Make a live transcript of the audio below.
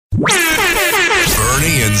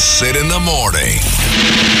Sid in the Morning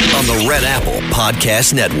on the Red Apple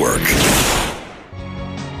Podcast Network.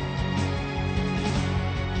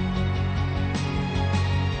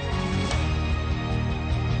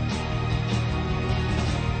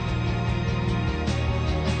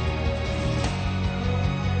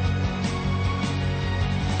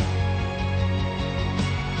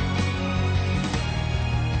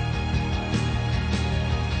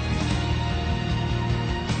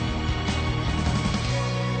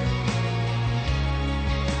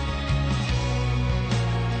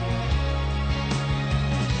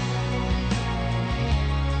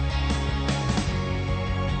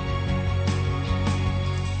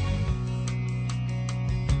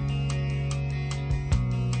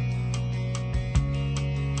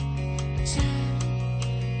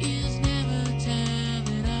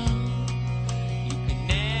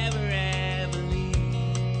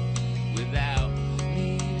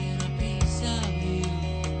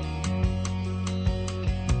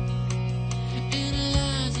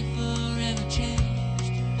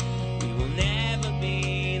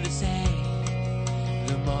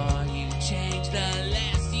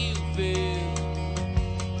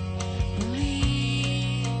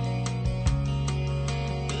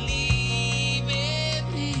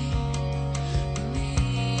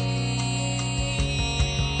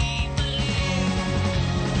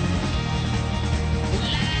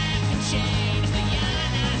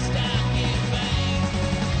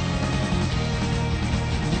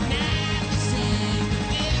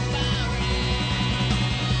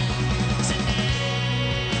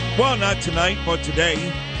 Well, not tonight, but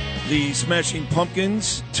today, the Smashing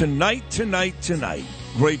Pumpkins, Tonight.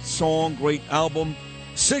 Great song, great album.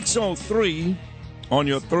 6:03 on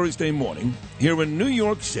your Thursday morning here in New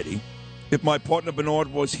York City. If my partner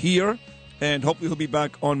Bernard was here, and hopefully he'll be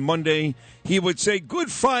back on Monday, he would say,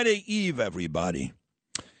 Good Friday Eve, everybody.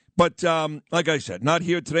 But like I said, not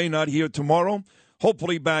here today, not here tomorrow.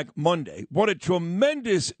 Hopefully back Monday. What a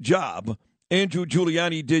tremendous job Andrew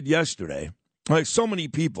Giuliani did yesterday. Like so many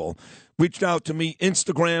people reached out to me,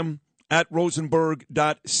 Instagram,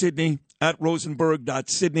 @Rosenberg.Sydney,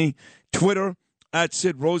 @Rosenberg.Sydney, Twitter,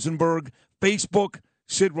 @SidRosenberg, Facebook,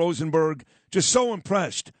 Sid Rosenberg. Just so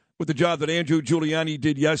impressed with the job that Andrew Giuliani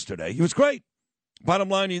did yesterday. He was great. Bottom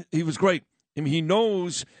line, he was great. I mean, he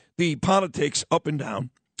knows the politics up and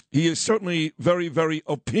down. He is certainly very, very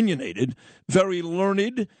opinionated, very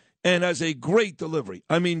learned, and has a great delivery.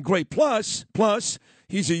 I mean, great. Plus,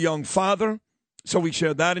 he's a young father. So we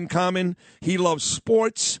share that in common. He loves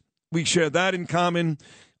sports. We share that in common.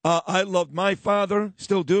 I loved my father,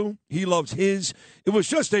 still do. He loves his. It was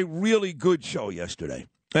just a really good show yesterday.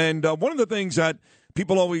 And one of the things that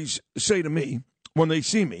people always say to me when they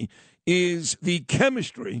see me is the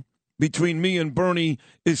chemistry between me and Bernie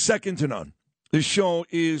is second to none. This show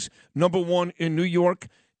is number one in New York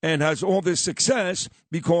and has all this success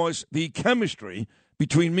because the chemistry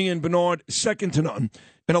between me and Bernard is second to none.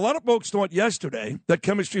 And a lot of folks thought yesterday that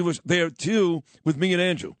chemistry was there, too, with me and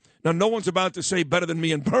Andrew. Now, no one's about to say better than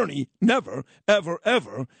me and Bernie. Never, ever,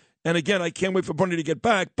 ever. And again, I can't wait for Bernie to get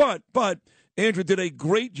back. But Andrew did a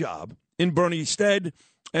great job in Bernie's stead.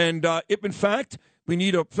 And if, in fact, we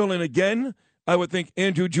need a fill-in again, I would think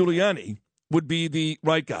Andrew Giuliani would be the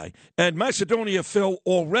right guy. And Macedonia Phil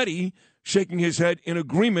already shaking his head in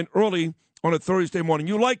agreement early on a Thursday morning.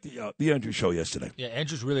 You liked the Andrew show yesterday. Yeah,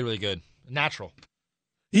 Andrew's really, really good. Natural.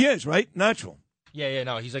 He is, right? Natural. Yeah,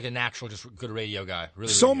 no, he's like a natural, just good radio guy.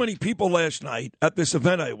 Really, so really many people last night at this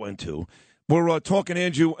event I went to were talking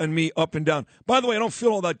Andrew and me up and down. By the way, I don't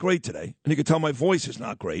feel all that great today, and you can tell my voice is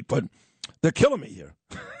not great, but they're killing me here.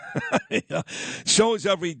 Shows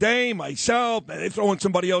every day, myself, they throw in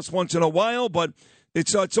somebody else once in a while, but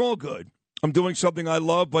it's all good. I'm doing something I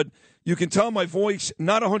love, but you can tell my voice,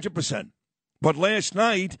 not 100%. But last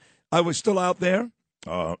night, I was still out there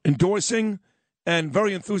endorsing and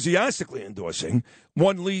very enthusiastically endorsing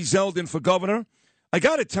one Lee Zeldin for governor. I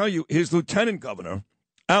got to tell you, his lieutenant governor,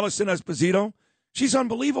 Allison Esposito, she's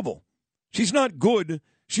unbelievable. She's not good.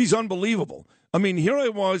 She's unbelievable. I mean, here I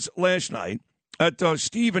was last night at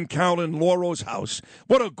Steve and Carolyn Laurel's house.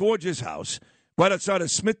 What a gorgeous house, right outside of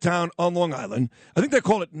Smithtown on Long Island. I think they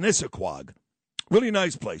call it Nissaquag. Really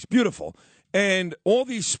nice place, beautiful. And all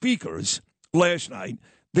these speakers last night,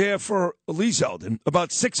 there for Lee Zeldin.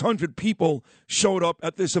 About 600 people showed up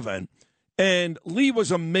at this event. And Lee was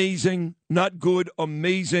amazing, not good,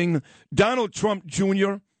 amazing. Donald Trump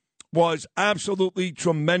Jr. was absolutely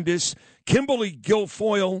tremendous. Kimberly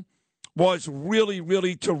Guilfoyle was really,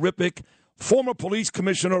 really terrific. Former police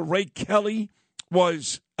commissioner Ray Kelly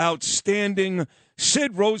was outstanding.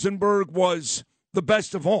 Sid Rosenberg was the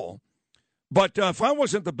best of all. But if I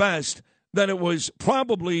wasn't the best, then it was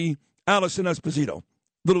probably Allison Esposito,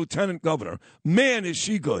 the lieutenant governor. Man, is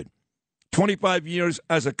she good. 25 years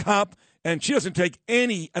as a cop, and she doesn't take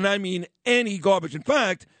any, and I mean any garbage. In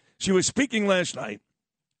fact, she was speaking last night,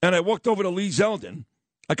 and I walked over to Lee Zeldin.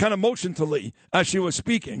 I kind of motioned to Lee as she was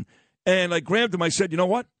speaking, and I grabbed him. I said, you know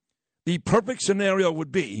what? The perfect scenario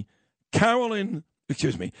would be Allison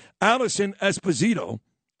Esposito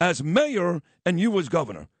as mayor and you as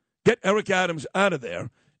governor. Get Eric Adams out of there,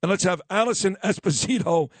 and let's have Allison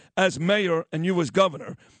Esposito as mayor and you as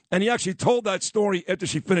governor. And he actually told that story after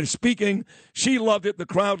she finished speaking. She loved it. The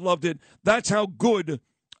crowd loved it. That's how good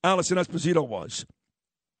Allison Esposito was.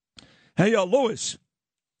 Hey, Louis,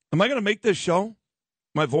 am I going to make this show?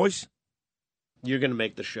 My voice? You're going to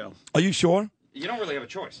make the show. Are you sure? You don't really have a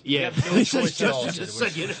choice. Yeah, You have no choice at all. just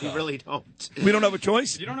said you really don't. We don't have a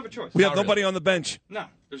choice? You don't have a choice. We have Not nobody really. on the bench. No,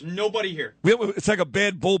 there's nobody here. It's like a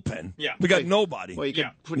bad bullpen. Yeah. We got nobody. Well, you can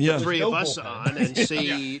Yeah. put Yeah. the three There's of no us bullpen. on and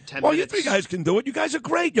see 10 Well, you minutes. three guys can do it. You guys are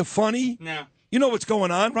great. You're funny. No, You know what's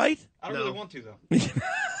going on, right? I don't No. really want to, though.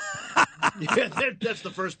 Yeah, that's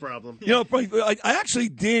the first problem. You know, I actually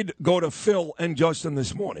did go to Phil and Justin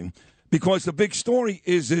this morning because the big story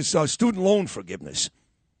is this student loan forgiveness.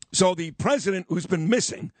 So the president, who's been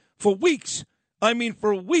missing for weeks,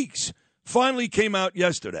 finally came out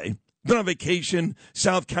yesterday. Been on vacation,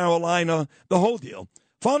 South Carolina, the whole deal.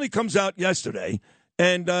 Finally comes out yesterday,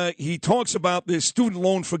 and he talks about this student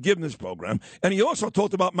loan forgiveness program. And he also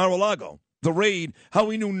talked about Mar-a-Lago, the raid, how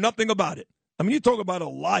he knew nothing about it. I mean, you talk about a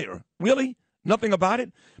liar. Really? Nothing about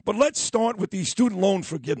it? But let's start with the student loan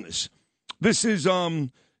forgiveness. This is Joe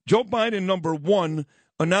Biden, number one,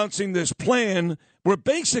 announcing this plan where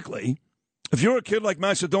basically, if you're a kid like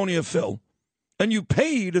Macedonia Phil, and you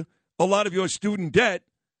paid a lot of your student debt,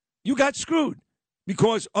 you got screwed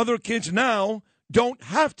because other kids now don't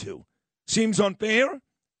have to. Seems unfair?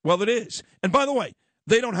 Well, it is. And by the way,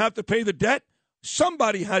 they don't have to pay the debt.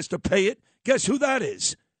 Somebody has to pay it. Guess who that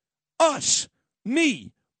is? Us,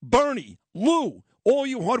 me, Bernie, Lou, all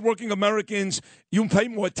you hardworking Americans, you pay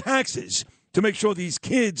more taxes to make sure these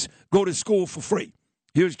kids go to school for free.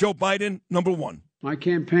 Here's Joe Biden, number one. My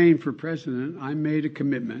campaign for president, I made a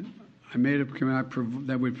commitment.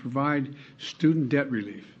 That would provide student debt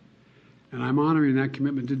relief. And I'm honoring that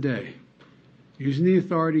commitment today. Using the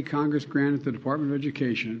authority Congress granted the Department of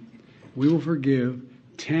Education, we will forgive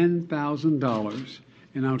 $10,000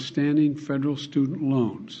 in outstanding federal student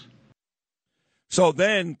loans. So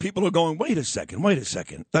then people are going, wait a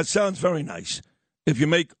second. That sounds very nice. If you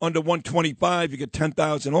make under 125, you get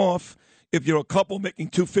 10,000 off. If you're a couple making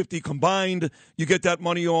 250 combined, you get that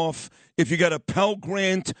money off. If you get a Pell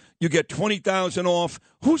Grant, you get 20,000 off.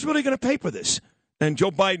 Who's really going to pay for this? And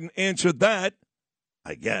Joe Biden answered that,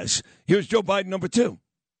 I guess. Here's Joe Biden, number two.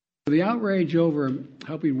 The outrage over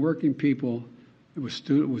helping working people with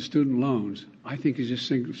student loans, I think is just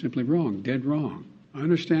simply wrong, dead wrong. I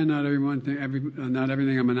understand not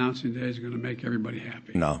everything I'm announcing today is going to make everybody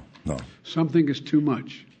happy. No. Something is too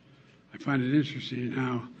much. I find it interesting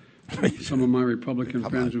how some of my Republican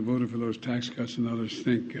friends who voted for those tax cuts and others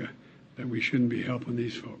think that we shouldn't be helping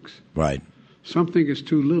these folks. Right. Something is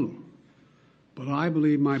too little. But I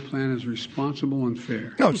believe my plan is responsible and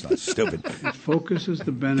fair. No, it's not stupid. It focuses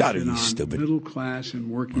the benefit on middle class and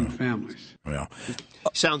working families. Yeah.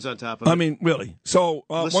 Sounds on top of it. I mean, really. So,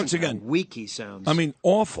 Listen once how again, weak he sounds. I mean,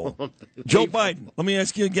 awful. Joe Biden, let me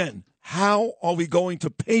ask you again. How are we going to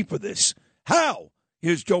pay for this? How?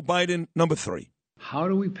 Here's Joe Biden, number three. How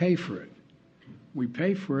do we pay for it? We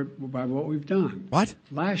pay for it by what we've done. What?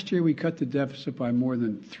 Last year, we cut the deficit by more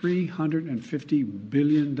than $350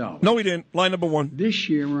 billion. No, we didn't. Line number one. This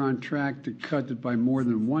year, we're on track to cut it by more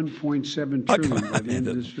than $1.7 trillion by the end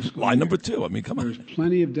of this fiscal year. Line number two. I mean, come on. There's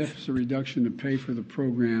plenty of deficit reduction to pay for the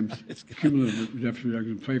programs, cumulative deficit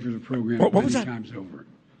reduction to pay for the programs What was many that? times over.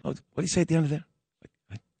 What did he say at the end of there?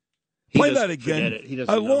 He Play doesn't that forget again. it. He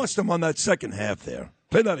doesn't I know. lost him on that second half there.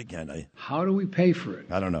 Play that again. How do we pay for it?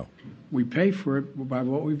 I don't know. We pay for it by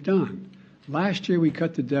what we've done. Last year, we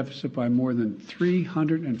cut the deficit by more than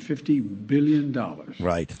 $350 billion.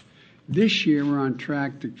 Right. This year, we're on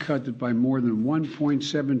track to cut it by more than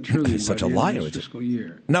 $1.7 trillion He's such by a the liar. end of this fiscal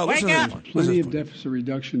year. Now, listen to this one. Listen Plenty to of this one. deficit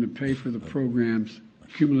reduction to pay for the programs,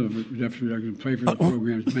 cumulative deficit reduction to pay for the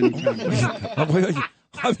programs many times over.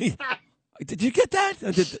 I mean, did you get that?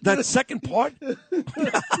 That second part?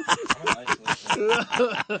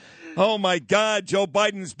 Oh, my God. Joe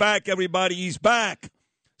Biden's back, everybody. He's back.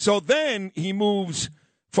 So then he moves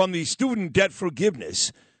from the student debt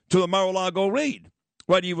forgiveness to the Mar-a-Lago raid.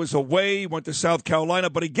 Right, he was away, went to South Carolina.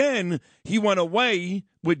 But again, he went away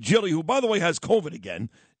with Jilly, who, by the way, has COVID again.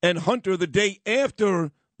 and Hunter the day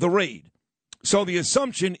after the raid. So the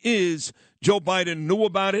assumption is Joe Biden knew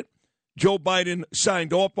about it. Joe Biden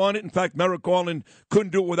signed off on it. In fact, Merrick Garland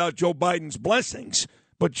couldn't do it without Joe Biden's blessings.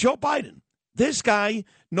 But Joe Biden, this guy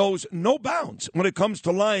knows no bounds when it comes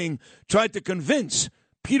to lying, tried to convince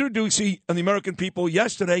Peter Doocy and the American people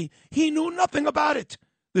yesterday he knew nothing about it.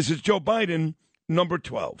 This is Joe Biden, number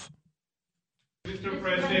 12. Mr.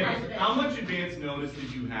 President, how much advance notice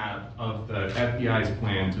did you have of the FBI's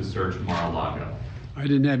plan to search Mar-a-Lago? I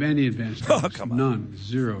didn't have any advance notice. Oh, come on. None.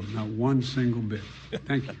 Zero. Not one single bit.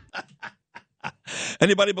 Thank you.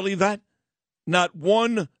 Anybody believe that? Not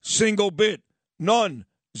one single bit. None.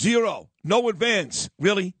 Zero. No advance.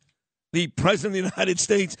 Really? The President of the United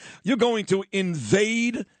States, you're going to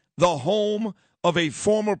invade the home of a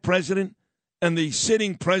former president and the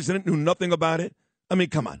sitting president knew nothing about it? I mean,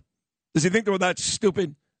 come on. Does he think they were that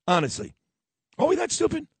stupid? Honestly. Are we that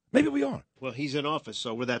stupid? Maybe we are. Well, he's in office,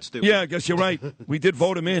 so we're that stupid. Yeah, I guess you're right. We did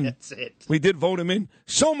vote him in. That's it. We did vote him in.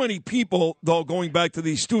 So many people, though, going back to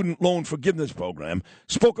the student loan forgiveness program,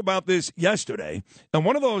 spoke about this yesterday. And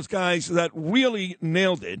one of those guys that really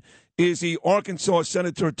nailed it is the Arkansas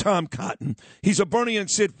Senator Tom Cotton. He's a Bernie and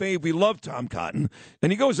Sid fave. We love Tom Cotton.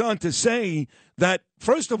 And he goes on to say that,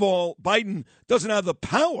 first of all, Biden doesn't have the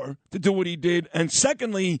power to do what he did. And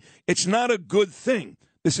secondly, it's not a good thing.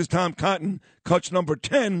 This is Tom Cotton, cuts number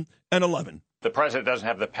 10 and 11. The president doesn't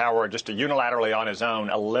have the power just to unilaterally on his own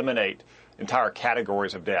eliminate entire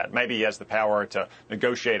categories of debt. Maybe he has the power to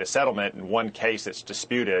negotiate a settlement in one case that's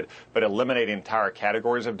disputed, but eliminating entire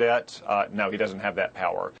categories of debt, no, he doesn't have that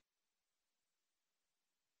power.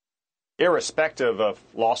 Irrespective of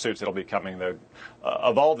lawsuits that'll be coming,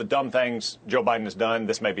 of all the dumb things Joe Biden has done,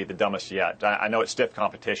 this may be the dumbest yet. I know it's stiff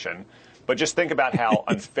competition, but just think about how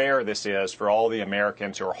unfair this is for all the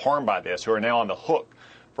Americans who are harmed by this, who are now on the hook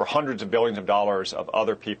for hundreds of billions of dollars of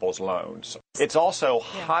other people's loans. It's also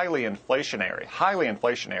highly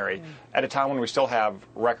inflationary at a time when we still have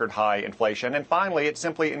record high inflation. And finally, it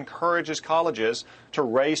simply encourages colleges to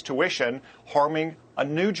raise tuition, harming a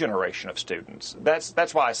new generation of students.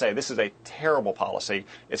 That's why I say this is a terrible policy.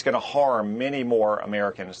 It's going to harm many more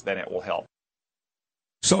Americans than it will help.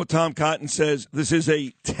 So Tom Cotton says this is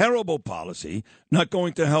a terrible policy, not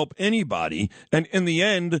going to help anybody, and in the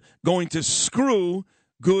end, going to screw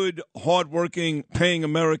good, hardworking, paying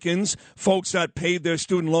Americans, folks that paid their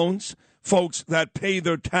student loans, folks that pay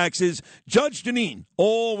their taxes. Judge Jeanine,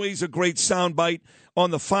 always a great soundbite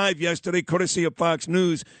on the 5 yesterday, courtesy of Fox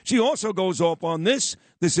News. She also goes off on this.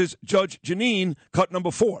 This is Judge Jeanine, cut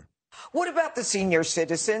number 4. What about the senior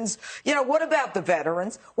citizens? What about the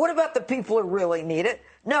veterans? What about the people who really need it?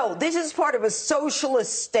 No, this is part of a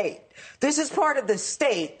socialist state. This is part of the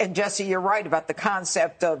state. And Jesse, you're right about the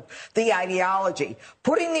concept of the ideology.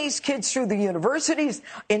 Putting these kids through the universities,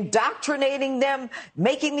 indoctrinating them,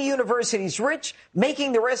 making the universities rich,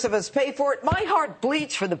 making the rest of us pay for it. My heart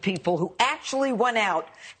bleeds for the people who actually went out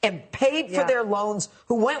and paid for their loans,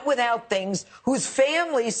 who went without things, whose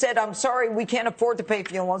families said, I'm sorry, we can't afford to pay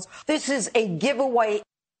for your loans. This is a giveaway.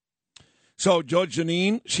 So Judge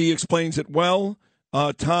Jeanine, she explains it well.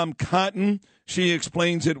 Tom Cotton, she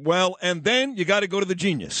explains it well. And then you got to go to the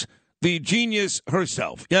genius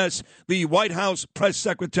herself. Yes, the White House press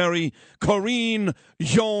secretary, Karine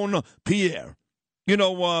Jean-Pierre.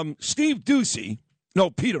 Steve Doocy,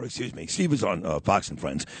 Peter, excuse me. Steve is on Fox and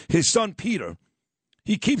Friends. His son, Peter,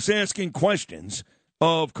 he keeps asking questions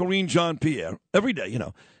of Karine Jean-Pierre every day,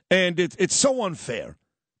 and it's so unfair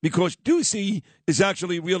because Doocy is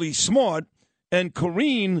actually really smart. And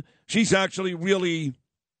Karine, she's actually really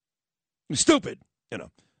stupid,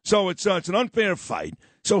 So it's an unfair fight.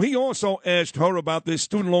 So he also asked her about this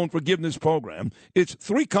student loan forgiveness program. It's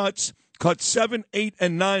 3 cuts, cuts 7, 8,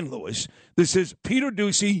 and 9, Lewis. This is Peter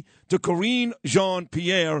Doocy to Karine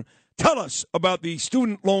Jean-Pierre. Tell us about the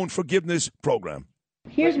student loan forgiveness program.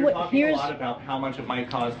 Here's a lot about how much it might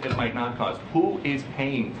cost, it might not cost. Who is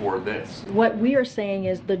paying for this? What we are saying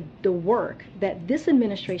is the work that this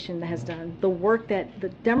administration has done, the work that the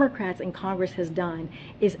Democrats in Congress has done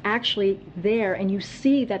is actually there, and you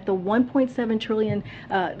see that the 1.7 trillion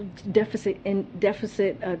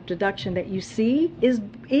deficit deduction that you see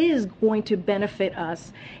is going to benefit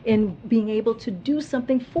us in being able to do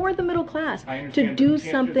something for the middle class, to do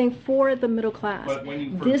something for the middle class.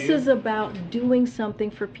 This is about doing something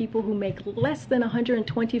for people who make less than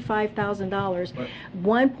 $125,000,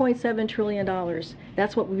 $1.7 trillion.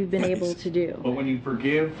 That's what we've been able to do. But when you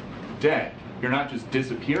forgive debt, You're not just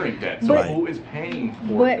disappearing debt. So But- who is paying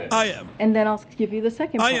for But- this? I am. And then I'll give you the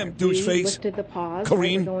second I part. am, douche We face. lifted the pause.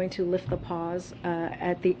 Kareem. We're going to lift the pause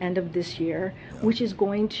at the end of this year, which is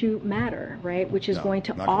going to matter, right? Which is going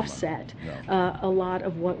to not gonna offset a lot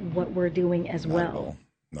of what we're doing as well.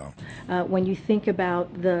 No. When you think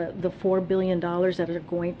about the $4 billion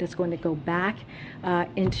that's going to go back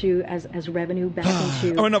into as revenue back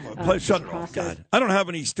into Oh, enough. this Shut it off, process. God. I don't have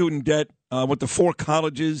any student debt. Went to 4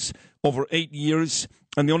 colleges over 8 years,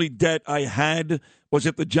 and the only debt I had was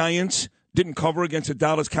if the Giants didn't cover against the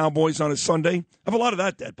Dallas Cowboys on a Sunday. I have a lot of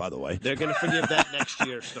that debt, by the way. They're going to forgive that next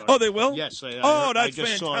year, Stark. Oh, they will? Yes. That's I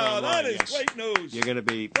just saw it fantastic. online, That is yes. great news. You're going to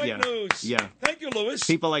be Great news. Yeah. Thank you, Lewis.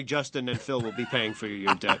 People like Justin and Phil will be paying for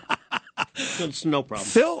your debt. It's no problem.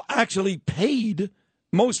 Phil actually paid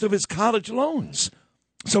most of his college loans,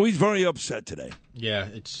 so he's very upset today. Yeah,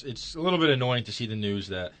 it's a little bit annoying to see the news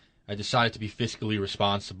that I decided to be fiscally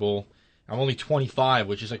responsible. I'm only 25,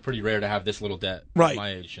 which is like pretty rare to have this little debt Right. at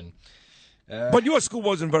my age. And But your school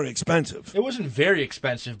wasn't very expensive. it wasn't very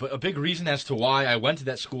expensive, but a big reason as to why I went to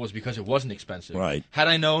that school is because it wasn't expensive. Right. Had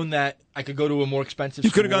I known that I could go to a more expensive You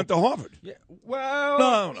school, could have gone to Harvard. Yeah.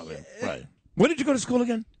 Well, No. Right. Where did you go to school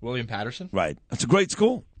again? William Patterson. Right. That's a great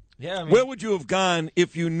school. Yeah. I mean, Where would you have gone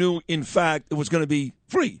if you knew, in fact, it was going to be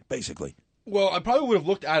free, basically? well, I probably would have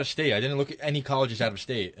looked out of state. I didn't look at any colleges out of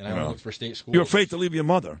state, and I only looked for state schools. You're afraid to leave your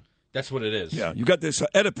mother. That's what it is. Yeah. You got this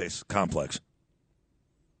Oedipus complex.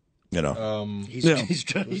 You know. He's Yeah.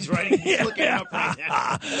 he's writing. He's looking it up right now.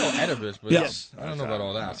 I know Oedipus, but Yes. I don't know about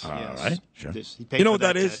all that. All right. Sure. He paid You know for what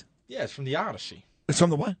that is? debt. Yeah, it's from the Odyssey. It's from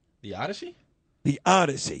the what? The Odyssey? The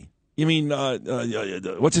Odyssey. You mean,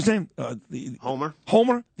 what's his name? Homer.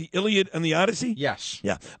 Homer? The Iliad and the Odyssey? Yes.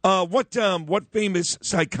 Yeah. What famous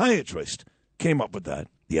psychiatrist came up with that?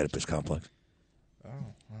 The Oedipus complex.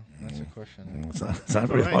 That's a question. It's not a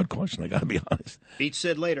very right. hard question. I got to be honest. Beat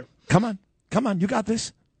Sid later. Come on. You got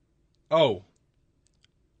this. Oh.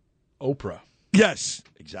 Oprah. Yes,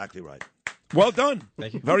 exactly right. Well done.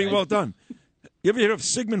 Thank you. Very well done. You ever hear of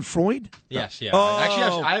Sigmund Freud? Yes, yeah. Oh.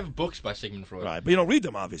 Actually, I have books by Sigmund Freud. Right, but you don't read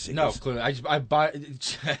them, obviously. No, 'cause- clearly. I buy.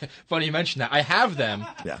 It's funny you mention that. I have them.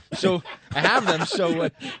 Yeah. So I have them. So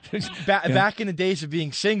back in the days of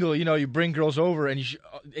being single, you bring girls over and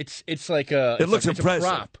it's like a. It looks it's impressive.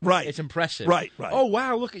 A prop. Right. It's impressive. Right. Oh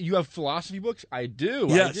wow! Look, you have philosophy books. I do.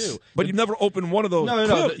 Yes, I do. but you've never opened one of those. No.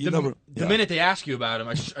 Clearly, The minute they ask you about them,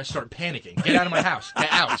 I start panicking. Get out of my house.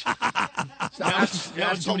 Get out. Stop Now asking it's too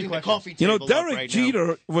many holding the questions. coffee You know, table up Derek right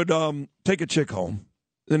Jeter would take a chick home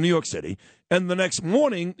in New York City, and the next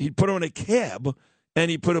morning he'd put her in a cab, and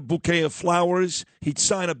he'd put a bouquet of flowers. He'd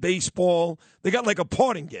sign a baseball. They got like a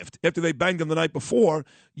parting gift after they banged them the night before.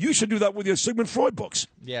 You should do that with your Sigmund Freud books.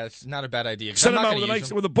 Yeah, it's not a bad idea. 'Cause Send I'm them not out gonna use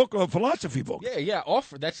them. with a book or a philosophy book. Yeah.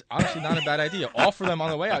 Offer. That's honestly not a bad idea. Offer them on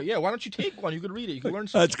the way out. Yeah, why don't you take one? You could read it. You could learn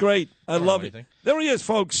something. That's great. I don't love know it. anything. There he is,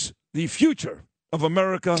 folks. The future of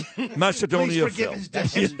America, Macedonia, Please forgive Phil.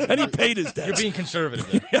 his debt. And he paid his debt. You're being conservative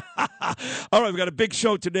there. All right, we've got a big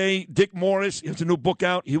show today. Dick Morris has a new book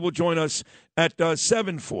out. He will join us at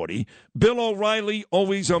 7:40. Bill O'Reilly,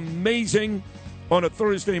 always amazing on a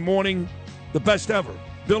Thursday morning. The best ever.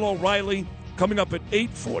 Bill O'Reilly coming up at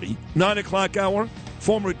 8:40, 9 o'clock hour.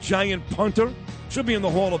 Former Giant punter. Should be in the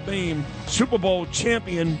Hall of Fame. Super Bowl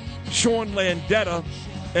champion Sean Landetta.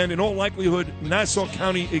 And in all likelihood, Nassau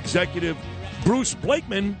County Executive Bruce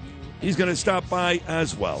Blakeman. He's going to stop by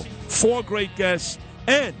as well. 4 great guests.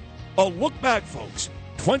 And a look back, folks.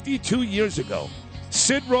 22 years ago,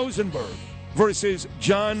 Sid Rosenberg versus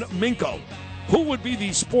John Minko. Who would be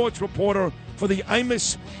the sports reporter for the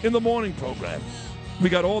Imus in the Morning program? We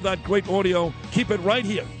got all that great audio. Keep it right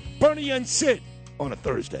here. Bernie and Sid on a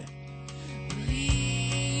Thursday.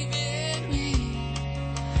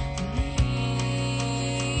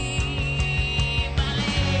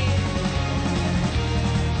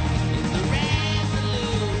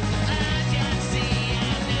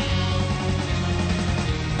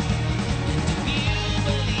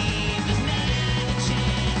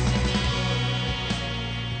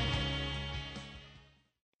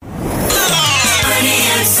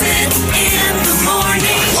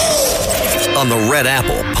 On the Red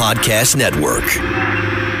Apple Podcast Network.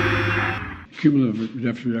 Cumulative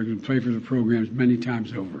deficit, I can play for the programs many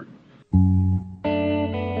times over.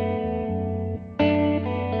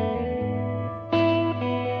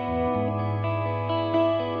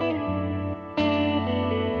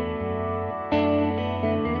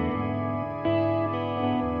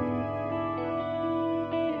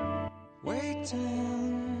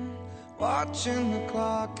 Waiting, watching the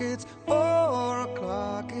clock, it's 4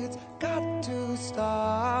 o'clock, it's got to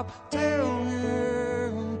stop. Tell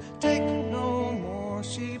him, take no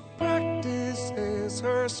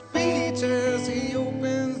as he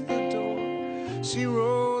opens the door. She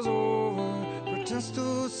rolls over, pretends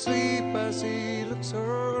to sleep as he looks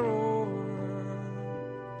her over.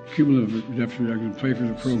 Cumulative deficit, I can play for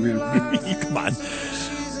the program. Come on.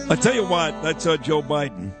 I tell you what, that's Joe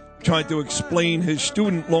Biden trying to explain his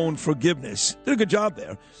student loan forgiveness. Did a good job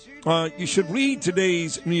there. You should read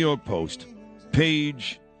today's New York Post,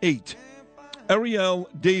 page 8. Ariel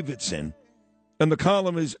Davidson, and the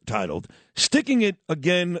column is titled, "Sticking It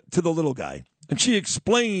Again to the Little Guy." And she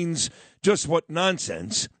explains just what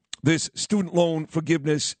nonsense this student loan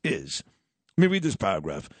forgiveness is. Let me read this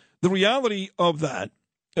paragraph. The reality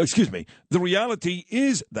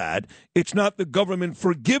is that it's not the government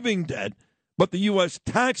forgiving debt, but the U.S.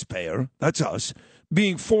 taxpayer, that's us,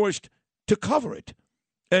 being forced to cover it.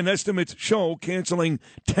 And estimates show canceling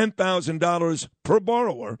 $10,000 per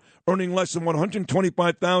borrower earning less than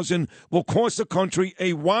 $125,000 will cost the country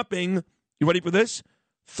a whopping, you ready for this?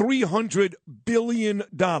 $300 billion.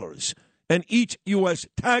 And each U.S.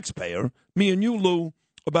 taxpayer, me and you, Lou,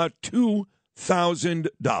 about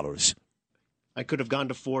 $2,000. I could have gone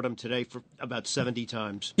to Fordham today for about 70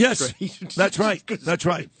 times. Yes, that's right. That's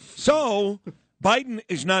right. So Biden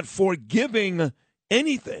is not forgiving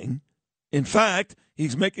anything. In fact,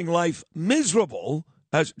 he's making life miserable,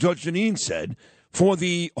 as Judge Jeanine said, for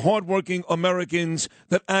the hardworking Americans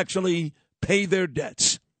that actually pay their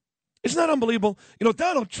debts. Isn't that unbelievable? You know,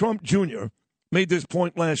 Donald Trump Jr. made this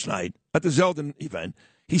point last night at the Zeldin event.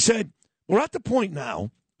 He said, we're at the point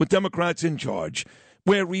now, with Democrats in charge,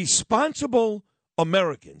 where responsible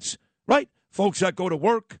Americans, right, folks that go to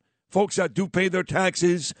work, folks that do pay their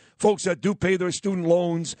taxes, folks that do pay their student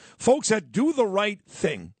loans, folks that do the right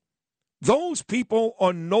thing, those people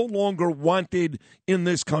are no longer wanted in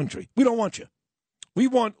this country. We don't want you. We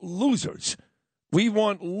want losers. We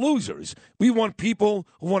want losers. We want people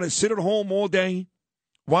who want to sit at home all day,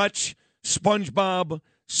 watch SpongeBob,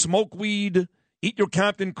 smoke weed, eat your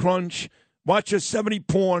Captain Crunch, watch your 70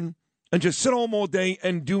 porn, and just sit home all day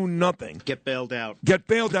and do nothing. Get bailed out. Get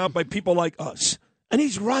bailed out by people like us. And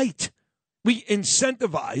he's right. We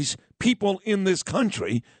incentivize people in this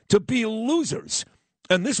country to be losers.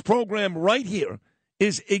 And this program right here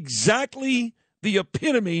is exactly the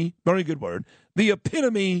epitome, very good word, the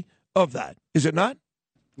epitome of that. Is it not?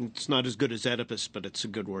 It's not as good as Oedipus, but it's a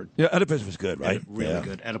good word. Yeah, Oedipus was good, right? Really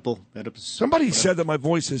good. Oedipus. Somebody said that my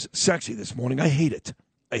voice is sexy this morning. I hate it.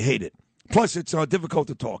 I hate it. Plus, it's difficult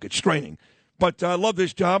to talk. It's straining. But I love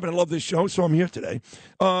this job and I love this show, so I'm here today.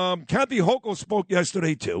 Kathy Hochul spoke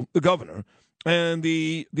yesterday, too, the governor. And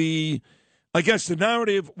I guess the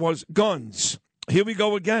narrative was guns. Here we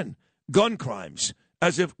go again. Gun crimes.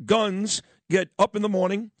 As if guns get up in the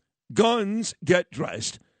morning, guns get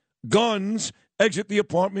dressed, guns exit the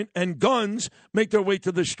apartment, and guns make their way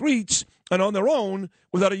to the streets, and on their own,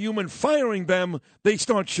 without a human firing them, they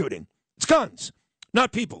start shooting. It's guns,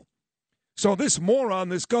 not people. So this moron,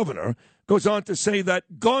 this governor, goes on to say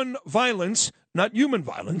that gun violence, not human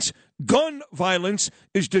violence, gun violence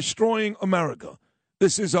is destroying America.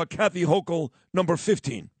 This is Kathy Hochul, number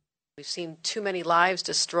 15. We've seen too many lives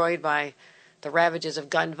destroyed by the ravages of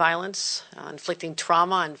gun violence, inflicting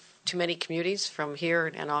trauma on too many communities from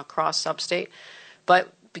here and across upstate.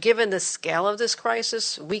 But given the scale of this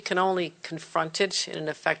crisis, we can only confront it in an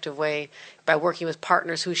effective way by working with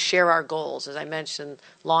partners who share our goals, as I mentioned,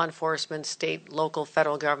 law enforcement, state, local,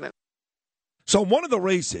 federal government. So one of the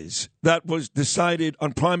races that was decided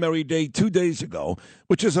on primary day 2 days ago,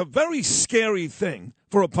 which is a very scary thing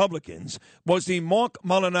for Republicans, was the Marc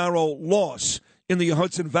Molinaro loss in the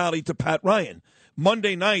Hudson Valley to Pat Ryan.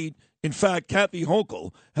 Monday night, in fact, Kathy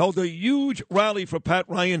Hochul held a huge rally for Pat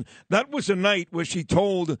Ryan. That was a night where she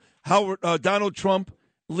told Donald Trump,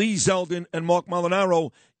 Lee Zeldin, and Marc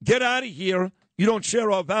Molinaro, get out of here. You don't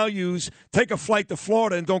share our values. Take a flight to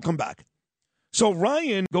Florida and don't come back. So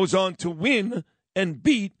Ryan goes on to win and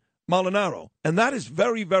beat Molinaro. And that is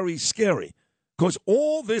very, very scary because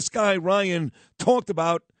all this guy Ryan talked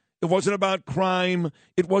about, it wasn't about crime.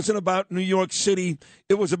 It wasn't about New York City.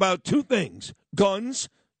 It was about two things, guns,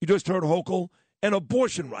 you just heard Hochul, and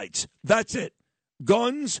abortion rights. That's it.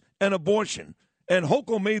 Guns and abortion. And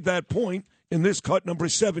Hochul made that point in this cut number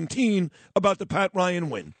 17 about the Pat Ryan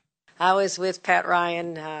win. I was with Pat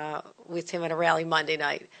Ryan, with him at a rally Monday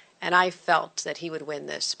night. And I felt that he would win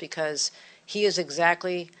this because he is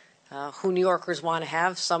exactly who New Yorkers want to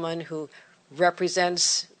have, someone who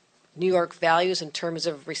represents New York values in terms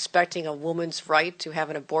of respecting a woman's right to have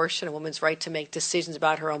an abortion, a woman's right to make decisions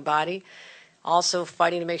about her own body, also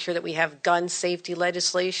fighting to make sure that we have gun safety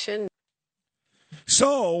legislation.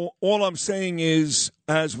 So all I'm saying is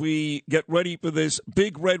as we get ready for this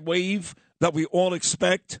big red wave that we all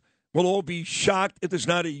expect, We'll all be shocked if there's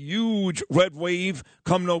not a huge red wave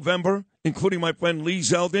come November, including my friend Lee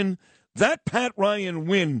Zeldin. That Pat Ryan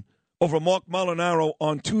win over Mark Molinaro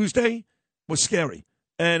on Tuesday was scary.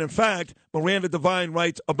 And in fact, Miranda Devine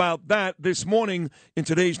writes about that this morning in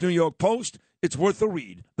today's New York Post. It's worth a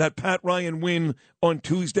read. That Pat Ryan win on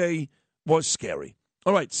Tuesday was scary.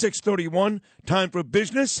 All right, 6:31, time for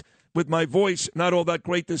business. With my voice not all that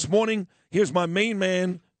great this morning, here's my main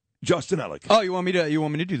man, Justin Ellick. Oh, you want me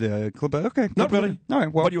to do the clip? Okay, not really. All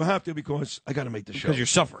right, well, but you have to because I got to make the show. Because you're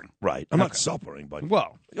suffering, right? I'm not suffering, but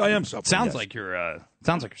I am suffering. Sounds like you're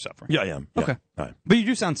suffering. Yeah, I am. Yeah. Okay, all right. But you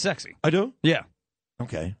do sound sexy. I do. Yeah.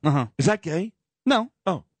 Okay. Uh-huh. Is that gay? No.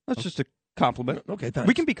 Oh, that's just a compliment. Okay, thanks.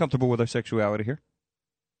 We can be comfortable with our sexuality here.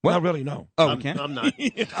 Well, not really, no. Oh, we can? I'm not.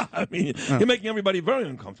 Yeah, I mean, you're making everybody very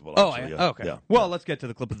uncomfortable. Actually. Okay. Yeah. Well, let's get to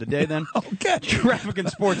the clip of the day then. Okay. Traffic and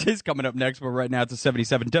sports is coming up next, but right now it's a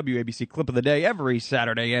 77 WABC clip of the day every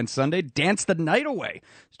Saturday and Sunday. Dance the night away.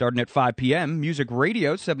 Starting at 5 p.m., Music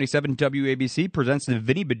Radio, 77 WABC presents the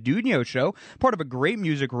Vinny Medugno Show, part of a great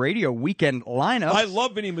music radio weekend lineup. I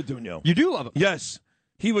love Vinny Medugno. You do love him? Yes.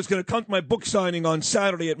 He was going to come to my book signing on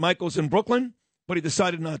Saturday at Michael's in Brooklyn, but he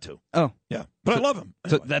decided not to. Oh. Yeah. But I love him.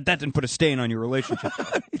 So that didn't put a stain on your relationship.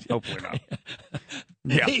 Hopefully not.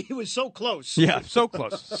 Yeah. He was so close. Yeah, so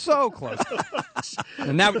close. So close.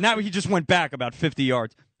 And now he just went back about 50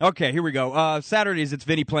 yards. Okay, here we go. Saturdays, it's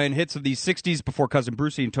Vinny playing hits of the 60s before Cousin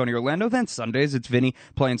Brucey and Tony Orlando. Then Sundays, it's Vinny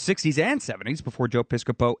playing 60s and 70s before Joe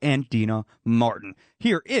Piscopo and Dina Martin.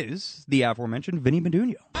 Here is the aforementioned Vinny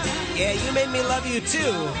Medugno. Yeah, you made me love you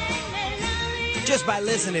too. Just by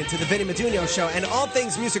listening to the Vinny Medugno Show and all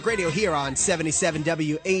things music radio here on 77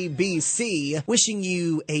 WABC. Wishing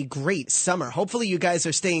you a great summer. Hopefully you guys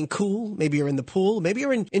are staying cool. Maybe you're in the pool. Maybe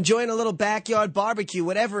you're enjoying a little backyard barbecue.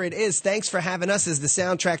 Whatever it is, thanks for having us as the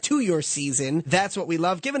soundtrack to your season. That's what we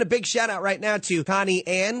love. Giving a big shout out right now to Connie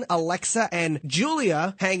Ann, Alexa, and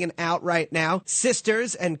Julia hanging out right now.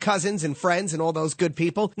 Sisters and cousins and friends and all those good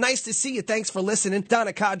people. Nice to see you. Thanks for listening.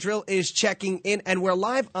 Donna Codrill is checking in, and we're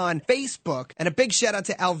live on Facebook. And a big shout out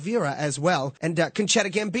to Alvira as well. And Conchetta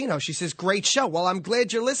Gambino, she says, great show. Well, I'm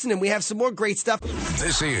glad you're listening. We have some more great stuff.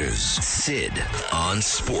 This is Sid on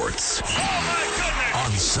Sports.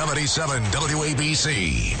 On 77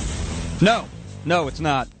 WABC. No, it's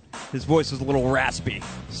not. His voice is a little raspy.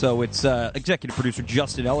 So it's executive producer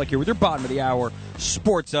Justin Ellick here with your bottom of the hour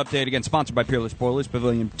sports update. Again, sponsored by Peerless Boilers,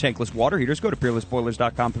 Pavilion Tankless Water Heaters. Go to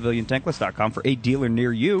peerlessboilers.com, paviliontankless.com for a dealer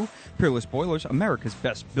near you. Peerless Boilers, America's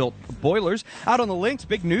best built boilers. Out on the links,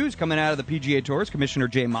 big news coming out of the PGA Tours. Commissioner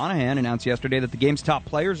Jay Monahan announced yesterday that the game's top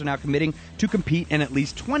players are now committing to compete in at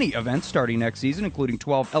least 20 events starting next season, including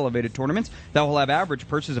 12 elevated tournaments that will have average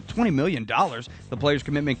purses of $20 million. The players'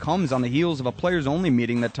 commitment comes on the heels of a players-only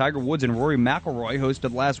meeting that Tiger Woods and Rory McIlroy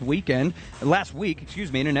hosted last week, in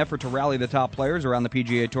an effort to rally the top players around the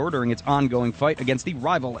PGA Tour during its ongoing fight against the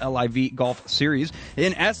rival LIV Golf Series.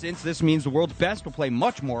 In essence, this means the world's best will play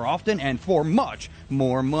much more often and for much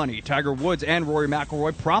more money. Tiger Woods and Rory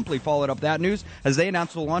McIlroy promptly followed up that news as they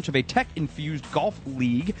announced the launch of a tech-infused golf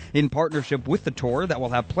league in partnership with the tour that will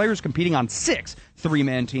have players competing on 6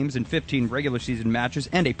 three-man teams in 15 regular season matches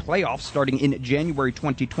and a playoff starting in January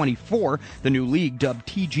 2024. The new league, dubbed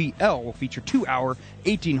TGL, will feature 2-hour,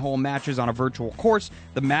 18-hole matches on a virtual course.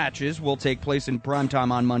 The matches will take place in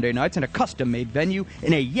primetime on Monday nights in a custom-made venue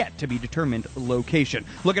in a yet-to-be-determined location.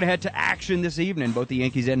 Looking ahead to action this evening, both the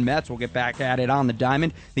Yankees and Mets will get back at it on the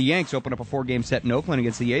diamond. The Yanks open up a 4-game set in Oakland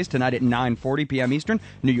against the A's tonight at 9:40 p.m. Eastern.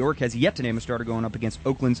 New York has yet to name a starter going up against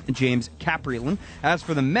Oakland's James Caprielin. As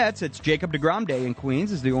for the Mets, it's Jacob deGrom Day in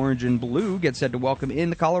Queens as the Orange and Blue get set to welcome in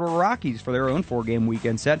the Colorado Rockies for their own 4-game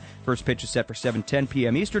weekend set. First pitch is set for 7:10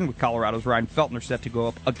 p.m. Eastern, with Colorado's Ryan Feltner set to go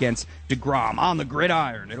up against deGrom. On the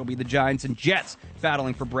gridiron, it'll be the Giants and Jets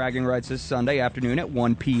battling for bragging rights this Sunday afternoon at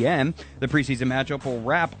 1 p.m. The preseason matchup will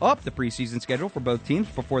wrap up the preseason schedule for both teams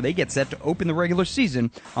before they get set to open the regular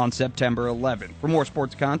season on September 11th. For more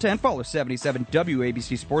sports content, follow 77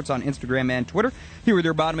 WABC Sports on Instagram and Twitter. Here with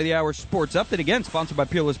your bottom of the hour sports update, again sponsored by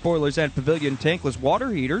Peerless Boilers and Pavilion Tankless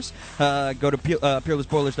Water Heaters. Go to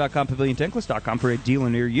peerlessboilers.com, paviliontankless.com for a dealer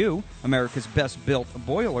near you. America's best built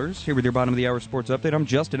boilers. Here with your bottom of the hour sports update, I'm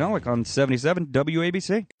Justin Ellick on 77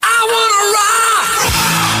 WABC.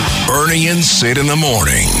 Bernie and Sid in the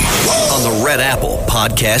morning on the Red Apple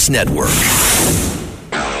Podcast Network.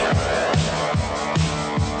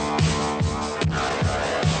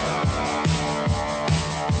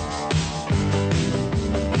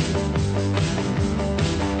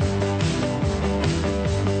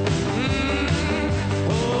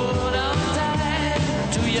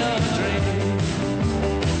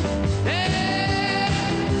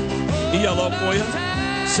 ELO for you.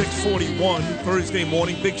 6:41 Thursday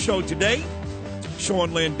morning. Big show today.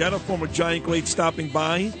 Sean Landeta, former Giant great, stopping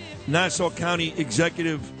by. Nassau County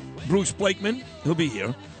Executive Bruce Blakeman, he'll be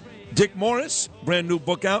here. Dick Morris, brand new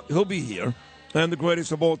book out, he'll be here. And the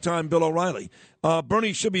greatest of all time, Bill O'Reilly.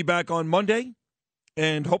 Bernie should be back on Monday,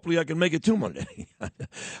 and hopefully I can make it to Monday.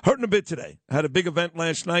 Hurting a bit today. I had a big event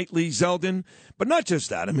last night, Lee Zeldin. But not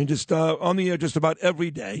just that. I mean, just on the air just about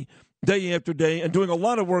every day, day after day, and doing a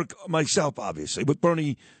lot of work myself, obviously, with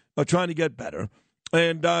Bernie trying to get better.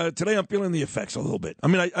 And today I'm feeling the effects a little bit. I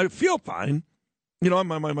mean, I feel fine. You know,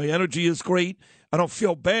 my energy is great. I don't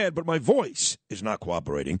feel bad, but my voice is not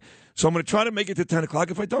cooperating. So I'm going to try to make it to 10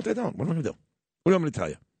 o'clock. If I don't, I don't. What am I going to do? What am I going to tell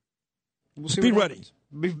you? We'll see. Be ready.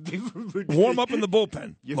 Warm up in the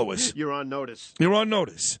bullpen, Lois. You're on notice. You're on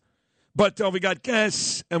notice. But we got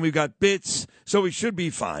guests and we've got bits, so we should be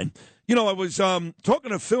fine. You know, I was talking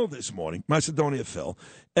to Phil this morning, Macedonia Phil,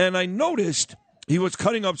 and I noticed he was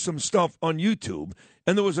cutting up some stuff on YouTube,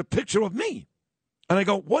 and there was a picture of me. And I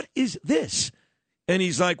go, what is this? And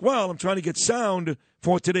he's like, well, I'm trying to get sound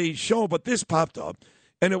for today's show, but this popped up.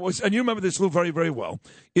 And it was, and you remember this, Lou, very, very well.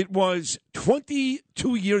 It was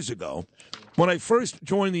 22 years ago when I first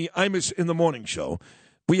joined the Imus in the Morning show.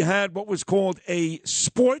 We had what was called a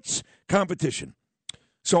sports competition.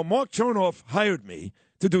 So Mark Chernoff hired me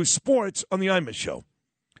to do sports on the Imus show.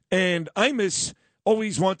 And Imus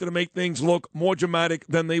always wanted to make things look more dramatic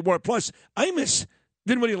than they were. Plus, Imus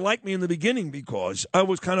didn't really like me in the beginning because I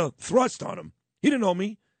was kind of thrust on him. He didn't know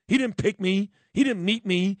me. He didn't pick me. He didn't meet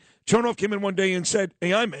me. Chernoff came in one day and said,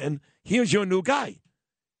 hey, Iman, here's your new guy.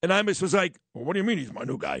 And Imus was like, well, what do you mean he's my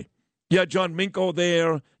new guy? You had John Minko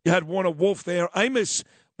there. You had Warner Wolf there. Imus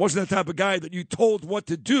wasn't the type of guy that you told what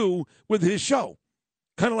to do with his show.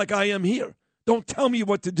 Kind of like I am here. Don't tell me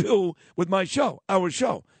what to do with my show, our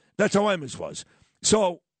show. That's how Imus was.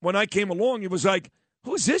 So when I came along, it was like,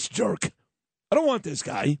 who's this jerk? I don't want this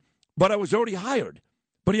guy. But I was already hired.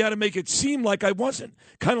 But he had to make it seem like I wasn't.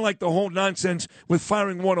 Kind of like the whole nonsense with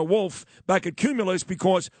firing Warner Wolf back at Cumulus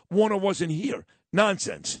because Warner wasn't here.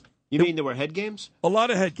 Nonsense. You mean there were head games? A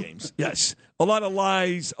lot of head games, yes. A lot of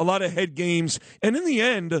lies, a lot of head games. And in the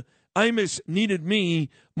end, Imus needed me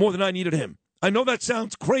more than I needed him. I know that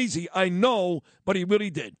sounds crazy. I know, but he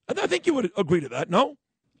really did. I think you would agree to that, no?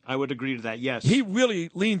 I would agree to that, yes. He really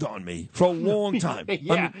leaned on me for a long time.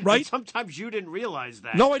 Yeah, right? Sometimes you didn't realize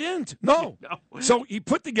that. No, I didn't. No. No. So he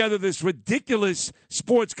put together this ridiculous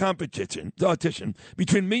sports competition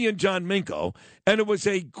between me and John Minko, and it was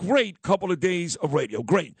a great couple of days of radio.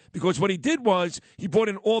 Great. Because what he did was he brought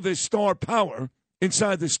in all this star power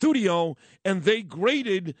inside the studio, and they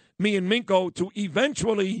graded me and Minko to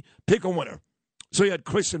eventually pick a winner. So you had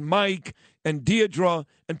Chris and Mike and Deirdre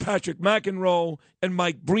and Patrick McEnroe and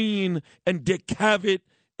Mike Breen and Dick Cavett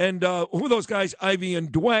and who are those guys? Ivy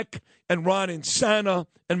and Dweck and Ron and Sana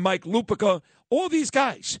and Mike Lupica. All these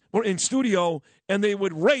guys were in studio, and they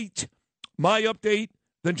would rate my update,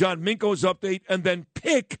 then John Minko's update, and then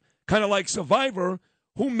pick, kind of like Survivor,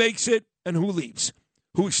 who makes it and who leaves,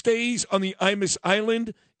 who stays on the Imus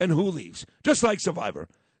Island and who leaves, just like Survivor.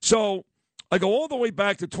 So I go all the way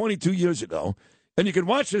back to 22 years ago, and you can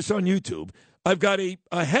watch this on YouTube. I've got a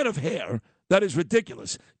head of hair that is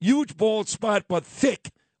ridiculous. Huge bald spot, but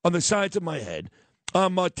thick on the sides of my head.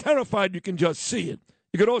 I'm terrified you can just see it.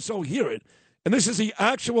 You could also hear it. And this is the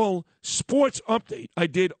actual sports update I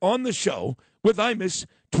did on the show with Imus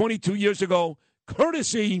 22 years ago,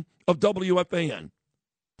 courtesy of WFAN.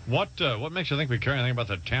 What makes you think we care anything about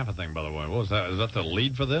the Tampa thing, by the way? What was that? Is that the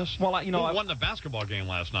lead for this? Well, Who won the basketball game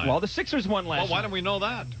last night? Well, the Sixers won last night. Well, why didn't we know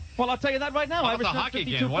that? Well, I'll tell you that right now. How about the hockey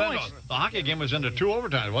game? Points. The hockey game was into 2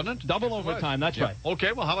 overtimes, wasn't it? Double overtime, that's right.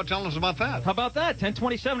 Okay, well, how about telling us about that? How about that?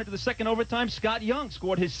 10:27 into the second overtime, Scott Young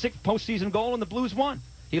scored his 6th postseason goal, and the Blues won.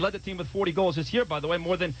 He led the team with 40 goals this year, by the way,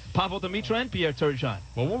 more than Pavel Demitra and Pierre Turgeon.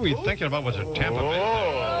 Well, what were we thinking about was a Tampa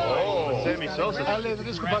Bay? Sammy Sosa. How do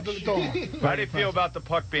you feel about the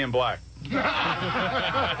puck being black?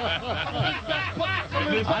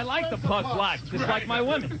 I like the puck black, just like my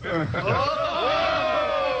women.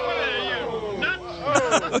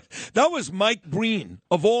 That was Mike Breen,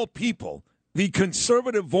 of all people, the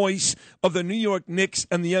conservative voice of the New York Knicks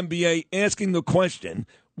and the NBA, asking the question,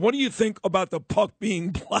 what do you think about the puck being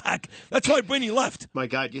black? That's why Brady left. My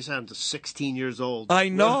God, you sound 16 years old. I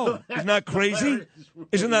know. Isn't that crazy?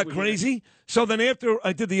 Isn't that crazy? So then after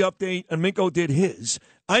I did the update and Minko did his,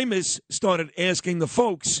 Imus started asking the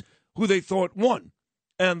folks who they thought won.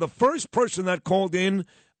 And the first person that called in,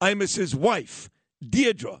 Imus's wife,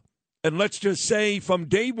 Deirdre. And let's just say from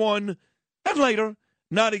day one and later,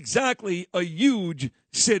 not exactly a huge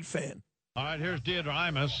Sid fan. All right, here's Deirdre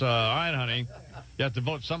Imus. All right, honey. You have to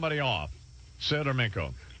vote somebody off. Sid or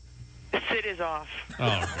Minko? Sid is off.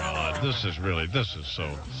 Oh, God. This is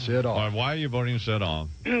so... Sid off. All right, why are you voting Sid off?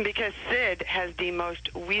 Because Sid has the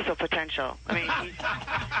most weasel potential. I mean,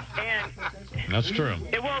 That's true.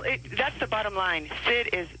 That's the bottom line. Sid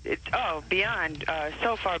is, beyond,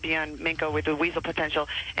 so far beyond Minko with the weasel potential.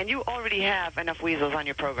 And you already have enough weasels on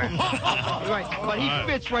your program. Right, but he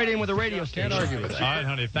fits right in with the radio station. Can't argue with that. All right,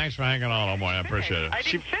 honey, thanks for hanging on all morning. I appreciate it. I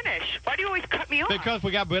didn't finish. Why do you always cut me off? Because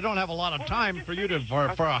we don't have a lot of time for you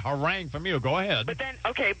for a harangue from you. Go ahead. But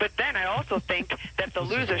then I also think that the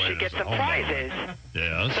loser should get some prizes.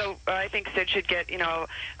 Yes. So I think Sid should get, a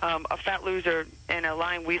fat loser and a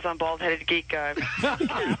lying weasel and bald-headed geek, and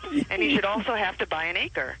he should also have to buy an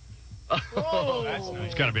acre. Oh,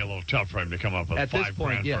 it's going to be a little tough for him to come up with $5,000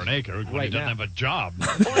 for an acre when he doesn't have a job.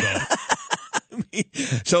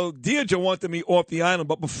 So Deirdre wanted me off the island,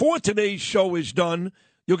 but before today's show is done,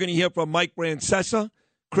 you're going to hear from Mike Francesa,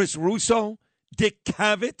 Chris Russo, Dick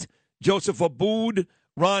Cavett, Joseph Aboud,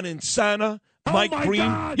 Ron Insana, Mike Breen.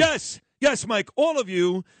 God. Yes, Mike, all of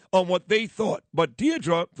you on what they thought. But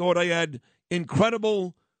Deirdre thought I had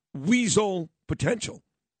incredible weasel potential.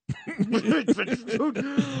 Who didn't on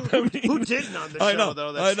the show,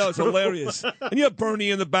 though? I know, it's hilarious. And you have Bernie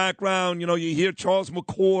in the background. You hear Charles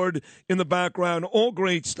McCord in the background. All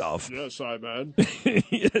great stuff. Yes, man.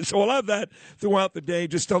 So we'll have that throughout the day.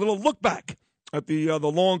 Just a little look back at the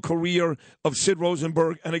long career of Sid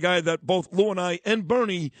Rosenberg, and a guy that both Lou and I and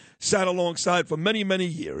Bernie sat alongside for many, many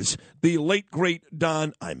years, the late, great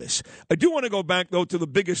Don Imus. I do want to go back, though, to the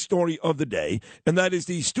biggest story of the day, and that is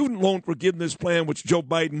the student loan forgiveness plan, which Joe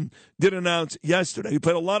Biden did announce yesterday. We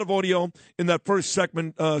played a lot of audio in that first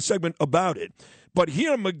segment about it. But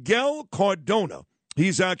here, Miguel Cardona,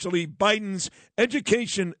 he's actually Biden's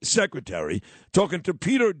education secretary, talking to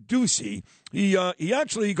Peter Doocy. He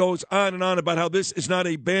actually goes on and on about how this is not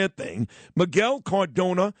a bad thing. Miguel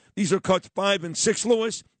Cardona, these are cuts 5 and 6.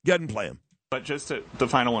 Lewis, get and play him. But just the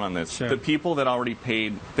final one on this. Sure. The people that already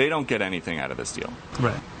paid, they don't get anything out of this deal.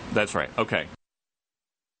 Right. That's right. Okay.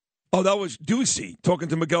 Oh, that was Doocy talking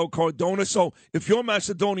to Miguel Cardona. So if you're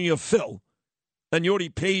Macedonia Phil and you already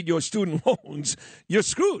paid your student loans, you're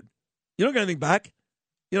screwed. You don't get anything back.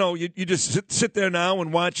 You just sit there now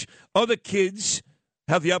and watch other kids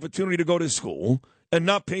have the opportunity to go to school and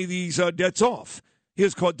not pay these debts off.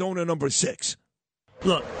 Here's Cardona number 6.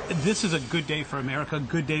 Look, this is a good day for America, a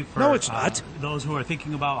good day for no, it's not. Those who are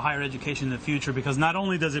thinking about higher education in the future, because not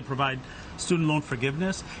only does it provide student loan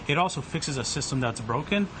forgiveness, it also fixes a system that's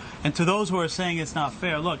broken. And to those who are saying it's not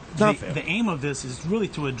fair, look, the aim of this is really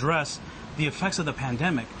to address the effects of the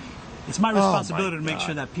pandemic. It's my responsibility to make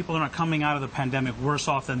sure that people aren't coming out of the pandemic worse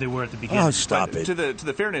off than they were at the beginning. Oh, stop it. To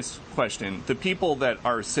the fairness question, the people that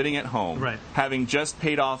are sitting at home, having just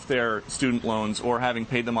paid off their student loans or having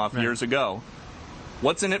paid them off years ago,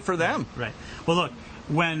 what's in it for them? Right. Well, look,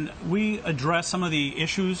 when we address some of the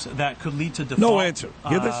issues that could lead to default, no answer.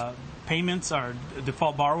 Hear this? Payments or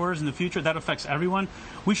default borrowers in the future, that affects everyone.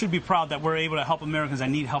 We should be proud that we're able to help Americans that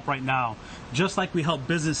need help right now, just like we help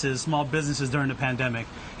businesses, small businesses during the pandemic.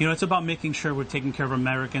 It's about making sure we're taking care of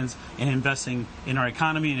Americans and investing in our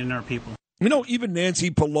economy and in our people. Even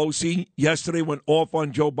Nancy Pelosi yesterday went off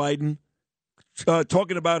on Joe Biden,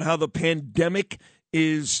 talking about how the pandemic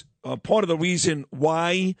is part of the reason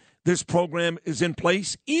why this program is in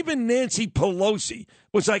place. Even Nancy Pelosi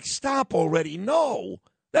was like, stop already. No,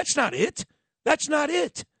 that's not it. That's not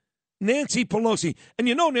it. Nancy Pelosi. And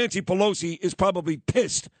Nancy Pelosi is probably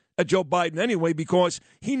pissed at Joe Biden anyway, because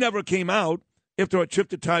he never came out after a trip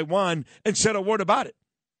to Taiwan and said a word about it.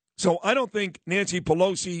 So I don't think Nancy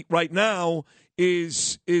Pelosi right now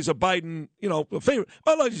is a Biden, favorite.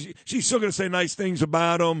 Well, she's still going to say nice things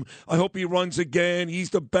about him. I hope he runs again. He's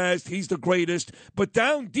the best. He's the greatest. But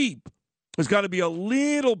down deep, there's got to be a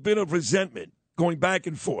little bit of resentment going back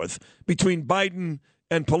and forth between Biden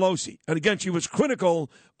and Pelosi. And again, she was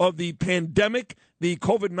critical of the pandemic, the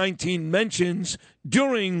COVID-19 mentions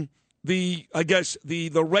during the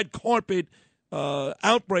red carpet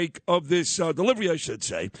outbreak of this delivery, I should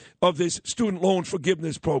say, of this student loan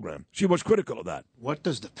forgiveness program. She was critical of that. What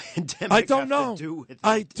does the pandemic have to do with it?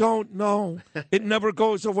 I don't know. It never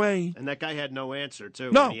goes away. And that guy had no answer,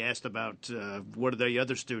 too, No. when he asked about what do the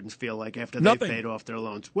other students feel like after Nothing. they paid off their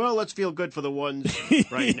loans. Well, let's feel good for the ones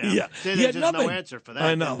right now. Yeah. There's He had just nothing. no answer for that.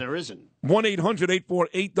 I know. And there isn't.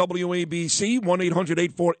 1-800-848-WABC,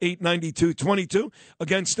 1-800-848-9222.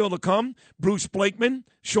 Again, still to come, Bruce Blakeman,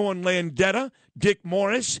 Sean Landetta, Dick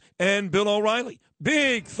Morris, and Bill O'Reilly.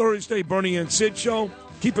 Big Thursday Bernie and Sid show.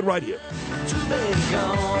 Keep it right here.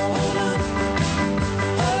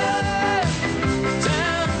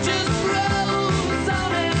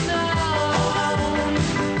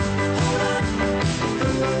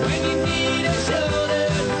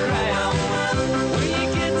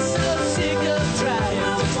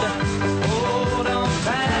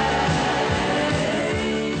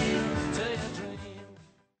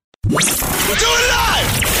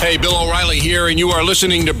 Hey, Bill O'Reilly here, and you are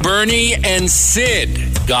listening to Bernie and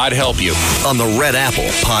Sid. God help you. On the Red Apple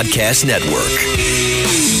Podcast Network.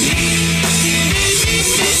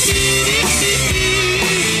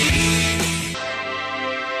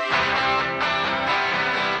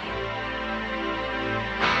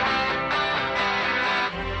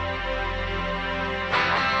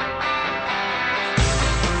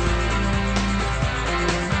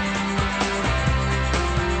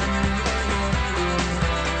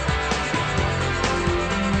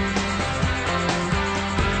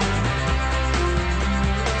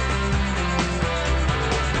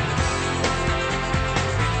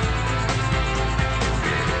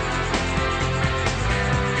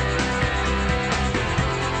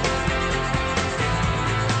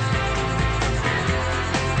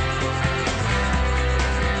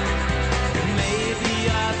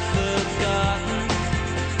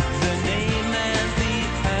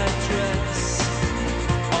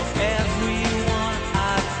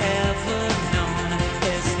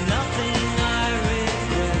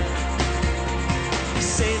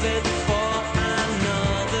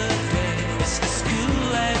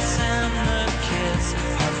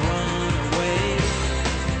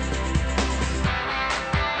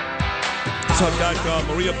 I've got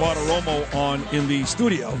Maria Bartiromo on in the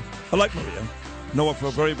studio. I like Maria. Know her for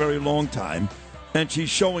a very, very long time. And she's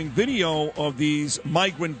showing video of these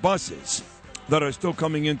migrant buses that are still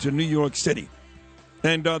coming into New York City.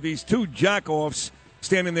 And these two jack-offs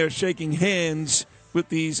standing there shaking hands with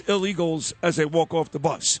these illegals as they walk off the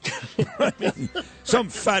bus. I mean, some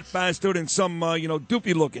fat bastard and some,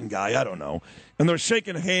 doopy-looking guy, I don't know. And they're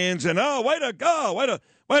shaking hands and, oh, way to go, way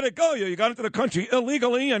to go. You got into the country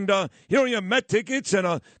illegally, and here are your Met tickets and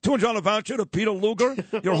a $200 voucher to Peter Luger,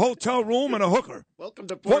 your hotel room, and a hooker. Welcome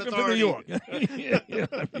to Port Authority. New York. Yeah,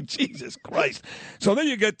 I mean, Jesus Christ. So then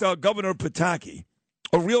you get Governor Pataki,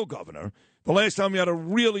 a real governor. The last time you had a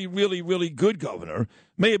really, really, really good governor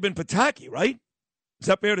may have been Pataki, right? Is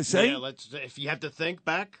that fair to say? Yeah, if you have to think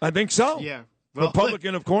back. I think so. Yeah. Well,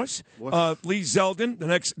 Republican, of course. Lee Zeldin, the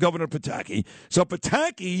next Governor Pataki. So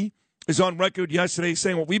Pataki is on record yesterday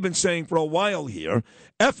saying what we've been saying for a while here.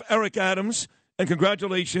 F. Eric Adams, and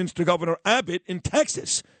congratulations to Governor Abbott in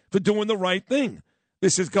Texas for doing the right thing.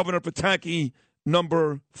 This is Governor Pataki,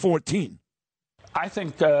 number 14. I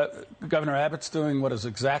think Governor Abbott's doing what is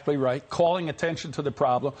exactly right, calling attention to the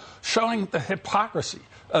problem, showing the hypocrisy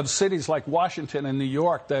of cities like Washington and New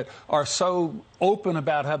York that are so open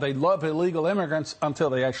about how they love illegal immigrants until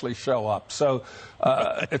they actually show up. So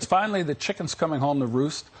it's finally the chickens coming home to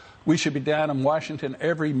roost. We should be down in Washington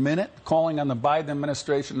every minute calling on the Biden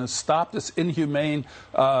administration to stop this inhumane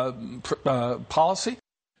policy.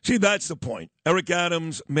 See, that's the point. Eric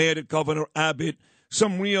Adams mad at Governor Abbott.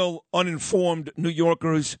 Some real uninformed New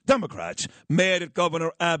Yorkers, Democrats, mad at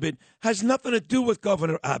Governor Abbott. Has nothing to do with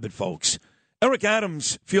Governor Abbott, folks. Eric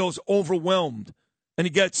Adams feels overwhelmed, and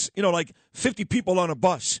he gets, like 50 people on a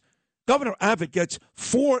bus. Governor Abbott gets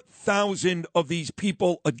 4,000 of these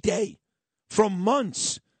people a day for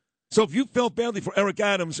months. So if you feel badly for Eric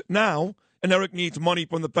Adams now, and Eric needs money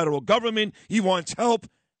from the federal government, he wants help,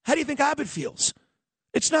 how do you think Abbott feels?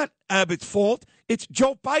 It's not Abbott's fault. It's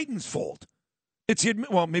Joe Biden's fault. It's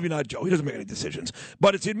maybe not Joe. He doesn't make any decisions.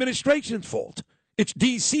 But it's the administration's fault. It's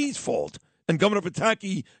D.C.'s fault. And Governor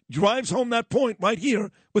Pataki drives home that point right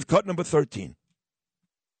here with cut number 13.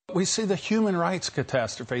 We see the human rights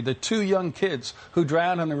catastrophe, the 2 young kids who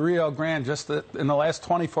drowned in the Rio Grande just in the last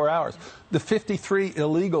 24 hours, the 53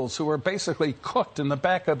 illegals who were basically cooked in the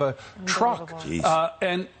back of a truck.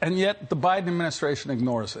 And yet the Biden administration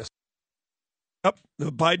ignores this. Yep,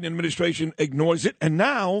 the Biden administration ignores it. And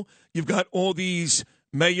now you've got all these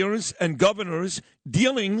mayors and governors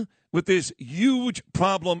dealing with this huge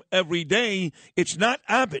problem every day. It's not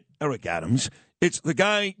Abbott, Eric Adams. It's the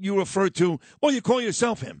guy you refer to, or you call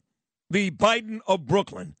yourself him, the Biden of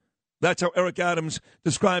Brooklyn. That's how Eric Adams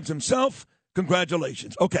describes himself.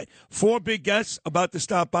 Congratulations. Okay, 4 big guests about to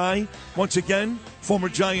stop by. Once again, former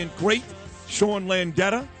Giant great Sean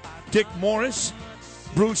Landeta, Dick Morris,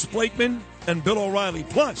 Bruce Blakeman, and Bill O'Reilly.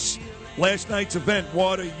 Plus, last night's event,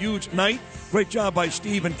 what a huge night. Great job by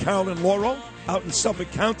Steve and Carolyn Laurel out in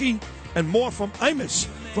Suffolk County. And more from Imus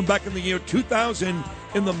from back in the year 2000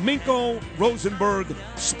 in the Minko Rosenberg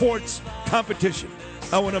Sports Competition.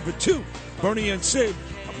 Hour number 2, Bernie and Sid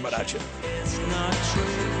coming at you. It's not true.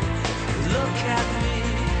 Look at me.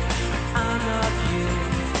 I'm not you.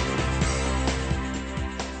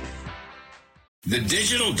 The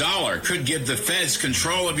digital dollar could give the feds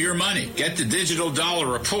control of your money. Get the digital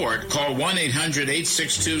dollar report. Call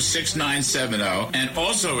 1-800-862-6970 and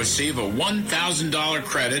also receive a $1,000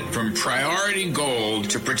 credit from Priority Gold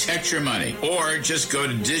to protect your money. Or just go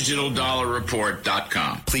to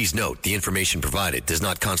digitaldollarreport.com. Please note the information provided does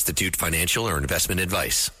not constitute financial or investment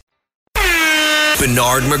advice.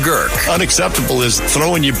 Bernard McGurk. Unacceptable is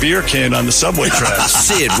throwing your beer can on the subway tracks.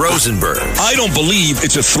 Sid Rosenberg. I don't believe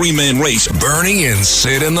it's a three-man race. Bernie and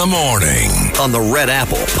Sid in the morning on the Red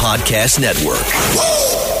Apple Podcast Network.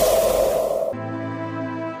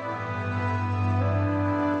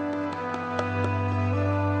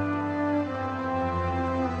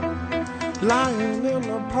 Lying in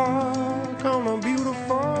the park on a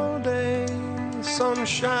beautiful day,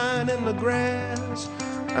 sunshine in the grass,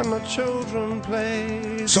 and the children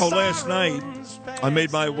play. So last night, I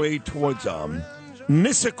made my way towards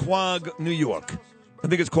Nissaquag, New York. I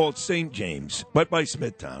think it's called St. James, right by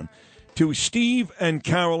Smithtown, to Steve and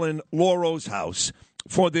Carolyn Lauro's house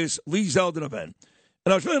for this Lee Zeldin event.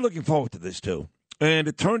 And I was really looking forward to this, too. And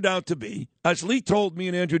it turned out to be, as Lee told me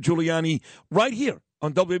and Andrew Giuliani right here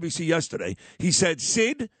on WABC yesterday, he said,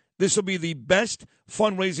 Sid, this will be the best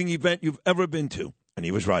fundraising event you've ever been to. And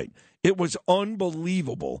he was right. It was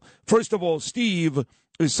unbelievable. First of all, Steve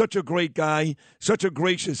is such a great guy, such a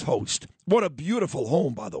gracious host. What a beautiful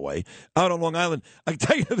home, by the way, out on Long Island. I can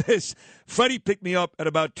tell you this, Freddie picked me up at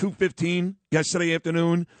about 2:15 yesterday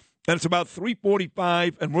afternoon, and it's about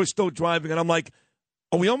 3:45, and we're still driving, and I'm like,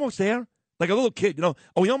 are we almost there? Like a little kid, are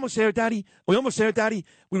we almost there, Daddy? Are we almost there, Daddy?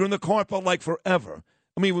 We were in the car for like forever.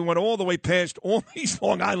 I mean, we went all the way past all these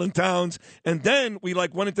Long Island towns, and then we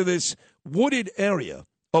went into this wooded area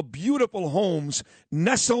of beautiful homes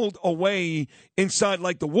nestled away inside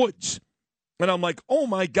the woods. And I'm like, oh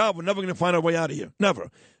my God, we're never going to find our way out of here. Never.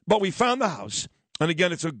 But we found the house. And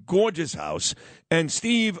again, it's a gorgeous house. And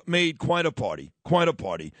Steve made quite a party.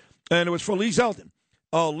 And it was for Lee Zeldin.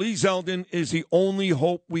 Lee Zeldin is the only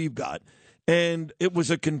hope we've got. And it was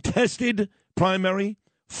a contested primary.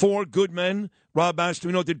 4 good men. Rob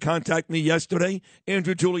Astorino did contact me yesterday.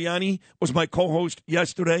 Andrew Giuliani was my co-host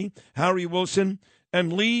yesterday. Harry Wilson.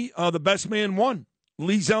 And Lee, the best man, won.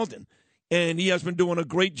 Lee Zeldin. And he has been doing a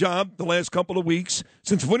great job the last couple of weeks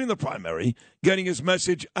since winning the primary, getting his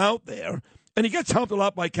message out there. And he gets helped a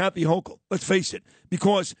lot by Kathy Hochul, let's face it,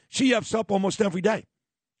 because she F's up almost every day.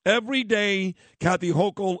 Every day, Kathy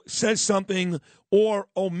Hochul says something or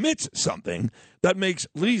omits something that makes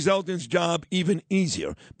Lee Zeldin's job even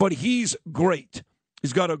easier. But he's great.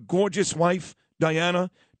 He's got a gorgeous wife,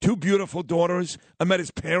 Diana, 2 beautiful daughters. I met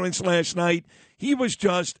his parents last night. He was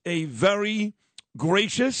just a very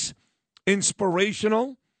gracious,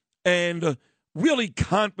 inspirational, and really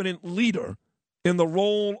confident leader in the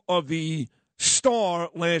role of the star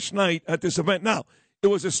last night at this event. Now, it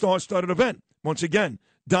was a star-studded event. Once again,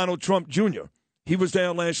 Donald Trump Jr. He was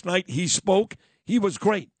there last night. He spoke. He was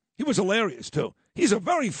great. He was hilarious, too. He's a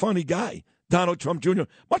very funny guy, Donald Trump Jr.,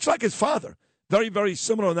 much like his father. Very, very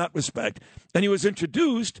similar in that respect. And he was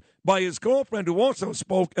introduced by his girlfriend, who also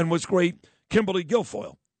spoke and was great, Kimberly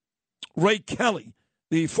Guilfoyle. Ray Kelly,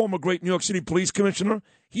 the former great New York City police commissioner,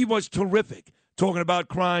 he was terrific, talking about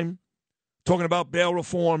crime, talking about bail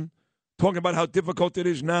reform, talking about how difficult it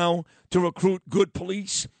is now to recruit good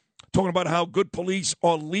police, talking about how good police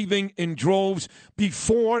are leaving in droves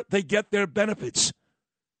before they get their benefits.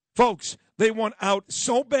 Folks, they want out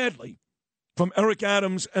so badly from Eric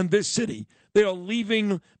Adams and this city. They are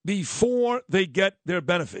leaving before they get their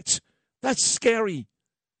benefits. That's scary.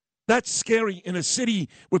 That's scary in a city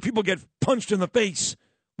where people get punched in the face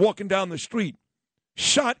walking down the street,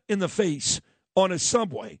 shot in the face on a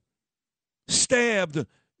subway, stabbed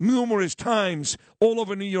numerous times all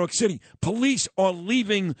over New York City. Police are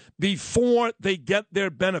leaving before they get their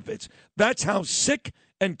benefits. That's how sick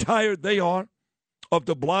and tired they are of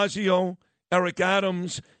de Blasio, Eric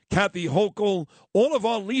Adams, Kathy Hochul, all of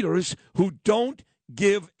our leaders who don't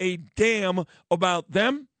give a damn about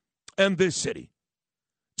them and this city.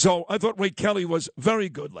 So I thought Ray Kelly was very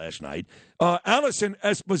good last night. Allison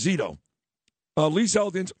Esposito, Lee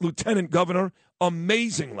Zeldin's lieutenant governor,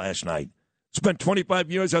 amazing last night. Spent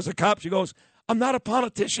 25 years as a cop. She goes, I'm not a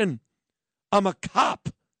politician. I'm a cop.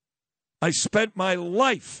 I spent my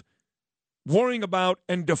life worrying about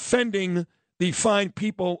and defending the fine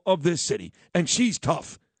people of this city. And she's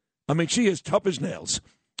tough. I mean, she is tough as nails.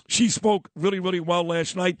 She spoke really, really well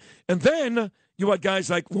last night. And then you had guys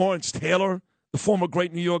like Lawrence Taylor, the former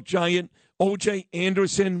great New York Giant, O.J.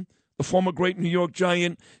 Anderson, the former great New York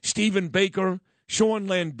Giant, Stephen Baker, Sean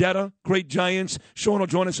Landetta, great Giants. Sean will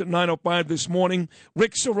join us at 9:05 this morning.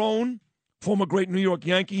 Rick Cerrone, former great New York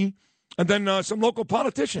Yankee. And then some local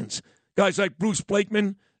politicians, guys like Bruce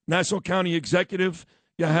Blakeman, Nassau County executive.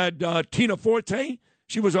 You had Tina Forte.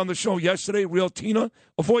 She was on the show yesterday, Real Tina,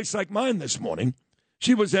 a voice like mine this morning.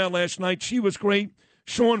 She was there last night. She was great.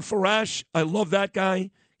 Sean Farash, I love that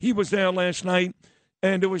guy. He was there last night.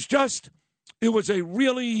 And it was a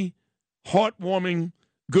really heartwarming,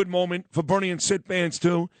 good moment for Bernie and Sid fans,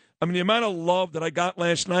 too. I mean, the amount of love that I got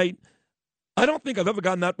last night, I don't think I've ever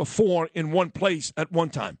gotten that before in one place at one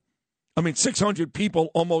time. I mean, 600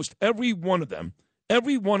 people, almost every one of them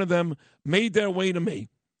made their way to me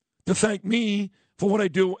to thank me for what I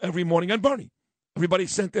do every morning. And Bernie, everybody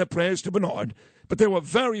sent their prayers to Bernard, but they were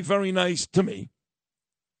very, very nice to me.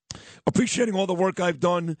 Appreciating all the work I've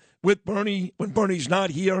done with Bernie when Bernie's not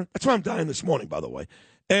here. That's why I'm dying this morning, by the way.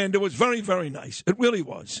 And it was very, very nice. It really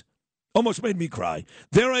was. Almost made me cry.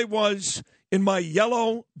 There I was in my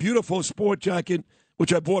yellow, beautiful sport jacket,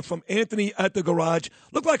 which I bought from Anthony at the garage.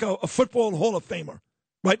 Looked like a football Hall of Famer.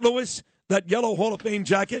 Right, Lewis? That yellow Hall of Fame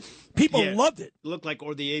jacket. People loved it. Looked like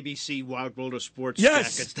or the ABC Wild Roller Sports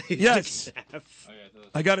jackets. Yes.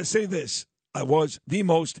 I got to say this. I was the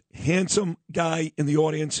most handsome guy in the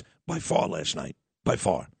audience by far last night. By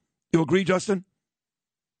far. You agree, Justin?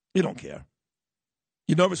 You don't care.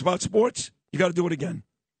 You nervous about sports? You got to do it again.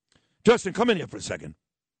 Justin, come in here for a second.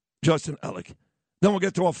 Justin Ellick. Then we'll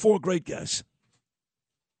get to our four great guests.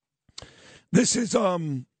 This is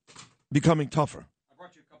becoming tougher. I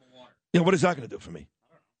brought you a cup of water. Yeah, what is that going to do for me?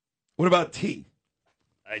 What about tea?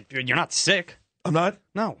 You're not sick. I'm not?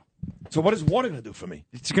 No. So what is water going to do for me?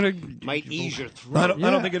 It's going to... Might ease your throat. I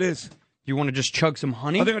don't think it is. You want to just chug some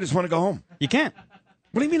honey? I think I just want to go home. You can't.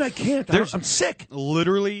 What do you mean I can't? I'm sick.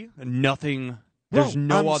 Literally nothing. There's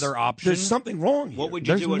no other option. There's something wrong here. What would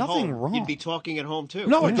you do at home? Wrong. You'd be talking at home, too.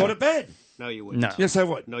 No, I'd go to bed. No, you wouldn't. No. Yes, I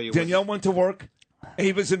would. No, you Danielle went to work.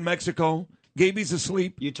 Ava's in Mexico. Gaby's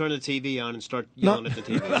asleep. You turn the TV on and start yelling at the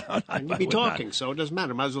TV. And you'd be talking, so it doesn't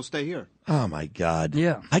matter. Might as well stay here. Oh, my God.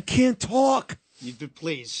 Yeah. I can't talk.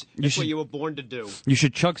 Please. That's what you were born to do. You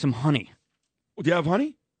should chug some honey. Do you have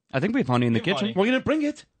honey? I think we have honey in the kitchen. honey. Well, you didn't bring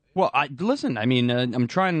it. Well, listen. I mean, I'm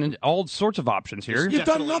trying all sorts of options here. You've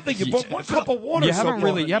done nothing. You bought one cup of water. You haven't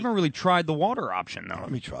really tried the water option, though.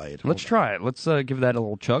 Let me try it. Let's try it. Let's give that a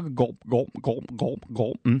little chug. Gulp, gulp, gulp, gulp,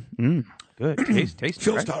 gulp. Good. Taste.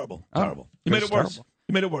 Feels right? terrible. Oh, Terrible. You made it worse. terrible.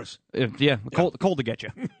 You made it worse. Cold to get you.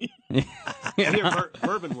 Here,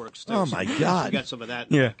 bourbon works, too. Oh, my God. You got some of that.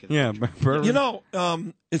 Bourbon. You know,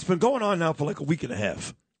 it's been going on now for like a week and a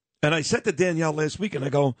half. And I said to Danielle last week, and I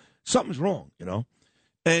go, something's wrong, you know?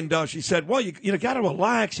 And she said, well, you got to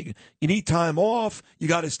relax. You need time off. You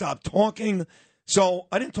got to stop talking. So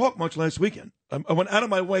I didn't talk much last weekend. I went out of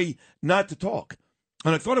my way not to talk.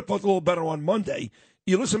 And I thought it felt a little better on Monday.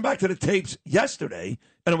 You listen back to the tapes yesterday,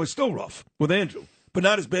 and it was still rough with Andrew. But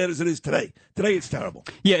not as bad as it is today. Today it's terrible.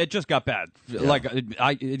 Yeah, it just got bad. Yeah. Like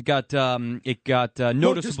it got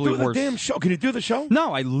noticeably just do worse. The damn show. Can you do the show?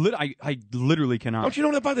 No, I literally cannot. Don't you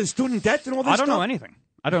know about the student debt and all this I don't stuff? know anything.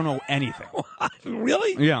 I don't know anything.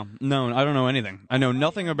 Really? Yeah. No, I don't know anything. I know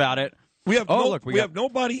nothing about it. We have we have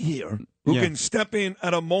nobody here who can step in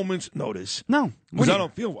at a moment's notice. No, because I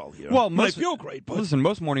don't feel well here. Well, I feel great. But listen,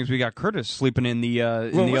 most mornings we got Curtis sleeping in the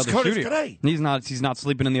other Curtis studio today? He's not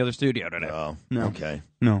sleeping in the other studio today. Oh, no. Okay.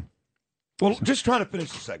 No. Well, just trying to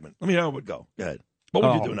finish the segment. Let me know how it would go. Go ahead. What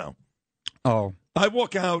would you do now? Oh, I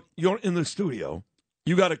walk out. You're in the studio.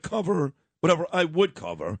 You got to cover whatever I would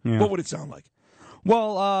cover. Yeah. What would it sound like?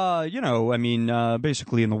 Well,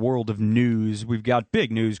 basically in the world of news, we've got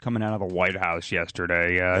big news coming out of the White House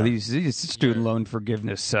yesterday. These student loan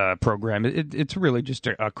forgiveness program, it's really just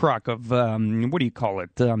a crock of, what do you call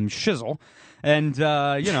it, shizzle. And,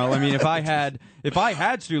 if I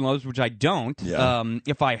had student loans, which I don't,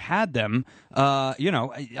 if I had them,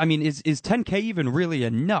 is 10K even really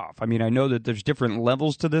enough? I mean, I know that there's different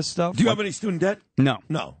levels to this stuff. Do you have any student debt? No.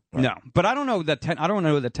 No. Right. No. But I don't know that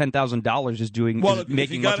 $10,000 is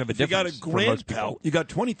making much of a difference. If you got a grant, pal, you got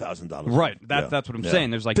 $20,000. Right. That's what I'm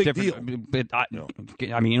saying. There's like big different. Deal.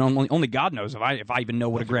 Only God knows if I even know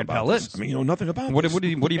what a grant pal is. I mean, you know nothing about what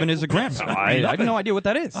even is a grant pal? I have no idea what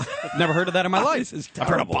that is. Never heard of that in my life. This is I've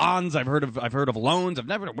heard of bonds. I've heard of loans. I've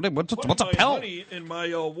never. What's a pal? Money in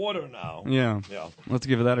my water now. Yeah. Let's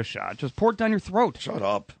give that a shot. Just pour it down your throat. Shut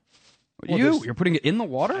up. You're putting it in the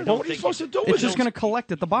water? What are you supposed to do with it? It's just going to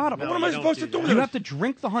collect at the bottom. What am I supposed to do with it? You have to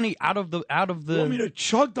drink the honey out of the. You want me to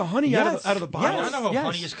chug the honey out of the bottle? I know how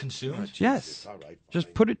honey is consumed. Yes. All right.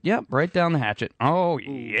 Just put it. Right down the hatchet. Oh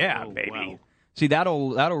yeah, baby. Wow. See,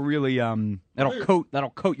 that'll really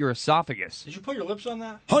that'll coat your esophagus. Did you put your lips on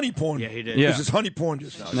that? Honey porn. Yeah, he did. This is honey porn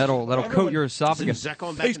just now. That'll coat your esophagus. Is Zach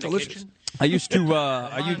on back in the kitchen? I used to.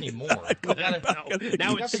 Not anymore.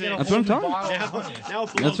 Now it's That's what I'm talking about. Now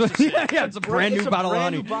it belongs to Sid. Yeah, it's a brand new bottle of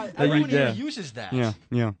honey. Everyone here uses that.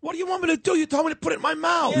 Yeah. What do you want me to do? You told me to put it in my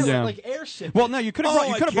mouth. Yeah, like air sip. Well, no, you could have Oh,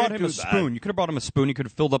 I brought can't him a do spoon. that. You could have brought him a spoon. He could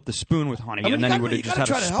have filled up the spoon with honey, and then he would have just had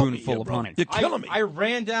a spoonful of honey. You're killing me. I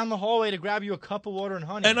ran down the hallway to grab you a cup of water and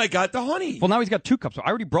honey. And I got the honey. Well, now he's got 2 cups. I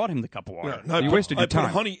already brought him the cup of water. Yeah, You wasted your time. I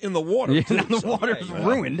put honey in the water. Yeah, too, now the so- water's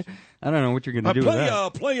ruined. I don't know what you're going to do with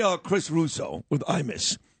that. Play Chris Russo with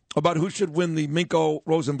Imus about who should win the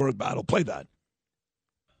Minko-Rosenberg battle. Play that.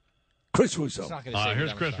 Chris Russo.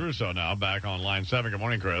 Here's Chris Russo now, back on line 7. Good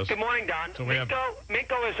morning, Chris. Good morning, Don. So we have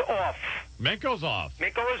Minko is off. Minko's off.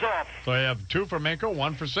 Minko is off. So you have 2 for Minko,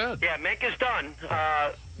 1 for Sid. Yeah, Minko's done.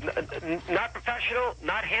 Not professional,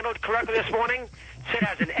 not handled correctly this morning. Sid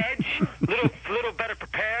has an edge, little better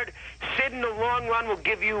prepared. Sid in the long run will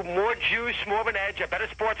give you more juice, more of an edge, a better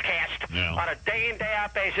sportscast on a day-in,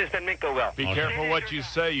 day-out basis than Minko will. Be careful what you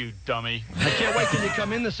say, you dummy. I can't wait till you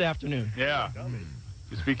come in this afternoon. Yeah.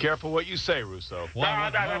 Just be careful what you say, Russo. Listen,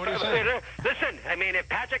 I mean, if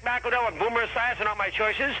Patrick McEnroe and Boomer Esiason are my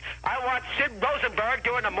choices, I want Sid Rosenberg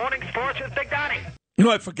doing the morning sports with Big Donnie. You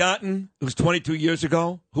know, I've forgotten. It was 22 years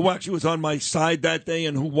ago. Who actually was on my side that day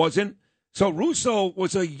and who wasn't? So Russo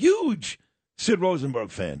was a huge Sid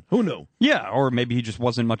Rosenberg fan. Who knew? Yeah, or maybe he just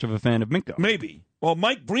wasn't much of a fan of Minko. Maybe. Well,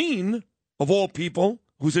 Mike Breen, of all people,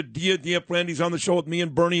 who's a dear friend. He's on the show with me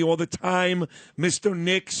and Bernie all the time. Mr.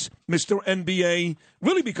 Knicks, Mr. NBA.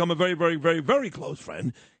 Really become a very, very, very, very close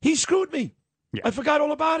friend. He screwed me. Yeah. I forgot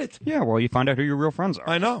all about it. Yeah, well, you find out who your real friends are.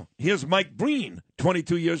 I know. Here's Mike Breen,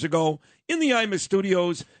 22 years ago, in the Imus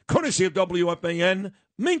studios, courtesy of WFAN,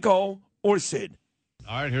 Minko or Sid.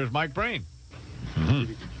 All right, here's Mike Breen.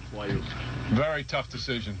 Very tough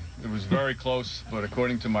decision. It was very close, but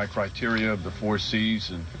according to my criteria of the 4 C's,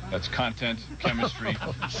 and that's content, chemistry,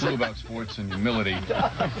 true about sports, and humility,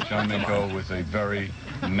 John Minko with a very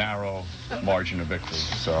narrow margin of victory.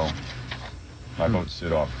 So I vote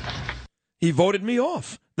Sid off. He voted me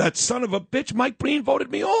off. That son of a bitch, Mike Breen, voted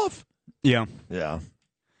me off. Yeah. Yeah.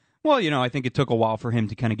 Well, you know, I think it took a while for him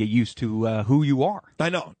to kind of get used to who you are. I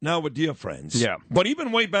know. Now we're dear friends. Yeah. But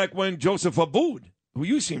even way back when, Joseph Abboud, who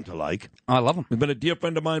you seem to like. I love him. He's been a dear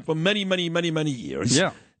friend of mine for many, many, many, many years.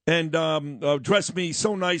 Yeah. And dressed me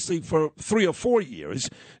so nicely for 3 or 4 years.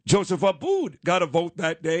 Joseph Abboud got a vote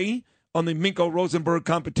that day on the Minko-Rosenberg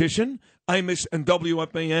competition, Imus and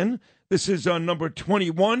WFAN. This is number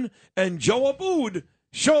 21. And Joe Abboud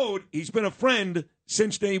showed he's been a friend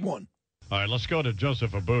since day one. All right, let's go to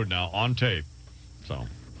Joseph Abboud now on tape. So,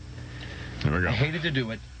 here we go. I hated to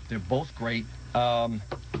do it. They're both great. But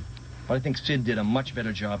I think Sid did a much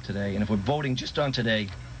better job today. And if we're voting just on today,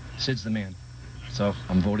 Sid's the man. So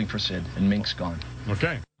I'm voting for Sid, and Mink's gone.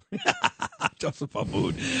 Okay. Joseph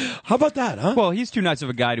Abboud. How about that, huh? Well, he's too nice of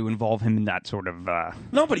a guy to involve him in that sort of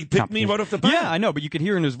Nobody picked me right off the bat. Yeah, I know, but you could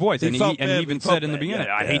hear in his voice. And he even said in the beginning,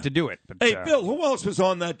 I hate to do it. But, hey, Bill, who else was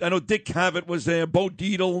on that? I know Dick Cavett was there, Bo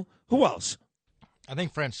Dietl. Who else? I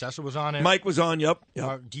think Francesa was on it. Mike was on, yep.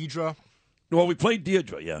 Deidre. Well, we played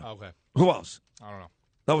Deirdre, yeah. Okay. Who else? I don't know.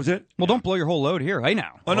 That was it? Well, don't blow your whole load here. Hey,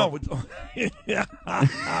 now. Oh, no.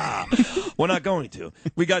 We're not going to.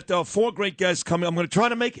 We got 4 great guests coming. I'm going to try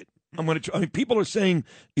to make it. I mean, people are saying,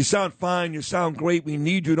 you sound fine, you sound great, we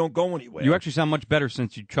need you, don't go anywhere. You actually sound much better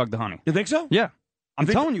since you chugged the honey. You think so? Yeah. I'm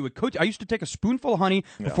telling you, Coach, I used to take a spoonful of honey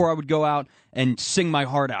before I would go out and sing my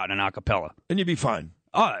heart out in a cappella. And you'd be fine.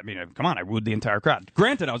 Oh, I mean, come on, I wooed the entire crowd.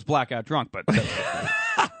 Granted, I was blackout drunk, but...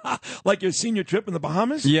 Like your senior trip in the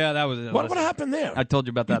Bahamas? Yeah, that was it. What happened there? I told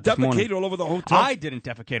you about that You this morning. defecated all over the hotel? I didn't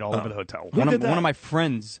defecate all over the hotel. Who did that? One of my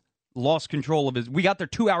friends lost control of his... We got there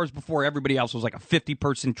 2 hours before everybody else. It was like a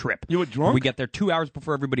 50-person trip. You were drunk? We get there 2 hours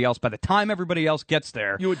before everybody else. By the time everybody else gets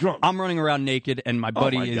there... You were drunk? I'm running around naked, and my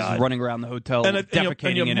buddy is running around the hotel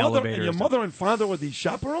defecating in elevators. And your mother and father were the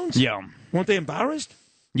chaperones? Yeah. Weren't they embarrassed?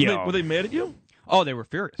 Yeah. Were they mad at you? Oh, they were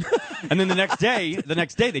furious. And then the next day,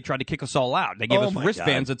 they tried to kick us all out. They gave us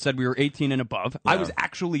wristbands that said we were 18 and above. Yeah. I was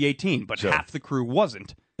actually 18, but half the crew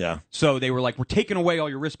wasn't. Yeah. So they were like, "We're taking away all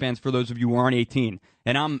your wristbands for those of you who aren't 18."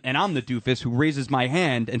 And I'm the doofus who raises my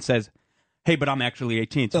hand and says, "Hey, but I'm actually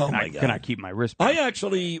 18, so can I keep my wristband?" I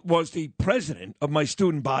actually was the president of my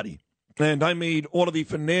student body, and I made all of the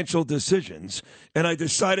financial decisions, and I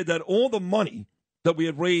decided that all the money that we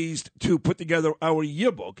had raised to put together our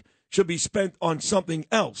yearbook should be spent on something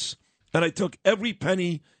else. And I took every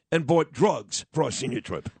penny and bought drugs for our senior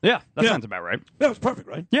trip. Yeah, that sounds about right. That was perfect,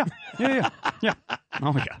 right? Yeah.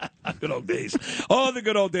 Oh, my God. Good old days. Oh, the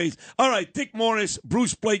good old days. All right, Dick Morris,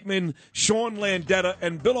 Bruce Blakeman, Sean Landetta,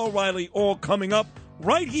 and Bill O'Reilly all coming up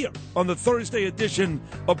right here on the Thursday edition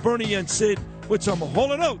of Bernie and Sid with some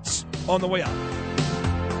Hall & Oates on the way out.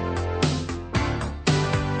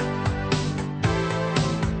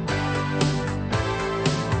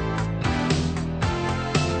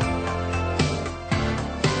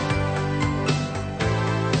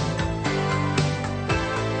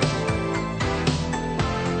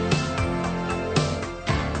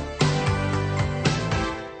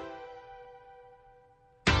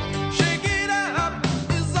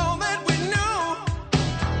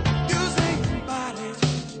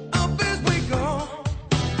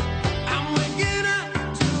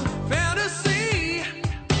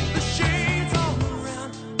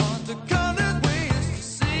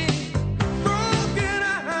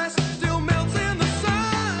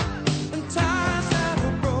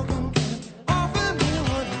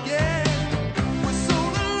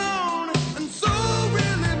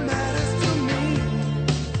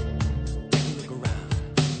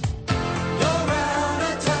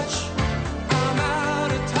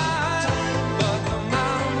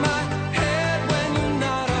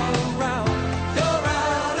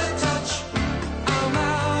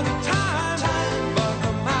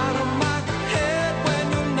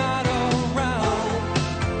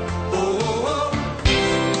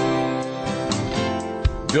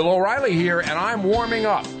 Bill O'Reilly here, and I'm warming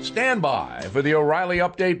up. Stand by for the O'Reilly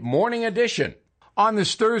Update Morning Edition. On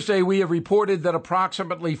this Thursday, we have reported that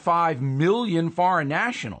approximately 5 million foreign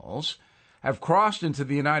nationals have crossed into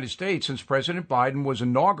the United States since President Biden was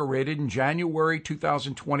inaugurated in January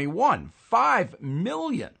 2021. 5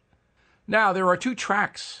 million. Now, there are two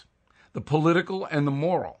tracks, the political and the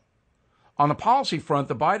moral. On the policy front,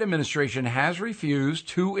 the Biden administration has refused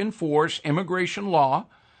to enforce immigration law,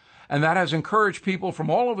 and that has encouraged people from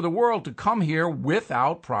all over the world to come here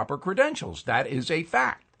without proper credentials. That is a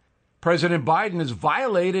fact. President Biden has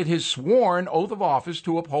violated his sworn oath of office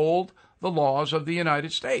to uphold the laws of the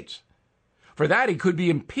United States. For that, he could be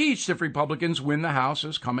impeached if Republicans win the House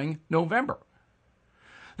this coming November.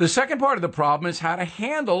 The second part of the problem is how to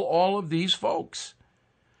handle all of these folks.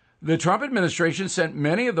 The Trump administration sent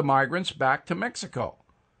many of the migrants back to Mexico.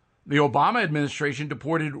 The Obama administration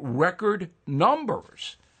deported record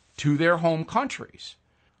numbers to their home countries.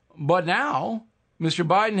 But now, Mr.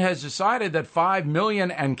 Biden has decided that 5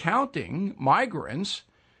 million and counting migrants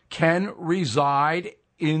can reside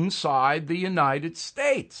inside the United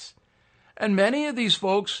States. And many of these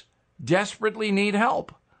folks desperately need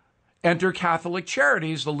help. Enter Catholic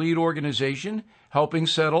Charities, the lead organization helping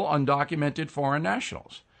settle undocumented foreign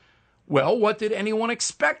nationals. Well, what did anyone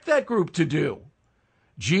expect that group to do?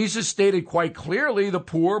 Jesus stated quite clearly the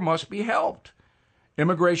poor must be helped.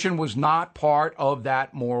 Immigration was not part of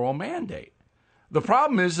that moral mandate. The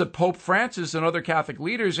problem is that Pope Francis and other Catholic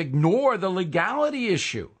leaders ignore the legality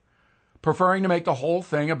issue, preferring to make the whole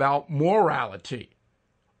thing about morality.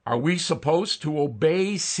 Are we supposed to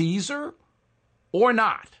obey Caesar or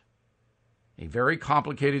not? A very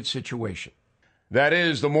complicated situation. That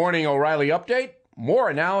is the Morning O'Reilly Update. More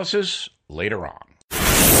analysis later on.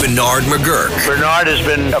 Bernard McGurk. Bernard has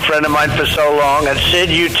been a friend of mine for so long. And Sid,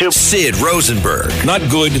 you too. Sid Rosenberg. Not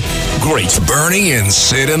good, great. Bernie and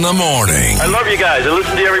Sid in the morning. I love you guys. I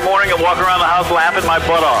listen to you every morning and walk around the house laughing my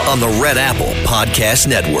butt off. On the Red Apple Podcast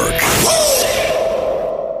Network.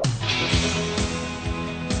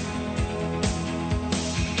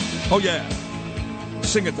 Oh, yeah.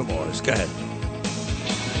 Sing it, Dolores. Go ahead.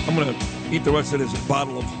 I'm going to eat the rest of this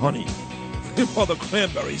bottle of honey while the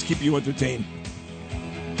cranberries keep you entertained.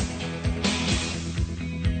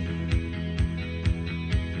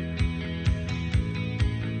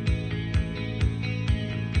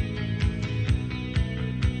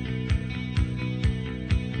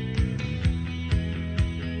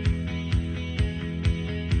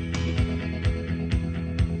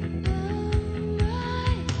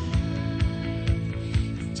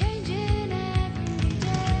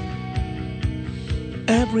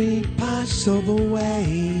 Every possible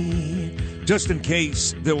way. Just in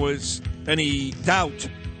case there was any doubt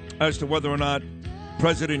as to whether or not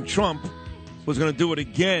President Trump was going to do it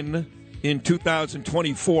again in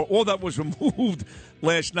 2024, all that was removed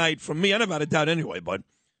last night from me. I never had a doubt anyway, but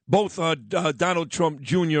both Donald Trump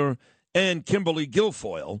Jr. and Kimberly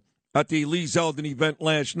Guilfoyle at the Lee Zeldin event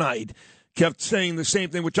last night kept saying the same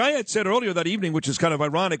thing, which I had said earlier that evening, which is kind of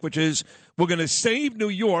ironic, which is we're going to save New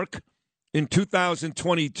York in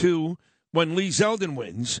 2022 when Lee Zeldin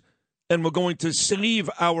wins, and we're going to save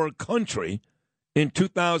our country in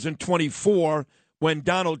 2024 when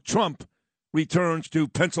Donald Trump returns to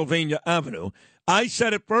Pennsylvania Avenue. I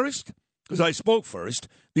said it first because I spoke first.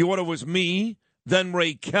 The order was me, then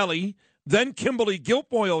Ray Kelly, then Kimberly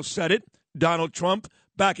Guilfoyle said it, Donald Trump,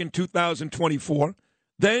 back in 2024.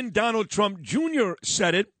 Then Donald Trump Jr.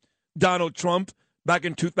 said it, Donald Trump, back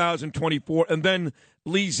in 2024. And then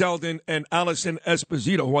Lee Zeldin and Allison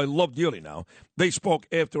Esposito, who I love dearly now, they spoke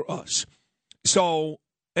after us. So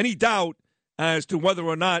any doubt as to whether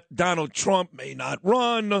or not Donald Trump may not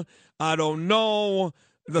run, I don't know.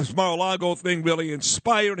 The Mar-a-Lago thing really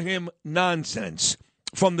inspired him. Nonsense.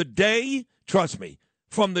 From the day, trust me,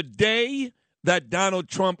 from the day that Donald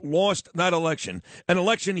Trump lost that election, an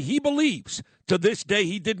election he believes to this day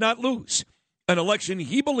he did not lose, an election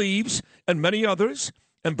he believes, and many others,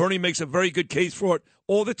 and Bernie makes a very good case for it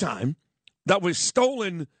all the time, that was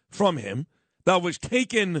stolen from him, that was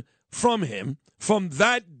taken from him, from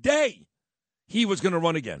that day he was going to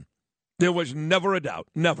run again. There was never a doubt,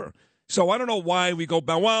 never. So I don't know why we go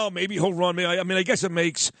back. Well, maybe he'll run. I mean, I guess it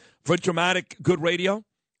makes for dramatic, good radio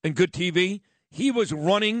and good TV. He was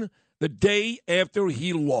running the day after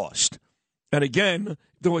he lost. And again, if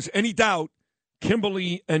there was any doubt,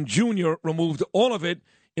 Kimberly and Junior removed all of it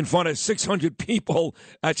in front of 600 people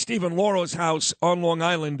at Stephen Laura's house on Long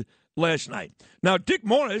Island last night. Now, Dick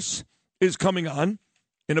Morris is coming on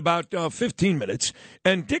in about 15 minutes,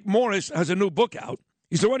 and Dick Morris has a new book out.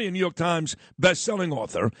 He's already a New York Times best-selling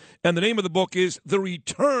author, and the name of the book is The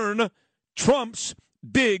Return, Trump's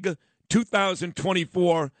Big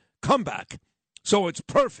 2024 Comeback. So it's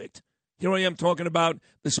perfect. Here I am talking about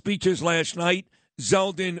the speeches last night,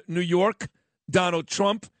 Zeldin, New York, Donald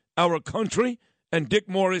Trump, our country, and Dick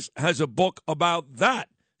Morris has a book about that,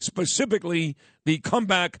 specifically the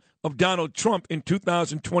comeback of Donald Trump in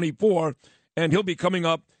 2024, and he'll be coming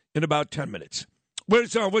up in about 10 minutes.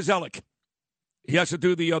 Where's Alec? He has to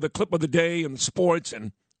do the clip of the day and sports,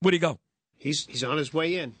 and where'd he go? He's on his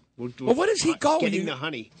way in. Well, where does he go? Getting the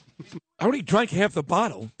honey. I already drank half the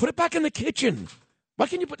bottle. Put it back in the kitchen. Why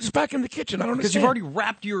can't you put this back in the kitchen? I don't understand. Because you've already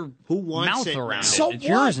wrapped your mouth around it. So it's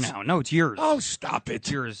yours now. No, it's yours. Oh, stop it.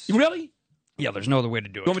 It's yours. Really? Yeah, there's no other way to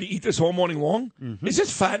do it. You want me to eat this all morning long? Mm-hmm. Is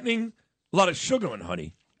this fattening? A lot of sugar and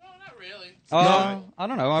honey. I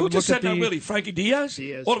don't know. Who just said that, really? Frankie Diaz?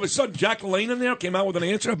 Diaz? All of a sudden, Jack LaLanne in there came out with an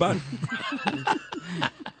answer about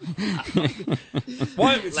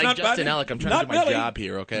why it's like not Justin bad. Ellick, I'm trying to do my job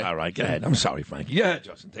here, okay? All right, go ahead. I'm sorry, Frankie. Yeah,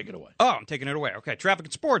 Justin, take it away. Oh, I'm taking it away. Okay, Traffic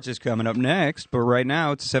and Sports is coming up next, but right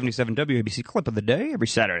now it's a 77 WABC clip of the day every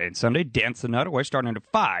Saturday and Sunday. Dance the Night Away starting at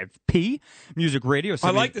 5 Music Radio.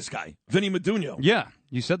 I like this guy, Vinny Medugno. Yeah,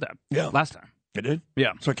 you said that. Yeah. Last time. I did?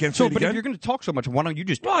 Yeah. So I can't say it But again? if you're going to talk so much, why don't you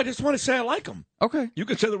just... Well, I just want to say I like him. Okay. You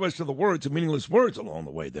can say the rest of the words, the meaningless words along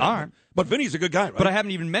the way there. All right. But Vinny's a good guy, right? But I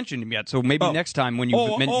haven't even mentioned him yet, so maybe next time when you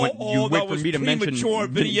wait for me to mention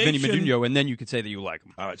Vinny Medugno, and then you could say that you like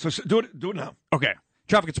him. All right, so do it now. Okay.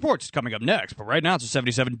 Traffic and Sports is coming up next, but right now it's a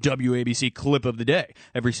 77 WABC clip of the day.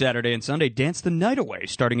 Every Saturday and Sunday, Dance the Night Away,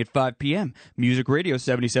 starting at 5 p.m. Music Radio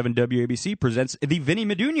 77 WABC presents The Vinny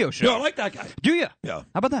Medugno Show. No, I like that guy. Do you? Yeah. How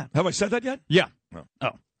about that? Have I said that yet? Yeah. No.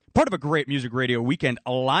 Oh. Part of a great Music Radio weekend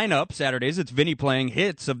lineup. Saturdays, it's Vinny playing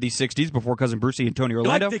hits of the 60s before Cousin Brucey and Tony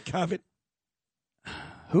Orlando. You like Dick Cavett?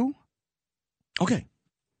 Who? Okay.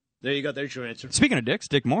 There you go. There's your answer. Speaking of dicks,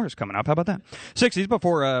 Dick Morris coming up. How about that? 60s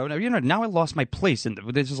before. Now I lost my place in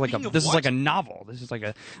this is like is like a novel. This is like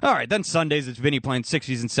a. All right, then Sundays it's Vinny playing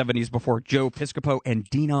 60s and 70s before Joe Piscopo and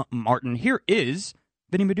Dina Martin. Here is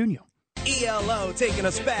Vinny Medugno. ELO taking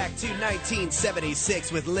us back to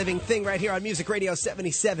 1976 with Living Thing right here on Music Radio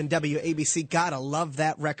 77 WABC. Gotta love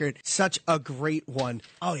that record. Such a great one.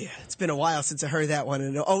 Oh, yeah. It's been a while since I heard that one,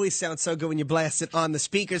 and it always sounds so good when you blast it on the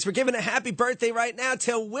speakers. We're giving a happy birthday right now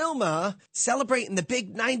to Wilma, celebrating the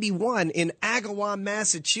big 91 in Agawam,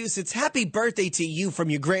 Massachusetts. Happy birthday to you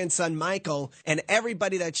from your grandson, Michael, and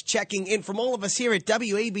everybody that's checking in. From all of us here at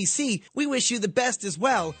WABC, we wish you the best as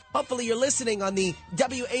well. Hopefully you're listening on the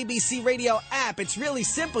WABC Radio app. It's really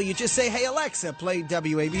simple. You just say, hey, Alexa, play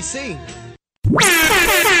WABC.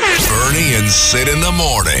 Bernie and Sid in the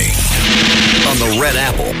morning on the Red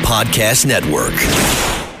Apple Podcast Network.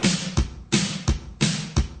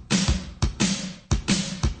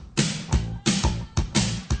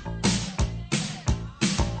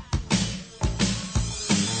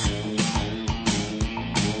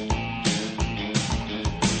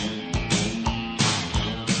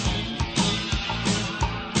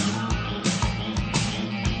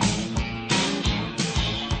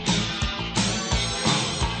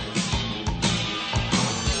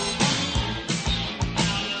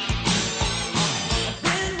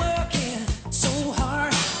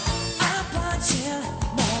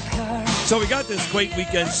 So we got this great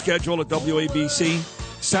weekend schedule at WABC.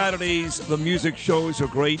 Saturdays, the music shows are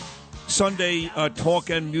great. Sunday, talk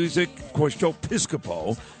and music. Of course, Joe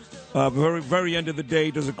Piscopo. Very, very end of the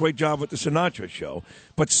day, does a great job with the Sinatra show.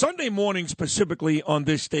 But Sunday mornings specifically on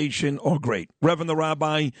this station are great. Reverend the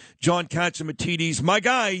Rabbi, John Katsimatidis, my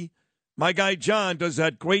guy John does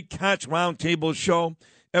that great Cats Roundtable show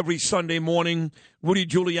every Sunday morning. Rudy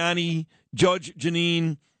Giuliani, Judge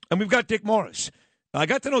Janine, and we've got Dick Morris. I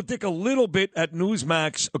got to know Dick a little bit at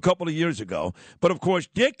Newsmax a couple of years ago. But, of course,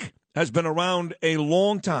 Dick has been around a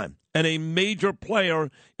long time and a major player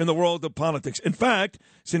in the world of politics. In fact,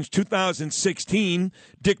 since 2016,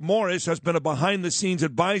 Dick Morris has been a behind-the-scenes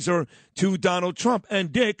advisor to Donald Trump.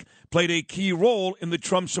 And Dick played a key role in the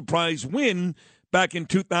Trump surprise win back in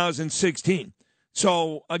 2016.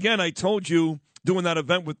 So, again, I told you, doing that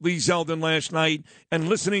event with Lee Zeldin last night and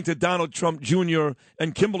listening to Donald Trump Jr.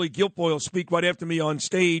 and Kimberly Guilfoyle speak right after me on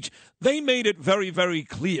stage, they made it very, very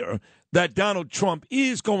clear that Donald Trump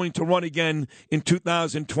is going to run again in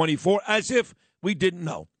 2024, as if we didn't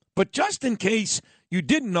know. But just in case you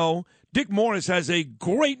didn't know, Dick Morris has a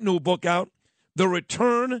great new book out, The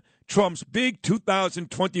Return, Trump's Big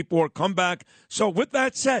 2024 Comeback. So with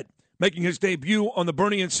that said, making his debut on the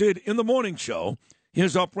Bernie and Sid in the Morning Show,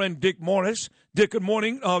 here's our friend Dick Morris. Dick, good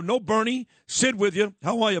morning. No Bernie. Sid with you.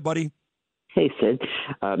 How are you, buddy? Hey, Sid.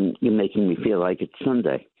 You're making me feel like it's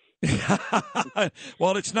Sunday.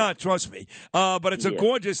 Well, it's not, trust me. But it's a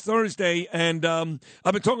gorgeous Thursday, and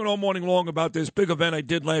I've been talking all morning long about this big event I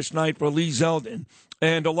did last night for Lee Zeldin.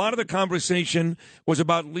 And a lot of the conversation was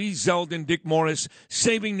about Lee Zeldin, Dick Morris,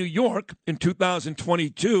 saving New York in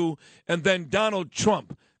 2022, and then Donald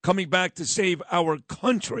Trump coming back to save our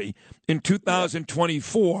country in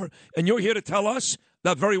 2024. And you're here to tell us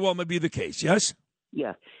that very well may be the case, yes?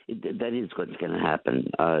 Yeah, that is what's going to happen.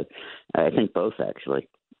 I think both, actually.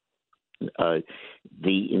 In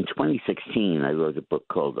 2016, I wrote a book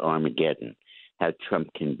called Armageddon, How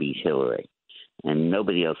Trump Can Beat Hillary. And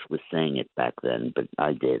nobody else was saying it back then, but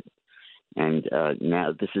I did. And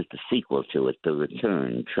now this is the sequel to it, The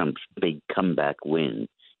Return, Trump's big comeback win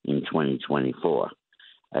in 2024.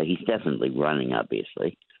 He's definitely running,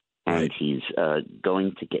 obviously, and he's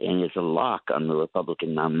going to get, and he has a lock on the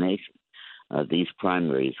Republican nomination. These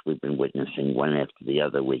primaries we've been witnessing one after the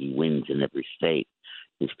other, where he wins in every state.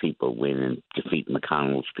 His people win and defeat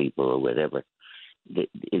McConnell's people or whatever.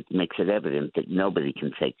 It makes it evident that nobody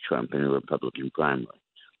can take Trump in a Republican primary,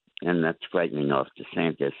 and that's frightening off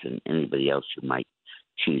DeSantis and anybody else who might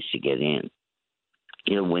choose to get in.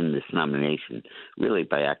 He'll win this nomination really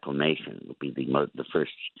by acclamation. It will be the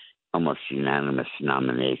first almost unanimous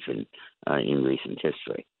nomination in recent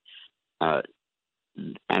history. And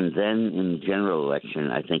then in the general election,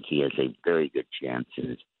 I think he has a very good chance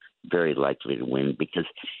and is very likely to win because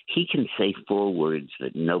he can say 4 words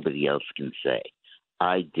that nobody else can say.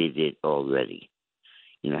 I did it already.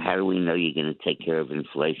 You know, how do we know you're going to take care of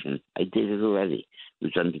inflation? I did it already. It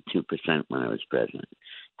was under 2% when I was president.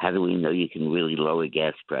 How do we know you can really lower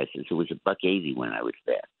gas prices? It was $1.80 when I was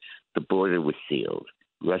there. The border was sealed.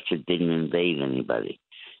 Russia didn't invade anybody,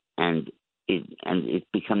 and it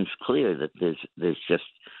becomes clear that there's just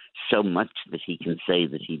so much that he can say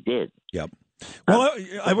that he did. Yep. Well,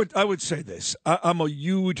 I would say this. I'm a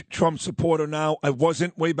huge Trump supporter now. I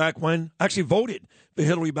wasn't way back when. I actually voted for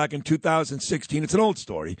Hillary back in 2016. It's an old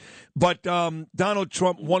story. But Donald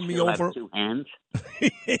Trump won me over. Have 2 hands?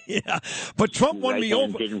 Yeah. But Trump won me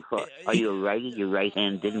over. Are you a righty? Your right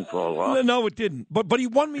hand didn't fall off? No, it didn't. But he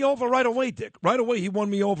won me over right away, Dick. Right away, he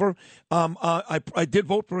won me over. I did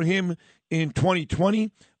vote for him in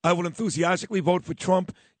 2020. I will enthusiastically vote for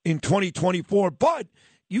Trump in 2024. But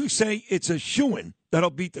you say it's a shoo-in that'll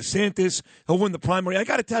beat DeSantis. He'll win the primary. I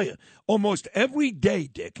got to tell you, almost every day,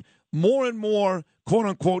 Dick, more and more,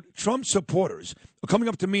 quote-unquote, Trump supporters are coming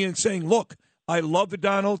up to me and saying, look, I love the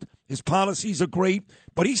Donald. His policies are great,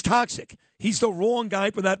 but he's toxic. He's the wrong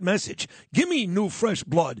guy for that message. Give me new, fresh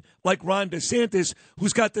blood like Ron DeSantis,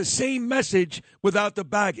 who's got the same message without the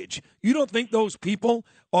baggage. You don't think those people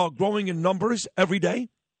are growing in numbers every day?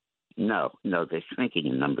 No, they're shrinking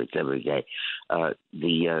in numbers every day.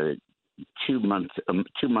 2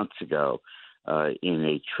 months ago, in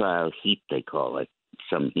a trial heat, they call it,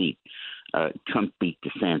 some heat, Trump beat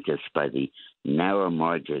DeSantis by the narrow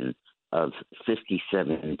margin of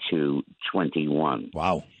 57 to 21.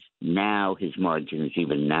 Wow. Now his margin is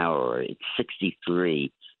even narrower. It's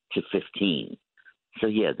 63 to 15. So,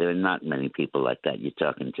 yeah, there are not many people like that you're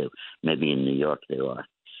talking to. Maybe in New York there are.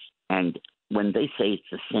 And when they say it's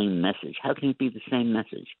the same message, how can it be the same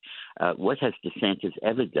message? What has DeSantis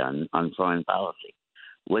ever done on foreign policy?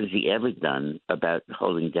 What has he ever done about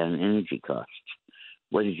holding down energy costs?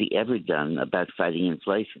 What has he ever done about fighting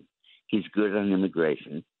inflation? He's good on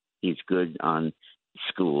immigration. He's good on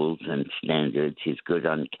schools and standards. He's good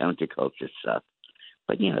on counterculture stuff.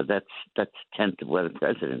 But, that's a tenth of what a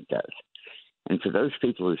president does. And for those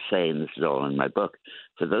people who say, and this is all in my book,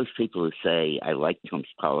 for those people who say, I like Trump's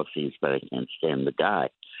policies, but I can't stand the guy,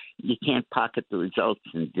 you can't pocket the results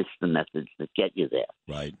and diss the methods that get you there.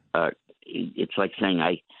 Right. It's like saying,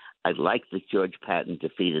 I like that George Patton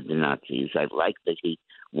defeated the Nazis. I like that he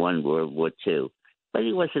won World War II. But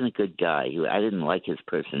he wasn't a good guy. I didn't like his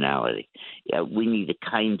personality. We need a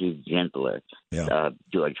kinder, gentler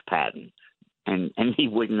George Patton. And he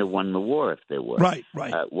wouldn't have won the war if there were. Right.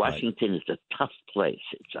 Washington is a tough place.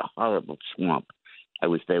 It's a horrible swamp. I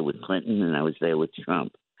was there with Clinton and I was there with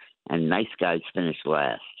Trump. And nice guys finish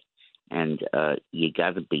last. And you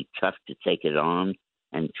got to be tough to take it on.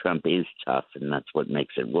 And Trump is tough, and that's what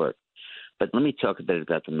makes it work. But let me talk a bit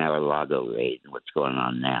about the Mar-a-Lago raid and what's going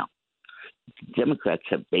on now. Democrats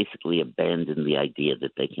have basically abandoned the idea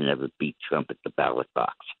that they can ever beat Trump at the ballot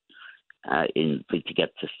box to get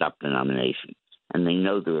to stop the nomination. And they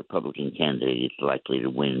know the Republican candidate is likely to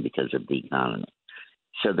win because of the economy.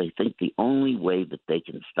 So they think the only way that they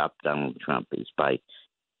can stop Donald Trump is by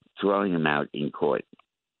throwing him out in court.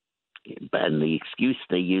 And the excuse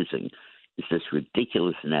they're using is this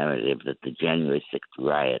ridiculous narrative that the January 6th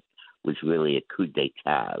riot was really a coup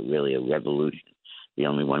d'etat, really a revolution, the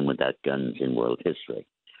only one without guns in world history.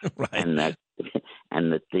 Right. And that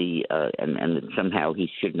somehow he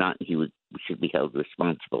should be held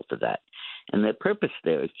responsible for that. And their purpose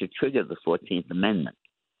there is to trigger the 14th Amendment,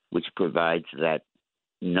 which provides that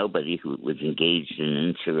nobody who was engaged in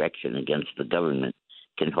an insurrection against the government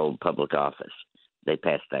can hold public office. They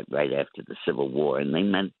passed that right after the Civil War, and they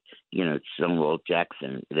meant, Stonewall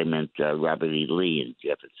Jackson. They meant Robert E. Lee and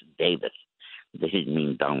Jefferson Davis. They didn't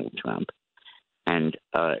mean Donald Trump. And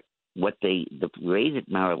the raid at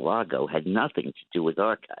Mar-a-Lago had nothing to do with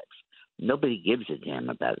archives. Nobody gives a damn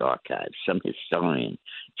about archives. Some historian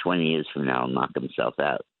 20 years from now will knock himself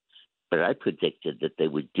out. But I predicted that they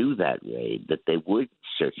would do that raid, that they would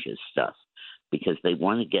search his stuff, because they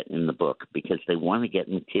want to get in the book, because they want to get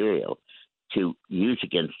material to use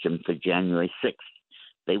against him for January 6th.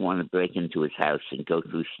 They want to break into his house and go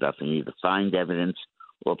through stuff and either find evidence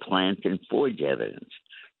or plant and forge evidence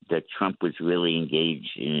that Trump was really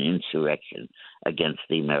engaged in an insurrection against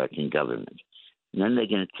the American government. And then they're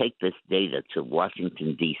going to take this data to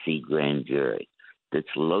Washington, D.C. grand jury that's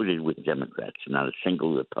loaded with Democrats, not a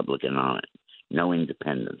single Republican on it, no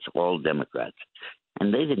independents, all Democrats.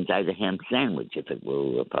 And they'd indict a ham sandwich if it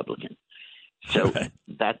were a Republican. So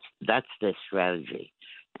that's their strategy.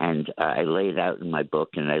 And I lay it out in my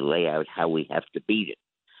book, and I lay out how we have to beat it.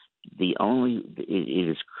 It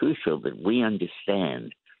is crucial that we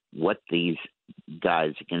understand what these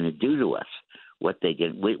guys are going to do to us.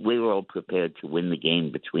 We're all prepared to win the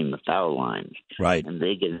game between the foul lines, right? And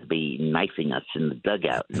they're going to be knifing us in the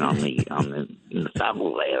dugout and in the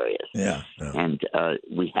foul areas. Yeah. And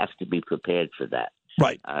we have to be prepared for that.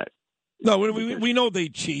 Right. No, we know they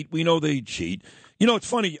cheat. We know they cheat. It's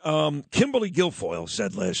funny. Kimberly Guilfoyle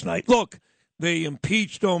said last night, look, they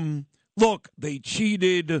impeached him. Look, they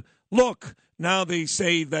cheated. Look, now they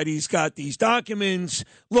say that he's got these documents.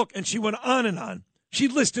 Look, and she went on and on. She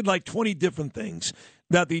listed like 20 different things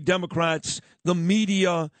that the Democrats, the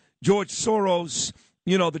media, George Soros,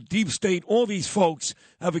 the deep state, all these folks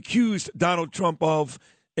have accused Donald Trump of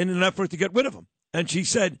in an effort to get rid of him. And she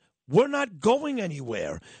said, we're not going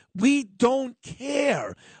anywhere. We don't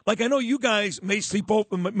care. Like, I know you guys may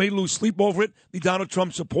lose sleep over it, the Donald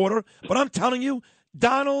Trump supporter, but I'm telling you,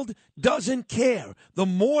 Donald doesn't care. The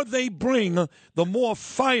more they bring, the more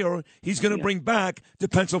fire he's going to bring back to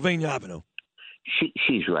Pennsylvania Avenue.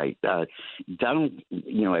 She's right. Donald,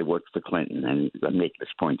 I worked for Clinton, and I make this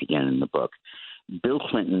point again in the book. Bill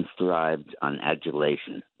Clinton thrived on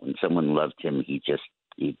adulation. When someone loved him,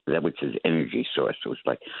 that was his energy source. It was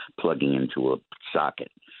like plugging into a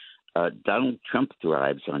socket. Donald Trump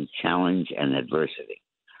thrives on challenge and adversity.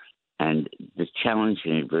 And the challenge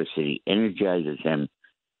and adversity energizes him,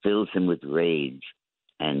 fills him with rage,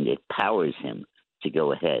 and it powers him to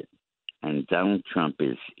go ahead. And Donald Trump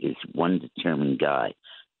is one determined guy.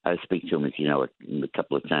 I speak to him, as you know, a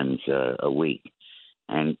couple of times a week.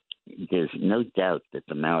 And there's no doubt that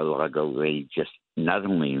the Mar-a-Lago raid just not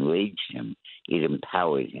only enraged him, it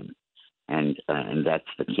empowered him. And that's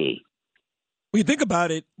the key. When you think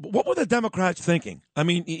about it, what were the Democrats thinking? I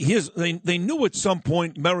mean, they knew at some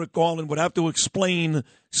point Merrick Garland would have to explain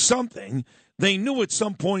something. They knew at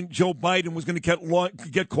some point Joe Biden was going to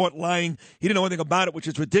get caught lying. He didn't know anything about it, which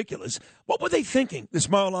is ridiculous. What were they thinking, this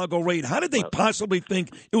Mar-a-Lago raid? How did they possibly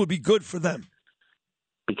think it would be good for them?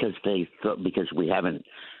 Because they thought, because we haven't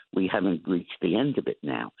we haven't reached the end of it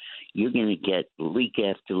now. You're going to get leak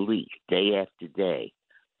after leak, day after day.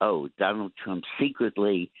 Oh, Donald Trump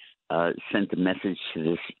secretly sent a message to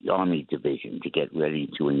this army division to get ready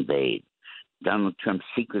to invade. Donald Trump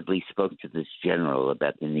secretly spoke to this general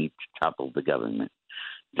about the need to topple the government.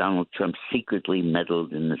 Donald Trump secretly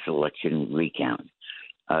meddled in this election recount.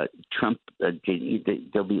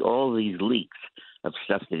 There'll be all these leaks of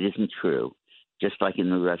stuff that isn't true, just like in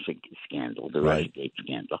the Russia scandal, the Russiagate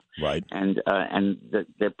scandal. Right. And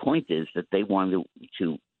the point is that they want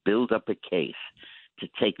to build up a case to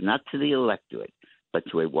take not to the electorate, but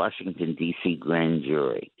to a Washington, D.C. grand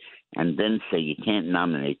jury, and then say you can't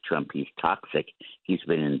nominate Trump. He's toxic. He's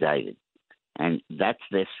been indicted. And that's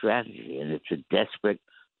their strategy, and it's a desperate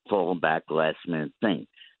fallback last-minute thing.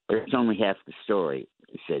 But it's only half the story,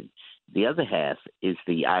 Sid. The other half is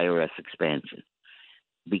the IRS expansion,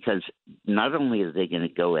 because not only are they going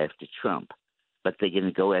to go after Trump, but they're going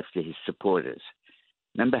to go after his supporters.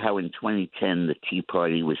 Remember how in 2010 the Tea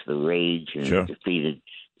Party was the rage and defeated,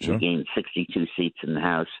 he gained 62 seats in the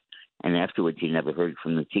House, and afterwards you never heard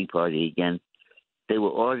from the Tea Party again? They were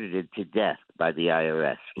audited to death by the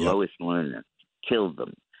IRS. Lois Lerner killed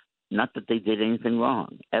them. Not that they did anything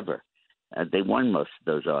wrong, ever. They won most of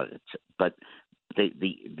those audits. But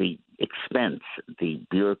the expense, the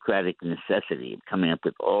bureaucratic necessity of coming up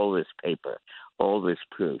with all this paper, all this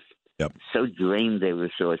proof, so drained their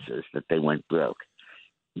resources that they went broke.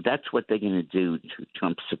 That's what they're going to do to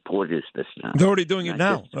Trump's supporters this time. They're already doing it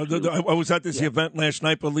now. I was at this event last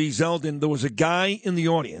night with Lee Zeldin. There was a guy in the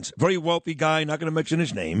audience, very wealthy guy, not going to mention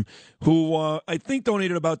his name, who I think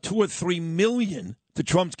donated about $2 or $3 million to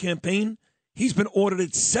Trump's campaign. He's been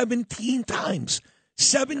audited 17 times.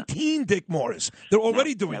 17, Dick Morris. They're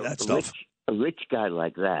already doing that stuff. A rich guy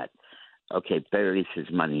like that, buries his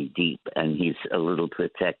money deep, and he's a little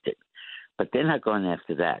protected. But they're not going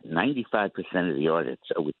after that. 95% of the audits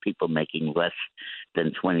are with people making less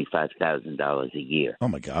than $25,000 a year. Oh,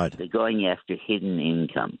 my God. They're going after hidden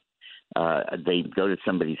income. They go to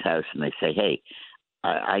somebody's house and they say, hey,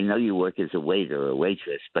 I know you work as a waiter or a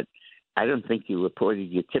waitress, but I don't think you reported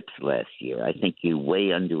your tips last year. I think you way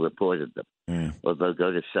underreported them. Or they'll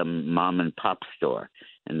go to some mom and pop store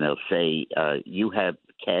and they'll say, you have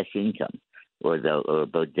cash income, or a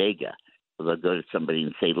bodega. Or they'll go to somebody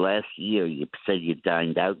and say, last year you said you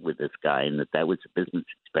dined out with this guy and that was a business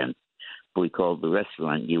expense. We called the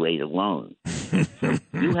restaurant you ate alone. So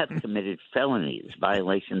you have committed felonies,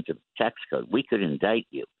 violations of tax code. We could indict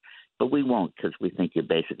you, but we won't because we think you're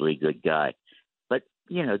basically a good guy. But,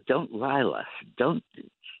 don't rile us. Don't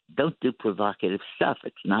do provocative stuff.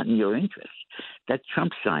 It's not in your interest. That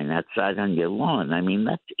Trump sign outside on your lawn,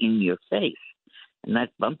 that's in your face. And that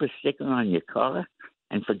bumper sticker on your car,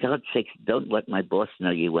 and for God's sakes, don't let my boss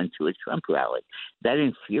know you went to a Trump rally. That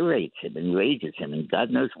infuriates him, enrages him, and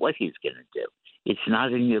God knows what he's going to do. It's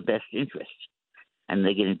not in your best interest. And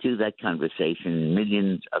they're going to do that conversation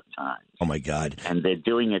millions of times. Oh, my God. And they're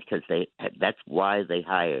doing it because that's why they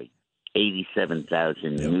hired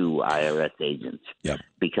 87,000 new IRS agents.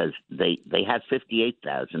 Because they had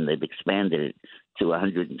 58,000. They've expanded it to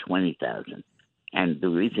 120,000. And the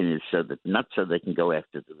reason is not so they can go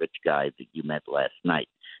after the rich guy that you met last night.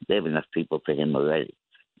 They have enough people for him already.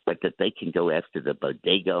 But that they can go after the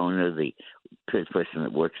bodega owner, the person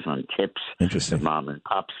that works on tips, the mom and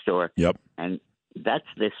pop store. And that's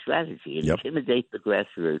their strategy. Intimidate the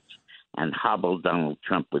grassroots and hobble Donald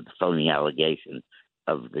Trump with the phony allegation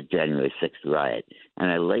of the January 6th riot.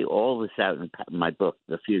 And I lay all this out in my book,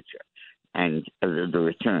 The Future, and The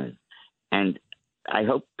Return. And I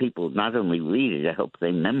hope people not only read it, I hope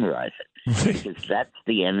they memorize it. Because that's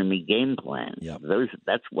the enemy game plan.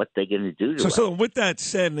 That's what they're going to do to us. So with that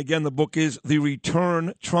said, and again, the book is The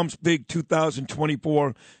Return, Trump's Big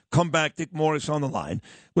 2024 Comeback, Dick Morris on the line.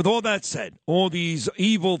 With all that said, all these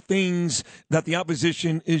evil things that the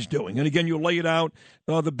opposition is doing, and again, you lay it out,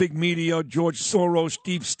 the big media, George Soros,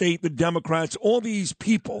 Deep State, the Democrats, all these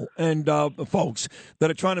people and folks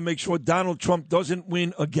that are trying to make sure Donald Trump doesn't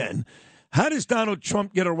win again. How does Donald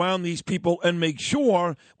Trump get around these people and make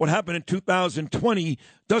sure what happened in 2020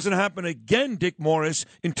 doesn't happen again, Dick Morris,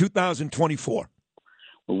 in 2024?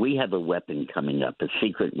 Well, we have a weapon coming up, a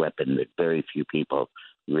secret weapon that very few people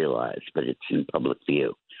realize, but it's in public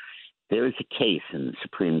view. There is a case in the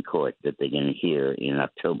Supreme Court that they're going to hear in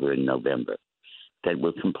October and November that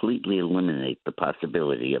will completely eliminate the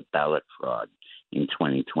possibility of ballot fraud in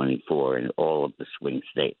 2024 in all of the swing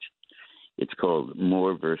states. It's called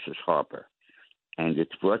Moore versus Harper, and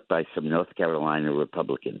it's brought by some North Carolina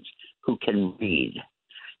Republicans who can read,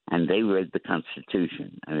 and they read the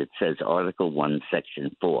Constitution, and it says Article 1,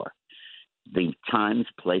 Section 4. the times,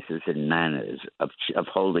 places, and manners of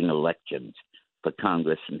holding elections for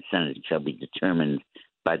Congress and Senate shall be determined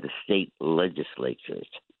by the state legislatures,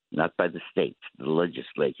 not by the states, the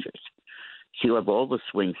legislatures. So you have all the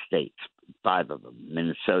swing states, 5 of them,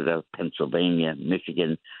 Minnesota, Pennsylvania,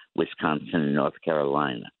 Michigan, Wisconsin, and North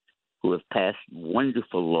Carolina, who have passed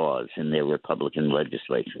wonderful laws in their Republican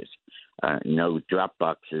legislatures. No drop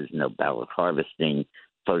boxes, no ballot harvesting,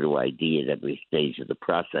 photo ID at every stage of the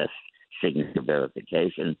process, signature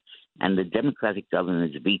verification, and the Democratic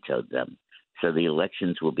governors vetoed them. So the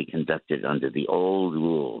elections will be conducted under the old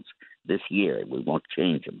rules. This year, we won't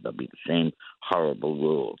change them. They'll be the same horrible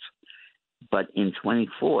rules. But in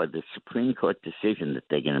 24, the Supreme Court decision that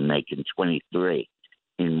they're going to make in 23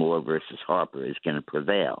 in Moore versus Harper is going to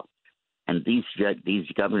prevail. And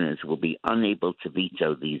these governors will be unable to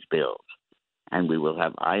veto these bills. And we will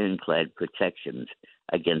have ironclad protections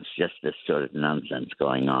against just this sort of nonsense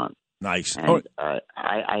going on. Nice. And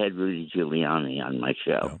I had Rudy Giuliani on my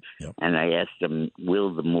show, and I asked him,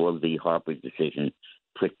 will the Moore v. Harper decision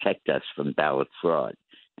protect us from ballot fraud?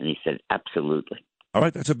 And he said, absolutely. All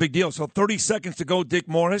right, that's a big deal. So 30 seconds to go, Dick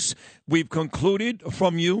Morris. We've concluded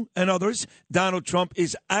from you and others, Donald Trump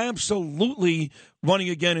is absolutely running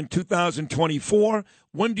again in 2024.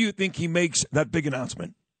 When do you think he makes that big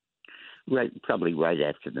announcement? Right, probably right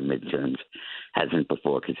after the midterms. Hasn't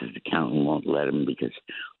before because his accountant won't let him because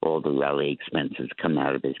all the rally expenses come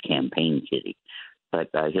out of his campaign kitty. But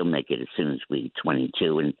he'll make it as soon as we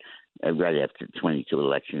 22, and right after the 22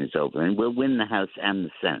 election is over. And we'll win the House and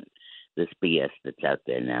the Senate. This BS that's out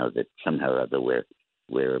there now that somehow or other we're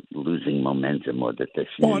losing momentum, or that this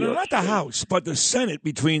not the House, but the Senate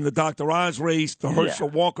between the Dr. Oz race, the Herschel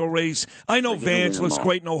Walker race. I know Vance looks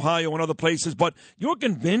great in Ohio and other places, but you're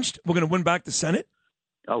convinced we're going to win back the Senate?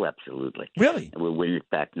 Oh, absolutely. Really? And we'll win it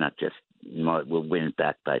back, we'll win it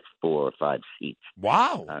back by 4 or 5 seats.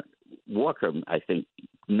 Wow. Walker, I think,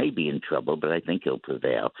 may be in trouble, but I think he'll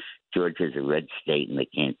prevail. Georgia's a red state, and they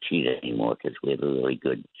can't cheat anymore because we have a really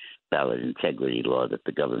good ballot integrity law that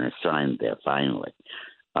the governor signed there finally.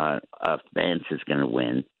 Vance is going to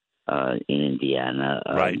win in Indiana.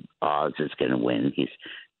 Right. Oz is going to win. He's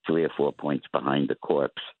 3 or 4 points behind the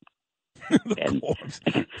corpse. and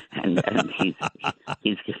he's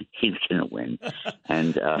going to win,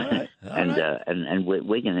 and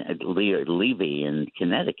we're going to. Levy in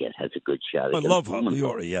Connecticut has a good shot. I love her,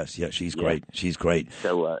 Leora. Yes, she's great. She's great.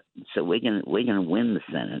 So we're going to win the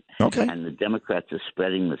Senate. Okay. And the Democrats are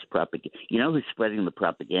spreading this propaganda. You know who's spreading the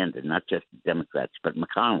propaganda? Not just the Democrats, but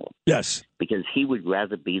McConnell. Yes. Because he would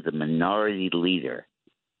rather be the minority leader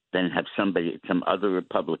than have some other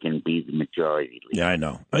Republican be the majority leader. Yeah, I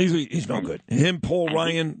know. He's no good. Him, Paul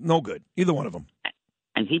Ryan, no good. Either one of them.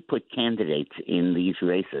 And he put candidates in these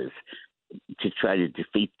races to try to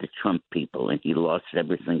defeat the Trump people, and he lost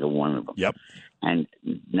every single one of them. Yep. And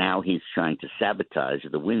now he's trying to sabotage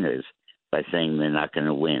the winners by saying they're not going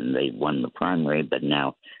to win. They won the primary, but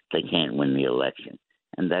now they can't win the election.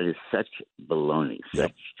 And that is such baloney.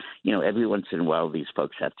 Every once in a while these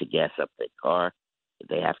folks have to gas up their car.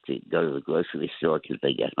 They have to go to the grocery store because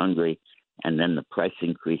they get hungry, and then the price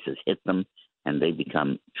increases hit them, and they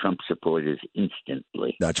become Trump supporters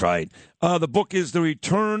instantly. That's right. The book is The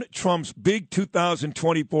Return, Trump's Big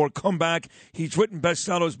 2024 Comeback. He's written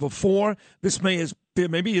bestsellers before. This may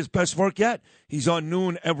be his best work yet. He's on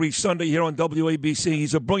noon every Sunday here on WABC.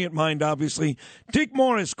 He's a brilliant mind, obviously. Dick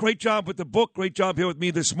Morris, great job with the book. Great job here with me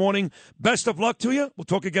this morning. Best of luck to you. We'll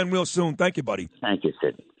talk again real soon. Thank you, buddy. Thank you,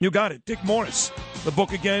 Sid. You got it. Dick Morris. The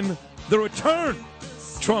book again, The Return,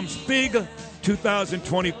 Trump's Big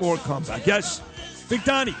 2024 Comeback. Yes, Big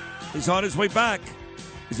Donnie is on his way back.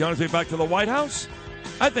 Is he on his way back to the White House?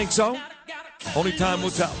 I think so. Only time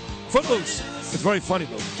will tell. Footloose. It's very funny,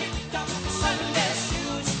 though.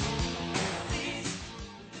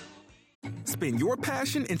 Spin your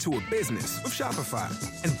passion into a business with Shopify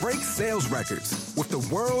and break sales records with the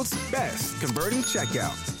world's best converting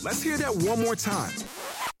checkout. Let's hear that one more time.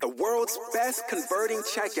 The world's best converting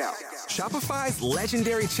checkout. Shopify's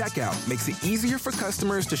legendary checkout makes it easier for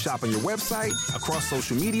customers to shop on your website, across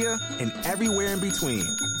social media, and everywhere in between.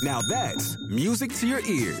 Now that's music to your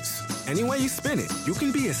ears. Any way you spin it, you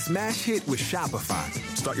can be a smash hit with Shopify.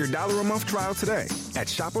 Start your $1 a month trial today at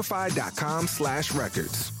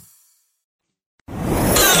shopify.com/records.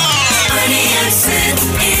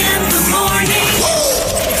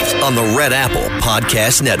 On the Red Apple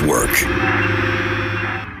Podcast Network.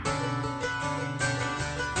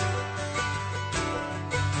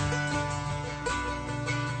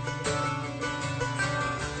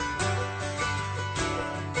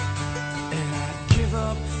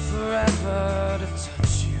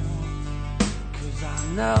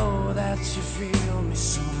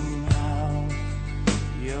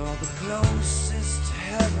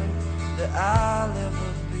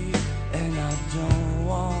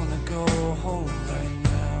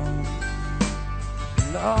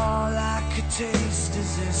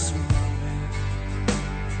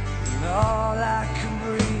 all I can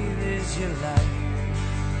breathe is your light.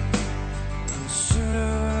 And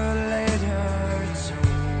sooner or later it's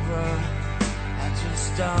over. I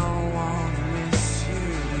just don't want to miss you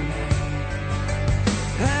tonight.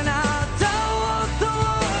 And I don't want the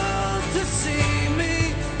world to see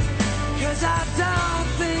me, 'cause I don't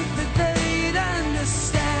think that they'd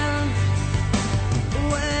understand.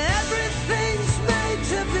 When everything's made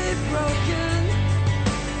to be broken,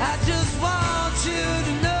 I just want you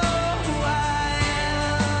to know who I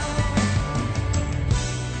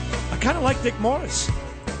am. I kind of like Dick Morris.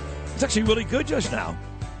 It's actually really good just now.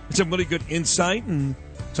 Some really good insight and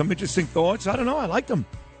some interesting thoughts. I don't know. I liked him.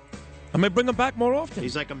 I may bring him back more often.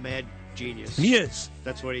 He's like a mad genius. He is.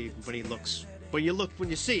 That's what he looks. When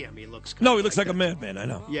you see him, he looks. No, he looks like a madman. I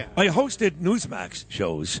know. Yeah. I hosted Newsmax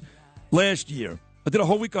shows last year. I did a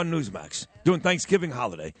whole week on Newsmax during Thanksgiving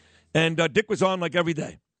holiday, and Dick was on like every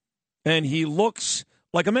day, and he looks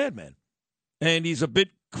like a madman, and he's a bit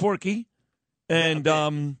quirky,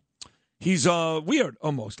 and he's weird,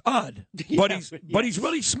 almost odd, but he's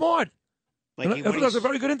really smart. Like I thought that was a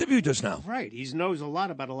very good interview just now. Right, he knows a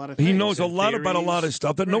lot about a lot of things. He knows a lot about a lot of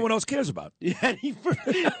stuff that no one else cares about. Yeah,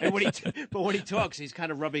 but when he talks, he's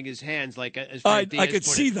kind of rubbing his hands like as I could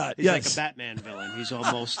see that. He's yes, like a Batman villain. He's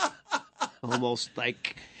almost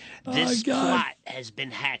like this plot has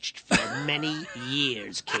been hatched for many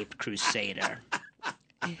years, Cape Crusader,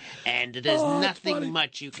 and there's nothing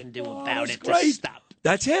much you can do about it to stop.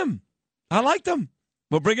 That's him. I liked him.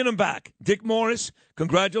 We're bringing him back. Dick Morris,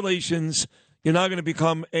 congratulations. You're now going to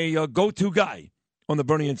become a go-to guy on the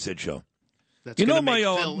Bernie and Sid show. That's going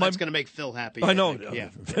to make Phil happy. I know. Yeah.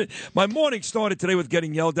 My morning started today with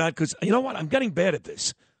getting yelled at because, you know what? I'm getting bad at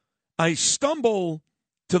this. I stumble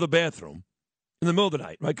to the bathroom in the middle of the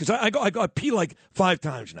night, right? Because I pee like 5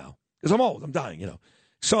 times now because I'm old. I'm dying, you know.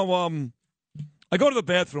 So I go to the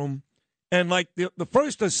bathroom, and like the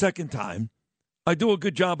first or second time, I do a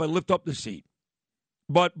good job. I lift up the seat.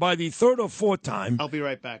 But by the third or fourth time... I'll be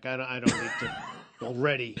right back. I don't need to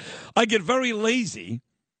already. I get very lazy,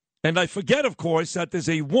 and I forget, of course, that there's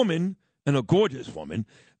a woman, and a gorgeous woman,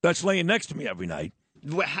 that's laying next to me every night.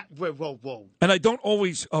 Whoa. And I don't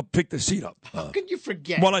always pick the seat up. How can you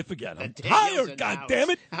forget? Well, I forget. I'm tired,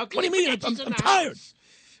 goddammit. What do you mean? I'm tired.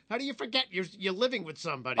 How do you forget you're living with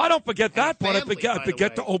somebody? I don't forget that part. I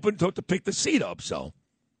forget to pick the seat up, so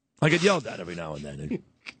I get yelled at every now and then.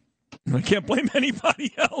 I can't blame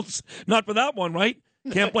anybody else. Not for that one, right?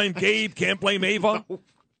 Can't blame Gabe. Can't blame Ava. No.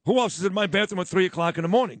 Who else is in my bathroom at 3 o'clock in the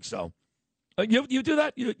morning? So you do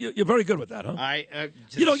that? You're very good with that, huh?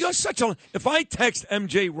 You're such a... If I text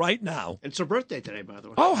MJ right now... It's her birthday today, by the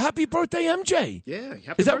way. Oh, happy birthday, MJ. Yeah, happy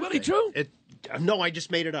birthday. Is that really true? No, I just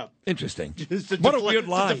made it up. Interesting. What a weird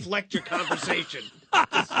lie. To deflect your conversation.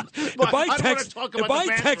 If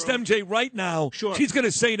I text MJ right now, she's going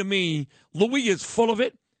to say to me, Louis is full of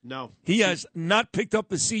it. No. He has not picked up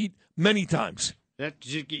the seat many times.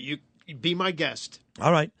 You be my guest.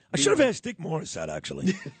 All right. I should have asked Dick Morris that,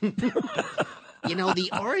 actually. You know, the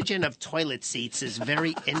origin of toilet seats is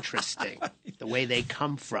very interesting, the way they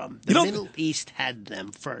come from. The Middle East had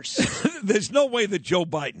them first. There's no way that Joe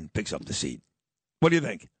Biden picks up the seat. What do you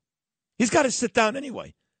think? He's got to sit down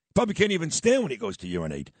anyway. Probably can't even stand when he goes to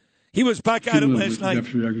urinate. He was back at it last night.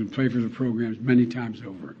 Deficit pay for the programs many times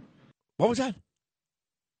over. What was that?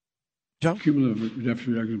 Joe? Cumulative deficit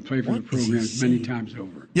reduction pay for the programs many times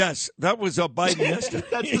over. Yes, that was Biden yesterday.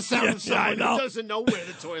 That's the sound of someone who doesn't know where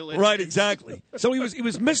the toilet is. Right, exactly. So he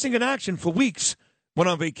was missing in action for weeks. Went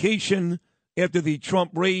on vacation after the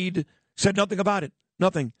Trump raid. Said nothing about it.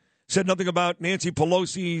 Nothing. Said nothing about Nancy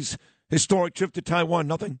Pelosi's historic trip to Taiwan.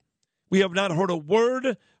 Nothing. We have not heard a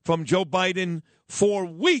word from Joe Biden for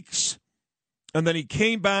weeks. And then he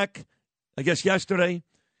came back, I guess, yesterday.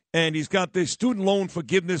 And he's got this student loan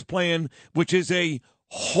forgiveness plan, which is a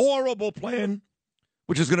horrible plan,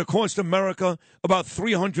 which is going to cost America about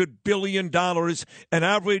 $300 billion, and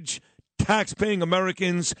average tax-paying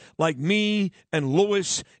Americans like me and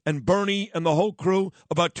Lewis and Bernie and the whole crew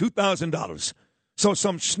about $2,000. So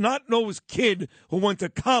some snot-nosed kid who went to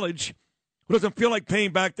college who doesn't feel like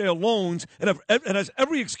paying back their loans and has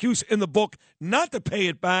every excuse in the book not to pay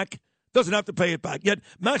it back, doesn't have to pay it back. Yet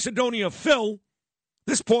Macedonia Phil...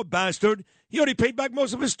 This poor bastard, he already paid back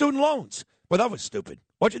most of his student loans. Well, that was stupid.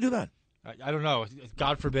 Why'd you do that? I don't know.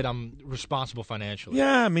 God forbid I'm responsible financially.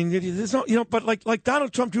 Yeah, I mean, there's no, but like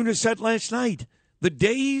Donald Trump Jr. said last night, the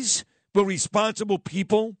days where responsible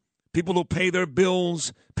people who pay their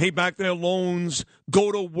bills, pay back their loans,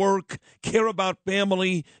 go to work, care about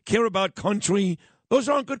family, care about country, those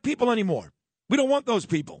aren't good people anymore. We don't want those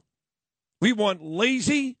people. We want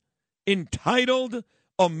lazy, entitled,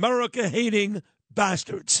 America-hating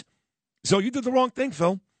bastards. So you did the wrong thing,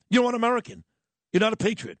 Phil. You're an American. You're not a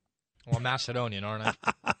patriot. Well, I'm Macedonian, aren't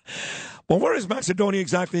I? Well, where is Macedonia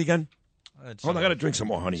exactly again? Hold on, I got to drink some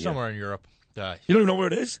more honey. Somewhere in Europe. You don't even know where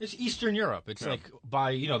it is? It's Eastern Europe. It's like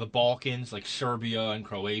by, the Balkans, like Serbia and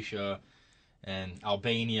Croatia and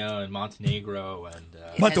Albania and Montenegro and...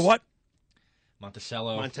 what?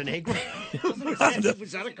 Monticello. Montenegro?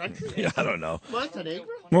 Was that a country? Yeah, I don't know. Montenegro?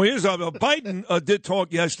 Well, here's Biden did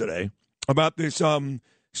talk yesterday about this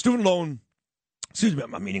student loan,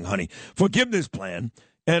 I'm meaning honey, forgiveness plan.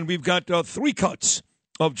 And we've got 3 cuts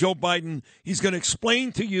of Joe Biden. He's going to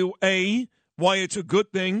explain to you, A, why it's a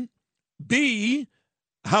good thing, B,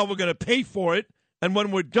 how we're going to pay for it. And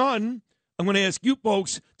when we're done, I'm going to ask you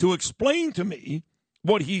folks to explain to me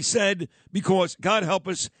what he said, because, God help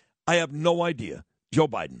us, I have no idea. Joe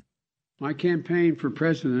Biden. My campaign for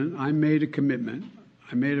president, I made a commitment.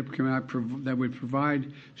 That would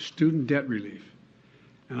provide student debt relief.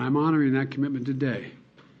 And I'm honoring that commitment today.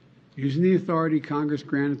 Using the authority Congress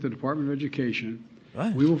granted the Department of Education,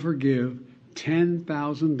 we will forgive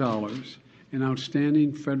 $10,000 in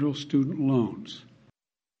outstanding federal student loans.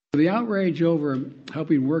 The outrage over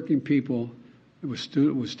helping working people with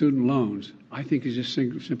student loans, I think, is just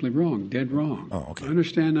simply wrong, dead wrong. Oh, okay. I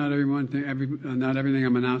understand not everything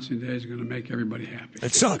I'm announcing today is going to make everybody happy.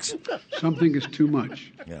 It sucks. Something is too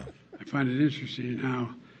much. Yeah. I find it interesting how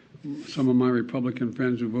some of my Republican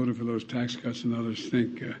friends who voted for those tax cuts and others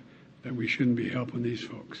think that we shouldn't be helping these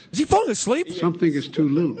folks. Is he falling asleep? Something is too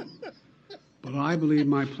little. But I believe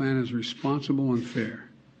my plan is responsible and fair.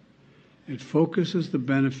 It focuses the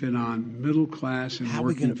benefit on middle class and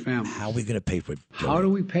working families. How are we going to pay for it? How do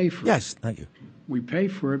we pay for it? Yes, thank you. We pay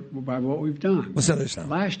for it by what we've done. Listen to this now.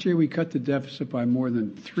 Last year, we cut the deficit by more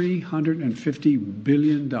than $350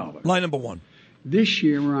 billion. Line number 1. This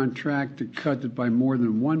year, we're on track to cut it by more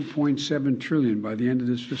than $1.7 trillion by the end of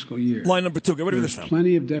this fiscal year. Line number 2. Get rid of this now.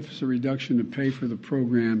 Plenty of deficit reduction to pay for the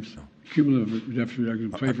programs, cumulative deficit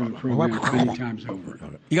reduction to pay for the programs many times over.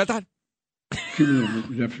 You got that?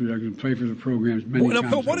 Cumulative deficit reduction to pay for the programs many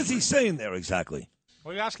times over. What is he saying there exactly?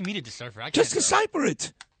 What are you asking me to decipher? Just decipher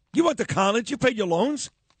it. You went to college. You paid your loans.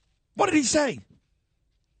 What did he say?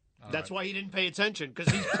 That's why he didn't pay attention,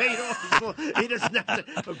 because he's paid off. He doesn't have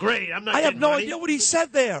to. Oh, great, I'm not. I have no idea what he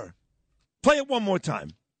said there. Play it one more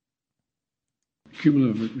time.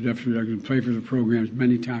 Cumulative deficit reduction to pay for the programs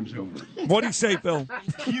many times over. What did he say, Bill?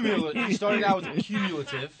 Cumulative. He started out with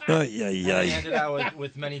cumulative. And ended out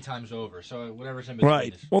with many times over. So whatever's in between.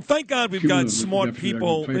 Right. Well, thank God we've got smart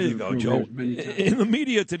people. There you go, Joe. In the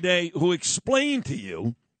media today who explain to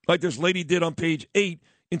you, like this lady did on page 8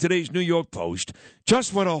 in today's New York Post,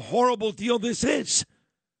 just what a horrible deal this is.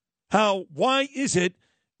 Why is it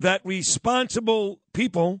that responsible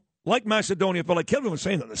people like Macedonia, but I can't even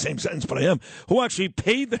say that in the same sentence, but I am, who actually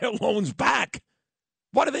paid their loans back,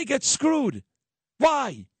 why do they get screwed?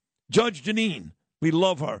 Why? Judge Jeanine, we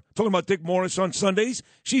love her. Talking about Dick Morris on Sundays.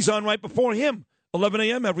 She's on right before him, 11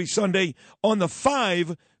 a.m. every Sunday on the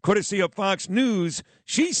 5, courtesy of Fox News.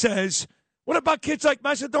 She says, what about kids like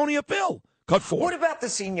Macedonia Bill? Cut 4. What about the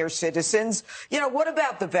senior citizens? What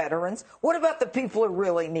about the veterans? What about the people who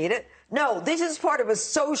really need it? No, this is part of a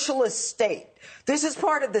socialist state. This is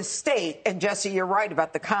part of the state, and Jesse, you're right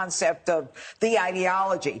about the concept of the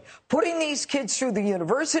ideology. Putting these kids through the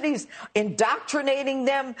universities, indoctrinating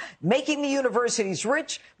them, making the universities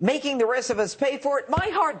rich, making the rest of us pay for it. My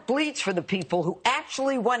heart bleeds for the people who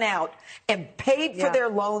actually went out and paid for their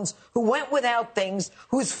loans, who went without things,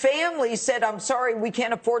 whose families said, I'm sorry, we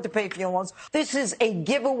can't afford to pay for your loans. This is a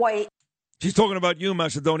giveaway. She's talking about you,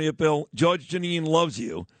 Macedonia Bill. Judge Jeanine loves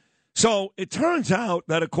you. So it turns out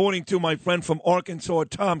that according to my friend from Arkansas,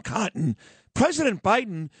 Tom Cotton, President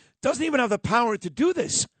Biden doesn't even have the power to do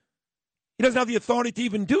this. He doesn't have the authority to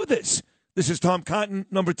even do this. This is Tom Cotton,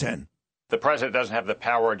 number 10. The president doesn't have the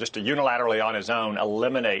power just to unilaterally on his own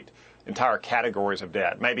eliminate entire categories of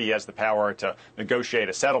debt. Maybe he has the power to negotiate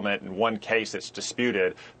a settlement in one case that's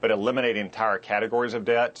disputed, but eliminating entire categories of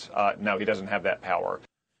debt, no, he doesn't have that power.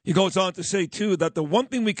 He goes on to say, too, that the one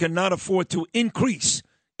thing we cannot afford to increase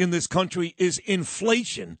in this country is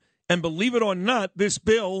inflation. And believe it or not, this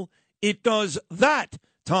bill, it does that.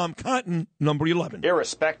 Tom Cotton, number 11.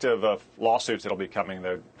 Irrespective of lawsuits that'll be coming,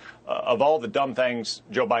 of all the dumb things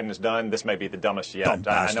Joe Biden has done, this may be the dumbest yet.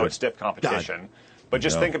 I know it's stiff competition. But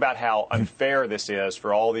just think about how unfair this is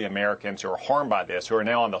for all the Americans who are harmed by this, who are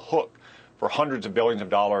now on the hook for hundreds of billions of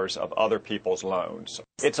dollars of other people's loans.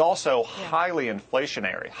 It's also highly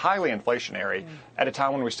inflationary at a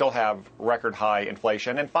time when we still have record high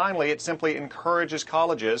inflation. And finally, it simply encourages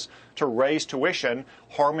colleges to raise tuition,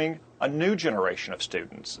 harming a new generation of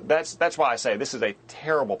students. That's why I say this is a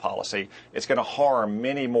terrible policy. It's going to harm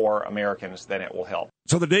many more Americans than it will help.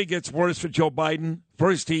 So the day gets worse for Joe Biden.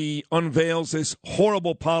 First, he unveils this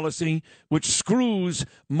horrible policy which screws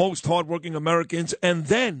most hardworking Americans, and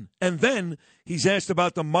then he's asked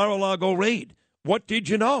about the Mar-a-Lago raid. What did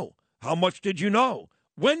you know? How much did you know?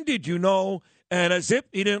 When did you know? And as if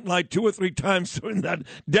he didn't lie 2 or 3 times during that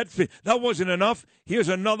debt fee. That wasn't enough. Here's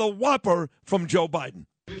another whopper from Joe Biden.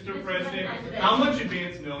 Mr. President, how much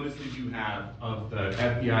advance notice did you have of the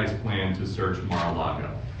FBI's plan to search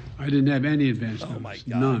Mar-a-Lago? I didn't have any advance notice. Oh, my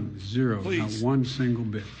God. None. Zero. Please. Not one single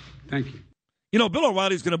bit. Thank you. You know, Bill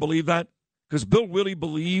O'Reilly's going to believe that because Bill really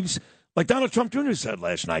believes, like Donald Trump Jr. said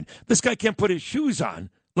last night, this guy can't put his shoes on,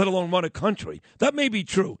 let alone run a country. That may be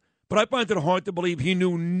true, but I find it hard to believe he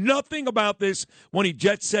knew nothing about this when he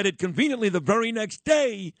jet-setted conveniently the very next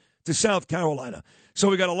day to South Carolina. So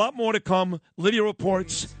we got a lot more to come. Lydia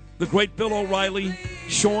reports the great Bill O'Reilly,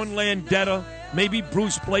 Sean Landetta, maybe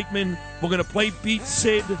Bruce Blakeman. We're going to play Beat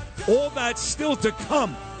Sid. All that still to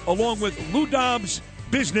come, along with Lou Dobbs'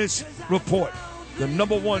 Business Report, the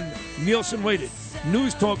 #1 Nielsen-rated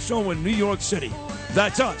news talk show in New York City.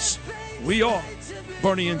 That's us. We are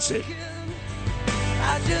Bernie and Sid.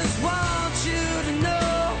 I just want you to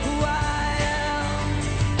know who I am.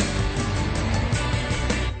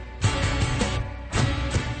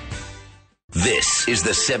 This is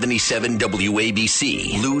the 77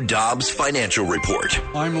 WABC Lou Dobbs Financial Report.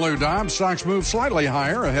 I'm Lou Dobbs. Stocks move slightly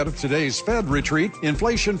higher ahead of today's Fed retreat.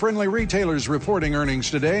 Inflation-friendly retailers reporting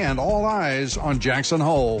earnings today, and all eyes on Jackson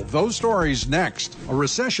Hole. Those stories next. A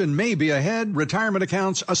recession may be ahead. Retirement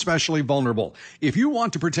accounts especially vulnerable. If you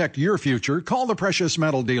want to protect your future, call the precious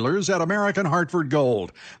metal dealers at American Hartford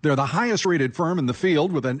Gold. They're the highest-rated firm in the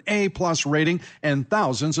field with an A+ rating and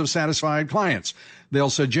thousands of satisfied clients. They'll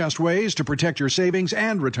suggest ways to protect your savings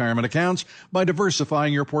and retirement accounts by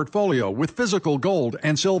diversifying your portfolio with physical gold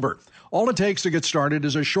and silver. All it takes to get started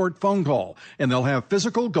is a short phone call, and they'll have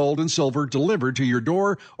physical gold and silver delivered to your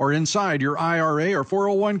door or inside your IRA or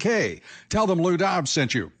 401k. Tell them Lou Dobbs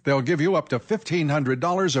sent you. They'll give you up to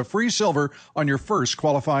 $1,500 of free silver on your first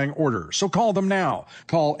qualifying order. So call them now.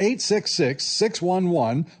 Call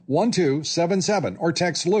 866-611-1277 or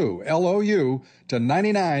text Lou, L-O-U, to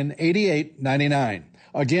 998899.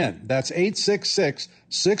 Again, that's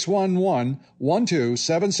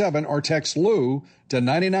 866-611-1277 or text Lou to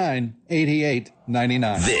 998899.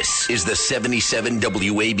 This is the 77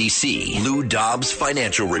 WABC Lou Dobbs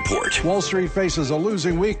Financial Report. Wall Street faces a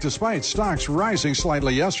losing week despite stocks rising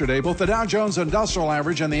slightly yesterday. Both the Dow Jones Industrial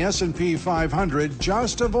Average and the S&P 500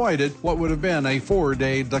 just avoided what would have been a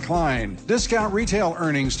 4-day decline. Discount retail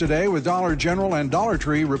earnings today with Dollar General and Dollar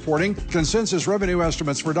Tree reporting consensus revenue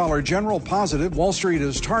estimates for Dollar General positive. Wall Street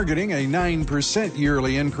is targeting a 9%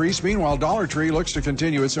 yearly increase. Meanwhile, Dollar Tree looks to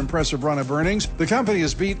continue its impressive run of earnings. The company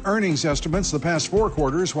has beat earnings estimates the past 4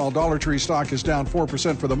 quarters, while Dollar Tree stock is down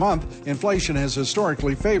 4% for the month. Inflation has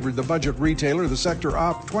historically favored the budget retailer, the sector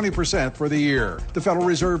up 20% for the year. The Federal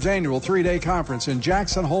Reserve's annual 3-day conference in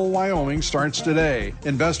Jackson Hole, Wyoming starts today.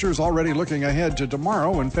 Investors already looking ahead to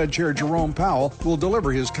tomorrow when Fed Chair Jerome Powell will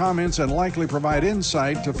deliver his comments and likely provide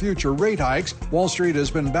insight to future rate hikes. Wall Street has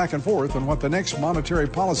been back and forth on what the next monetary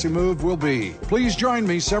policy move will be. Please join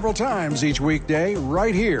me several times each weekday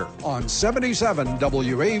right here on 77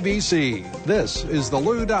 WABC. This is the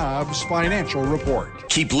Lou Dobbs Financial Report.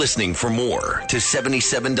 Keep listening for more to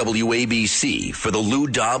 77 WABC for the Lou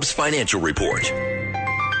Dobbs Financial Report.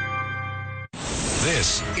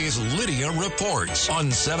 This is Lydia Reports on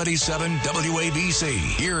 77 WABC.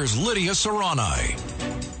 Here's Lydia Serrani.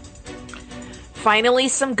 Finally,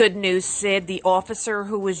 some good news, Sid. The officer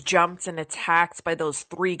who was jumped and attacked by those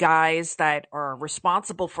 3 guys that are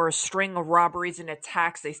responsible for a string of robberies and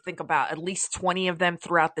attacks, they think about at least 20 of them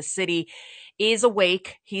throughout the city, is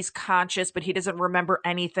awake. He's conscious, but he doesn't remember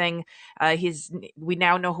anything. We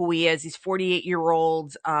now know who he is. He's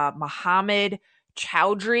 48-year-old Mohammed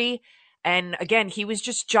Chowdhury. And again, he was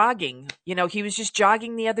just jogging. He was just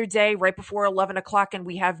jogging the other day right before 11 o'clock, and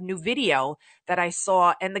we have new video that I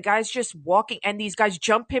saw, and the guy's just walking, and these guys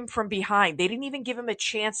jump him from behind. They didn't even give him a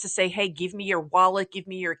chance to say, hey, give me your wallet, give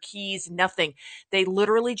me your keys, nothing. They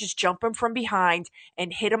literally just jump him from behind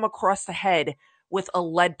and hit him across the head with a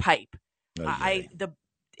lead pipe.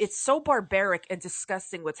 It's so barbaric and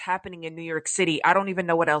disgusting what's happening in New York City. I don't even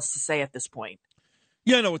know what else to say at this point.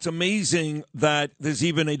 Yeah, no, it's amazing that there's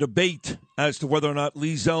even a debate as to whether or not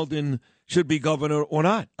Lee Zeldin should be governor or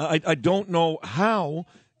not. I don't know how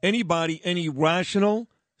anybody, any rational,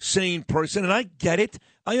 sane person, and I get it.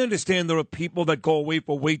 I understand there are people that go away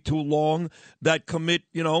for way too long that commit,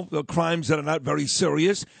 the crimes that are not very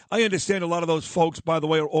serious. I understand a lot of those folks, by the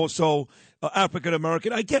way, are also African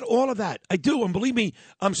American. I get all of that. I do. And believe me,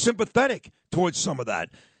 I'm sympathetic towards some of that.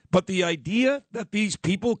 But the idea that these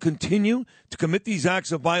people continue to commit these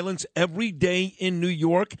acts of violence every day in New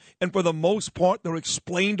York, and for the most part, they're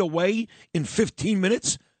explained away in 15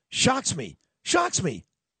 minutes, shocks me. Shocks me.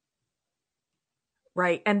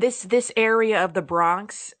 Right. And this area of the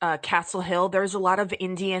Bronx, Castle Hill, there's a lot of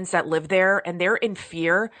Indians that live there, and they're in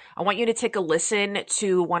fear. I want you to take a listen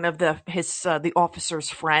to one of the officer's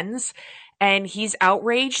friends, and he's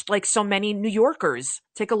outraged like so many New Yorkers.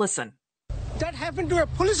 Take a listen. That happened to a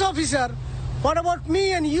police officer. What about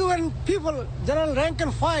me and you and people, general rank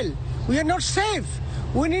and file? We are not safe.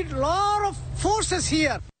 We need a lot of forces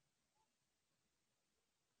here.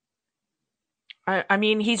 I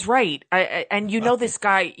mean, he's right. This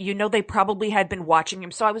guy, they probably had been watching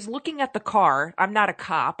him. So I was looking at the car. I'm not a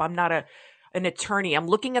cop. I'm not an attorney. I'm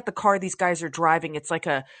looking at the car these guys are driving. It's like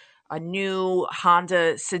a new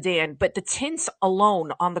Honda sedan, but the tints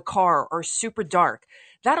alone on the car are super dark.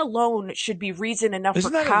 That alone should be reason enough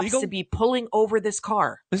for cops illegal? To be pulling over this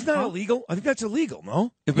car. Isn't that illegal? I think that's illegal,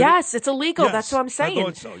 no? Yes, it's illegal. Yes, that's what I'm saying. I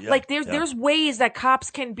thought so, yeah. Like there's ways that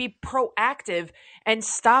cops can be proactive and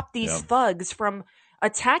stop these thugs from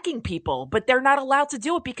attacking people, but they're not allowed to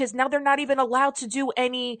do it because now they're not even allowed to do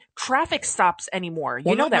any traffic stops anymore.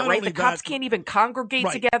 You know that, right? The cops can't even congregate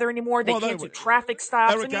together anymore. They can't do traffic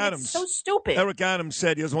stops. It's so stupid. Eric Adams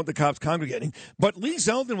said he doesn't want the cops congregating. But Lee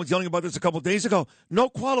Zeldin was yelling about this a couple of days ago. No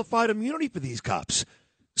qualified immunity for these cops.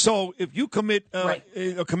 So if you commit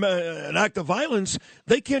an act of violence,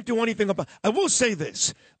 they can't do anything about it. I will say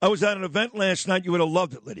this. I was at an event last night. You would have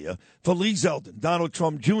loved it, Lydia, for Lee Zeldin, Donald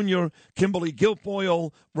Trump Jr., Kimberly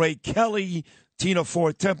Guilfoyle, Ray Kelly, Tina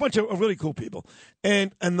Forte, a bunch of really cool people.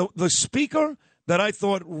 And the speaker that I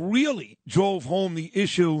thought really drove home the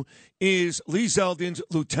issue is Lee Zeldin's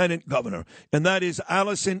lieutenant governor, and that is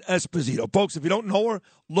Allison Esposito. Folks, if you don't know her,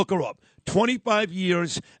 look her up. 25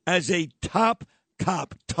 years as a top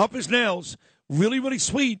cop, tough as nails, really, really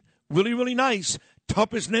sweet, really, really nice,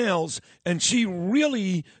 tough as nails, and she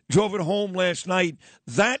really drove it home last night.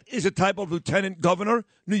 That is a type of lieutenant governor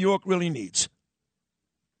New York really needs.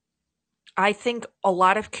 I think a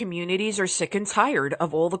lot of communities are sick and tired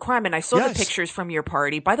of all the crime, and I saw the pictures from your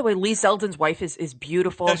party. By the way, Lee Zeldin's wife is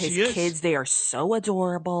beautiful. Yes, his kids, they are so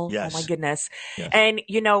adorable. Yes. Oh, my goodness. Yes. And,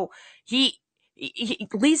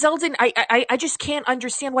 Lee Zeldin, I just can't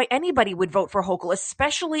understand why anybody would vote for Hochul,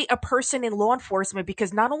 especially a person in law enforcement,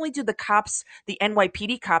 because not only do the cops, the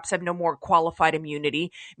NYPD cops, have no more qualified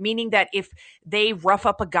immunity, meaning that if they rough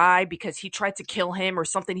up a guy because he tried to kill him or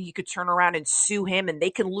something, he could turn around and sue him and they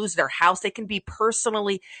can lose their house. They can be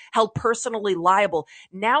held personally liable.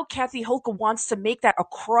 Now Kathy Hochul wants to make that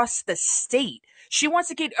across the state. She wants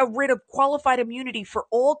to get rid of qualified immunity for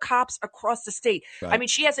all cops across the state. Right. I mean,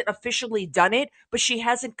 she hasn't officially done it, but she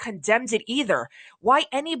hasn't condemned it either. Why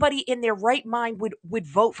anybody in their right mind would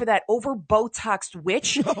vote for that over Botoxed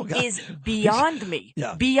witch is beyond me.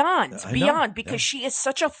 Yeah. Beyond, because she is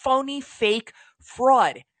such a phony, fake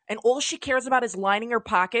fraud. And all she cares about is lining her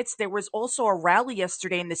pockets. There was also a rally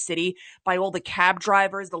yesterday in the city by all the cab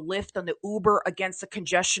drivers, the Lyft and the Uber against the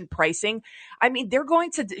congestion pricing. I mean,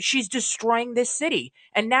 she's destroying this city.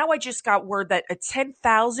 And now I just got word that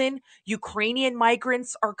 10,000 Ukrainian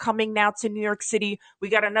migrants are coming now to New York City. We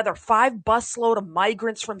got another 5 busload of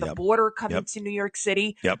migrants from the border coming to New York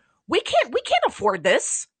City. Yep. We can't afford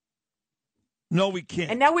this. No, we can't.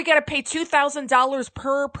 And now we got to pay $2,000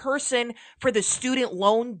 per person for the student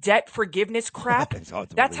loan debt forgiveness crap.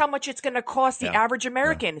 That's how much it's going to cost the average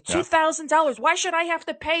American. $2,000. Why should I have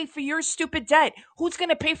to pay for your stupid debt? Who's going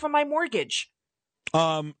to pay for my mortgage?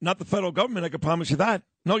 Not the federal government. I can promise you that.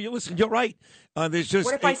 No, you're right. There's just.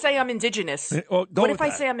 What if I say I'm indigenous? What if I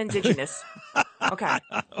say I'm indigenous? Okay.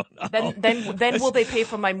 Then will they pay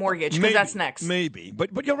for my mortgage? Because that's next. Maybe.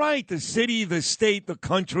 But you're right. The city, the state, the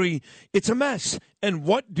country, it's a mess. And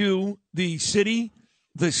what do the city,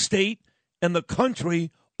 the state, and the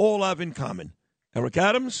country all have in common? Eric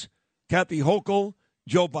Adams, Kathy Hochul,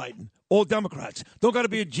 Joe Biden. All Democrats. Don't got to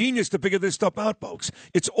be a genius to figure this stuff out, folks.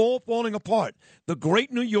 It's all falling apart. The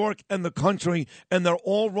great New York and the country, and they're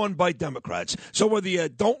all run by Democrats. So whether you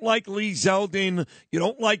don't like Lee Zeldin, you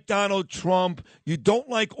don't like Donald Trump, you don't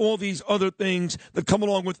like all these other things that come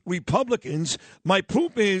along with Republicans, my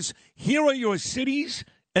proof is here are your cities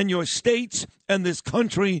and your states and this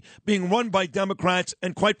country being run by Democrats,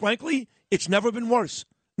 and quite frankly, it's never been worse.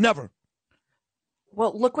 Never.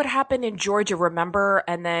 Well, look what happened in Georgia, remember?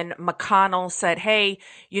 And then McConnell said, hey,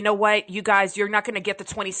 you know what, you guys, you're not going to get the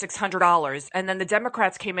 $2,600. And then the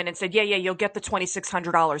Democrats came in and said, yeah, you'll get the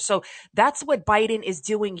 $2,600. So that's what Biden is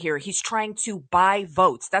doing here. He's trying to buy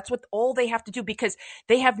votes. That's what all they have to do because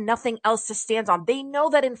they have nothing else to stand on. They know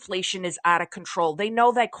that inflation is out of control. They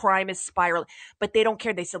know that crime is spiraling, but they don't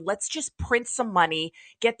care. They said, let's just print some money,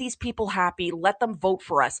 get these people happy, let them vote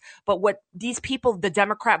for us. But what these people, the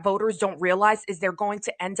Democrat voters, don't realize is they're going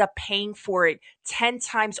to end up paying for it 10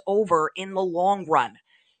 times over in the long run.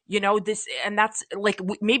 You know, this, and that's like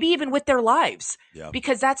maybe even with their lives,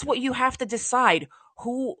 because that's what you have to decide.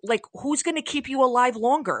 Who's going to keep you alive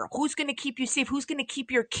longer? Who's going to keep you safe? Who's going to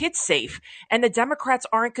keep your kids safe? And the Democrats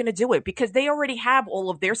aren't going to do it because they already have all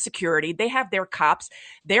of their security. They have their cops.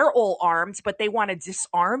 They're all armed, but they want to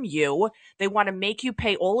disarm you. They want to make you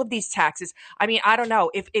pay all of these taxes. I mean, I don't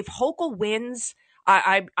know. If Hochul wins,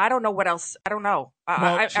 I don't know what else. I don't know.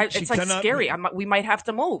 It's like scary. We might have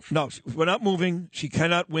to move. No, we're not moving. She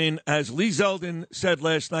cannot win. As Lee Zeldin said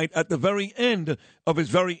last night at the very end of his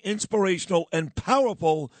very inspirational and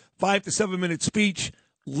powerful 5 to 7 minute speech,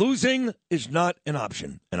 losing is not an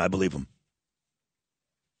option. And I believe him.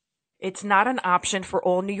 It's not an option for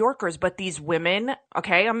all New Yorkers, but these women,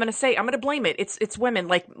 okay, I'm going to blame it. It's women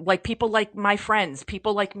like people like my friends,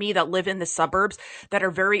 people like me that live in the suburbs that are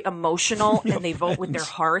very emotional and they vote with their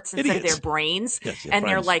hearts instead of their brains. Yes, and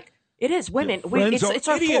they're like, it is women. It's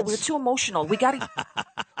our fault. We're too emotional. We got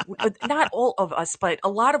to, not all of us, but a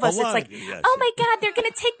lot of us, it's like, oh my God, they're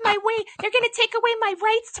going to take away my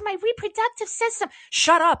rights to my reproductive system.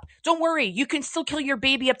 Shut up. Don't worry. You can still kill your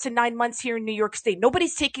baby up to 9 months here in New York State.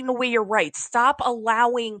 Nobody's taking away your rights. Stop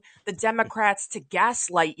allowing the Democrats to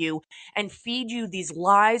gaslight you and feed you these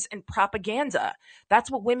lies and propaganda. That's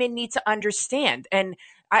what women need to understand. And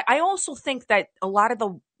I also think that a lot of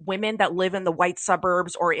the women that live in the white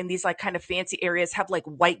suburbs or in these like kind of fancy areas have like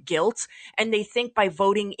white guilt. And they think by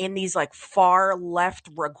voting in these like far left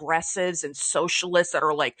regressives and socialists that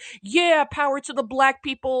are like, yeah, power to the black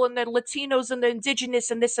people and the Latinos and the indigenous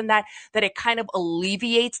and this and that it kind of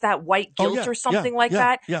alleviates that white guilt or something like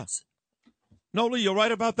that. Yeah. No, Lee, you're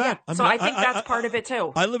right about that. Yeah, I think that's part of it,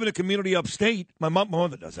 too. I live in a community upstate. My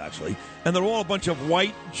mother does, actually. And they're all a bunch of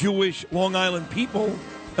white, Jewish, Long Island people.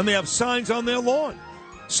 And they have signs on their lawn.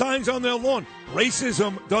 Signs on their lawn.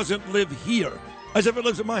 Racism doesn't live here. As if it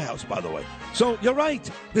lives at my house, by the way. So you're right.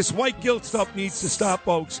 This white guilt stuff needs to stop,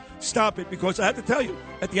 folks. Stop it. Because I have to tell you,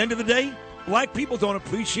 at the end of the day, black people don't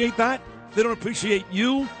appreciate that. They don't appreciate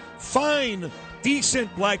you. Fine.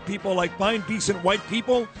 Decent black people like fine, decent white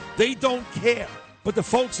people, they don't care. But the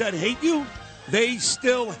folks that hate you, they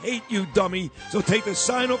still hate you, dummy. So take the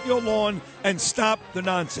sign off your lawn and stop the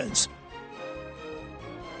nonsense.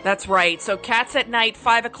 That's right. So Cats at Night,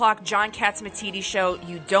 5 o'clock, John Catsimatidis show.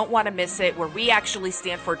 You don't want to miss it, where we actually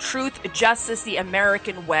stand for truth, justice, the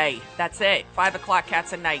American way. That's it. 5 o'clock,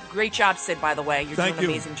 Cats at Night. Great job, Sid, by the way. You're doing an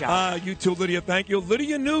amazing job. You too, Lydia. Thank you.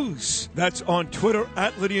 Lydia News. That's on Twitter,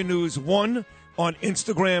 at Lydia News 1. On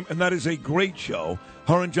Instagram, and that is a great show.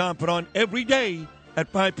 Her and John put on every day at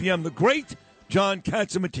 5 p.m. The great John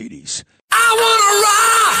Catsimatidis. I want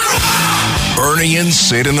to rock! Bernie and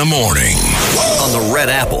Sid in the morning. On the Red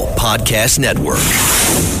Apple Podcast Network.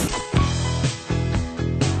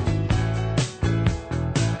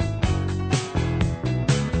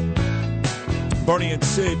 Bernie and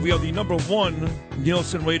Sid, we are the number one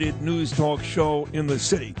Nielsen-rated news talk show in the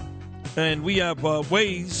city. And we have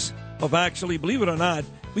ways of actually, believe it or not,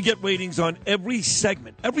 we get ratings on every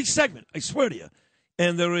segment. Every segment, I swear to you.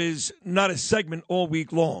 And there is not a segment all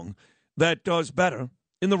week long that does better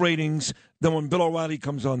in the ratings than when Bill O'Reilly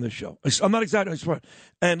comes on this show. I'm not exaggerating, I swear.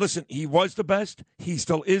 And listen, he was the best. He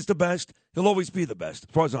still is the best. He'll always be the best, as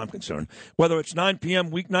far as I'm concerned. Whether it's 9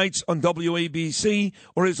 p.m. weeknights on WABC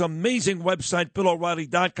or his amazing website,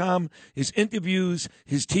 BillO'Reilly.com, his interviews,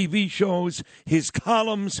 his TV shows, his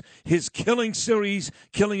columns, his killing series,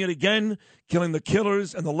 Killing It Again, Killing the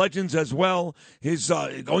Killers and the Legends as well, his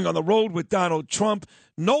going on the road with Donald Trump.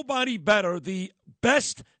 Nobody better. The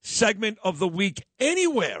best segment of the week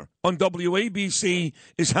anywhere on WABC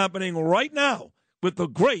is happening right now with the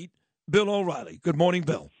great Bill O'Reilly. Good morning,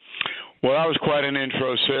 Bill. Well, that was quite an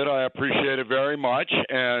intro, Sid. I appreciate it very much.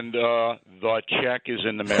 And the check is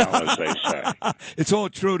in the mail, as they say. It's all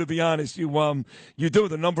true, to be honest. You do.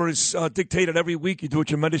 The number is dictated every week. You do a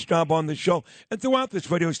tremendous job on the show and throughout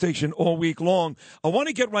this radio station all week long. I want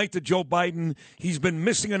to get right to Joe Biden. He's been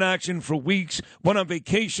missing in action for weeks. Went on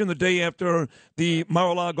vacation the day after the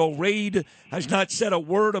Mar-a-Lago raid. Has not said a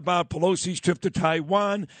word about Pelosi's trip to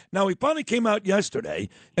Taiwan. Now, he finally came out yesterday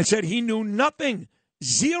and said he knew nothing.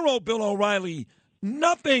 Zero, Bill O'Reilly,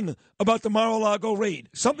 nothing about the Mar-a-Lago raid.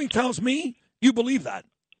 Something tells me you believe that.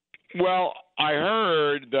 Well, I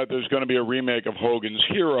heard that there's going to be a remake of Hogan's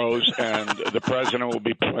Heroes, and the president will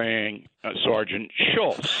be playing Sergeant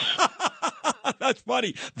Schultz. That's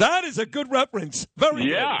funny. That is a good reference. Very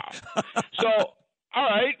good. So, all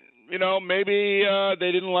right. Maybe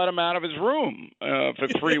they didn't let him out of his room for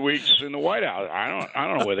 3 weeks in the White House. I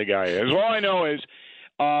don't know where the guy is. All I know is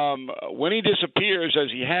when he disappears, as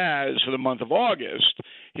he has for the month of August,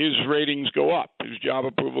 his ratings go up. His job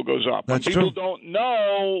approval goes up. That's when people true. don't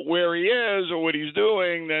know where he is or what he's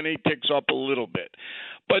doing, then he ticks up a little bit.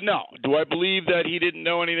 But no, do I believe that he didn't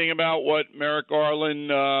know anything about what Merrick Garland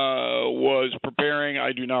was preparing?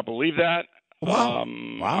 I do not believe that. Wow.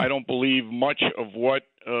 I don't believe much of what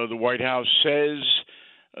the White House says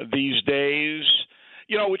these days.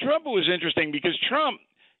 With Trump, it was interesting because Trump,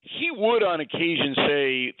 he would on occasion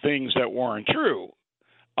say things that weren't true.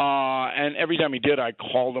 And every time he did, I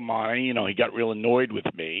called him on it. He got real annoyed with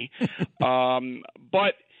me.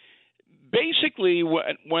 But basically,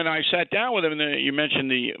 when I sat down with him, and you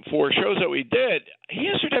mentioned the 4 shows that we did, he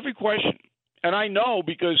answered every question. And I know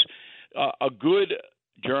because a good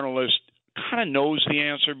journalist kind of knows the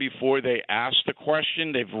answer before they ask the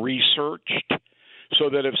question. They've researched so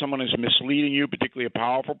that if someone is misleading you, particularly a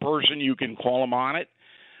powerful person, you can call them on it.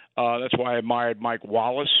 That's why I admired Mike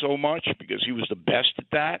Wallace so much, because he was the best at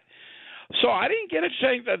that. So I didn't get it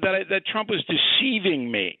saying that Trump was deceiving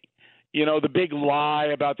me. The big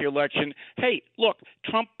lie about the election. Hey, look,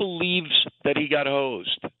 Trump believes that he got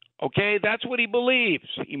hosed. Okay, that's what he believes.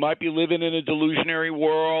 He might be living in a delusionary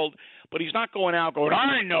world, but he's not going out going,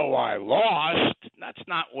 I know I lost. That's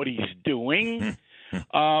not what he's doing.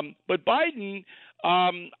 But Biden,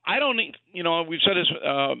 I don't think, we've said this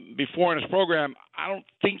before in his program, I don't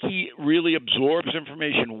think he really absorbs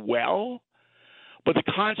information well. But the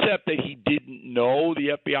concept that he didn't know the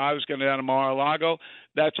FBI was going down to Mar-a-Lago,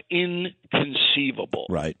 that's inconceivable.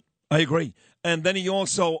 Right. I agree. And then he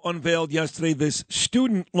also unveiled yesterday this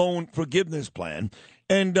student loan forgiveness plan.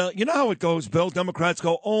 And you know how it goes, Bill. Democrats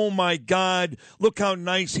go, oh, my God, look how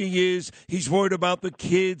nice he is. He's worried about the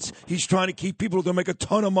kids. He's trying to keep people who are going to make a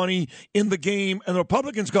ton of money in the game. And the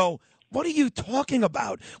Republicans go, what are you talking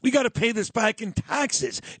about? We got to pay this back in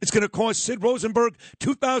taxes. It's going to cost Sid Rosenberg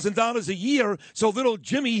 $2,000 a year so little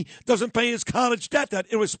Jimmy doesn't pay his college debt, that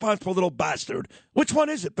irresponsible little bastard. Which one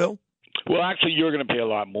is it, Bill? Well, actually, you're going to pay a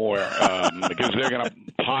lot more because they're going to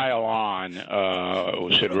pile on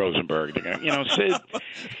Sid Rosenberg. Sid,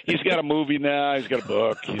 he's got a movie now. He's got a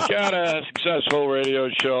book. He's got a successful radio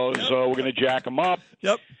show, so we're going to jack him up.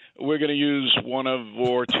 Yep. We're going to use one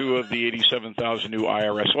or two of the 87,000 new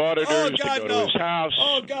IRS auditors to go to his house.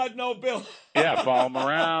 Oh, God, no, Bill. Yeah, follow him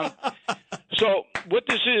around. So what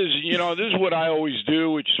this is, this is what I always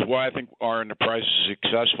do, which is why I think our enterprise is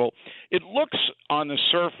successful. It looks on the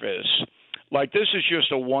surface like this is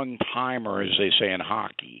just a one-timer, as they say in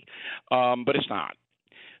hockey, but it's not.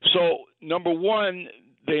 So, number one,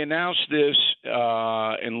 they announced this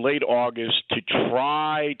in late August to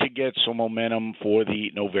try to get some momentum for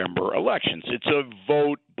the November elections. It's a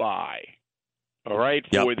vote buy, all right,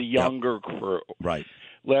 for the younger crew. Right.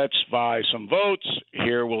 Let's buy some votes.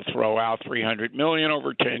 Here we'll throw out $300 million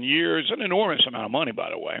over 10 years, an enormous amount of money,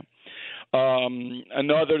 by the way.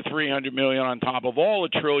 Another $300 million on top of all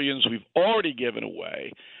the trillions we've already given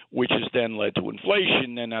away, which has then led to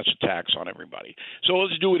inflation, and that's a tax on everybody. So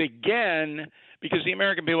let's do it again, because the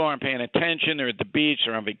American people aren't paying attention. They're at the beach.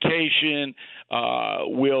 They're on vacation.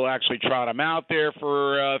 We'll actually trot him out there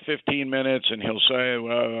for 15 minutes, and he'll say,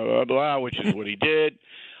 blah, blah, blah, which is what he did.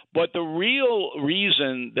 But the real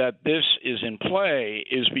reason that this is in play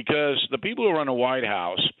is because the people who run the White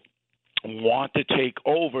House want to take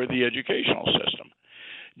over the educational system,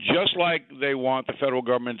 just like they want the federal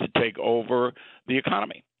government to take over the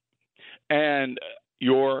economy and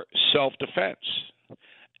your self-defense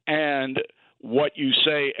and what you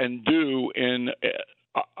say and do in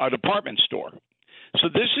a department store. So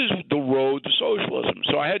this is the road to socialism.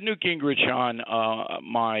 So I had Newt Gingrich on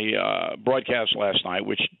my broadcast last night,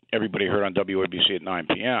 which everybody heard on WABC at 9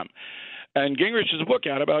 p.m., and Gingrich has a book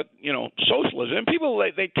out about, socialism. And people,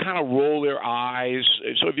 they kind of roll their eyes.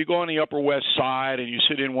 So if you go on the Upper West Side and you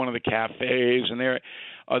sit in one of the cafes and there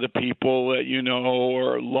are the people that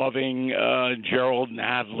are loving Gerald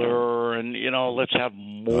Nadler and, let's have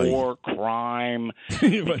more crime.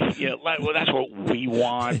 Well, that's what we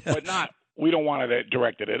want, but not. We don't want it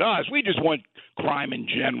directed at us. We just want crime in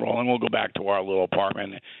general, and we'll go back to our little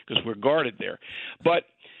apartment because we're guarded there. But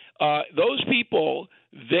those people,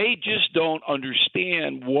 they just don't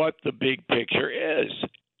understand what the big picture is.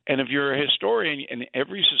 And if you're a historian in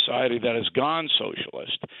every society that has gone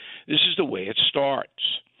socialist, this is the way it starts.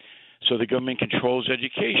 So the government controls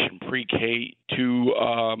education, pre-K to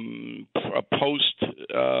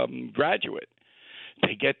post-graduate.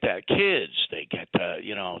 They get that. Kids, they get the,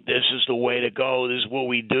 this is the way to go. This is what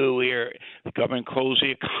we do here. The government controls the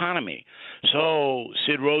economy. So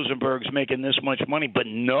Sid Rosenberg's making this much money, but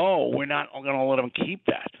no, we're not going to let him keep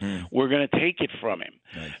that. We're going to take it from him.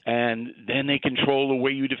 Nice. And then they control the way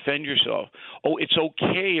you defend yourself. Oh, it's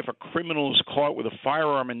okay if a criminal is caught with a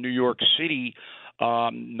firearm in New York City,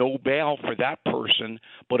 no bail for that person.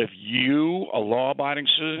 But if you, a law-abiding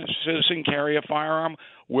citizen, carry a firearm,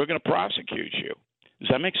 we're going to prosecute you. Does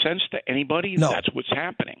that make sense to anybody? No. That's what's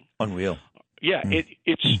happening. Unreal. Yeah,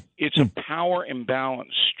 it's a power imbalance.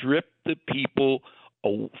 Strip the people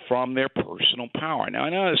from their personal power. Now, I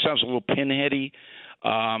know this sounds a little pinheady,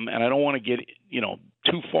 and I don't want to get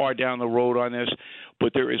too far down the road on this,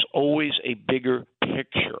 but there is always a bigger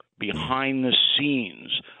picture behind the scenes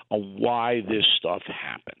of why this stuff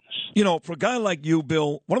happens. For a guy like you,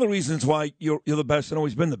 Bill, one of the reasons why you're the best and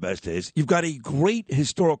always been the best is you've got a great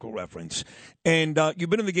historical reference, and you've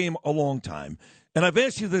been in the game a long time. And I've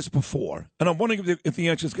asked you this before, and I'm wondering if the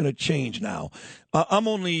answer is going to change now. I'm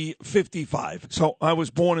only 55, so I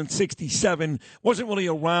was born in 67, wasn't really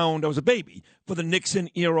around. I was a baby for the Nixon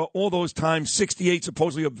era, all those times. 68,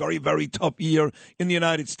 supposedly a very, very tough year in the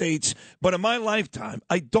United States. But in my lifetime,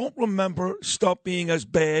 I don't remember stuff being as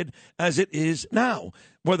bad as it is now.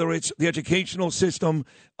 Whether it's the educational system,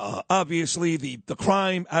 obviously the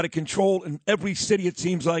crime out of control in every city, it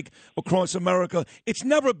seems like, across America. It's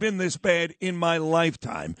never been this bad in my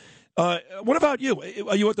lifetime. What about you?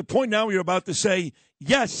 Are you at the point now where you're about to say,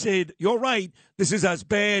 yes, Sid, you're right, this is as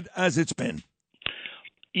bad as it's been?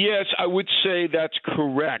 Yes, I would say that's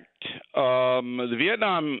correct. The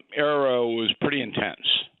Vietnam era was pretty intense.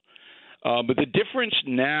 But the difference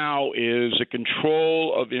now is the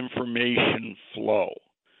control of information flow.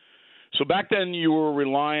 So back then you were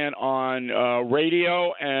reliant on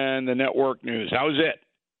radio and the network news. That was it.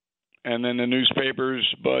 And then the newspapers,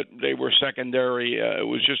 but they were secondary. It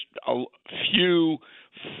was just a few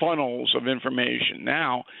funnels of information.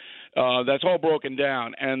 Now that's all broken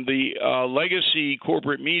down, and the legacy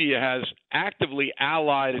corporate media has actively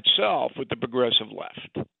allied itself with the progressive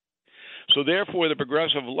left. So therefore, the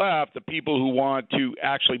progressive left, the people who want to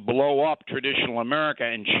actually blow up traditional America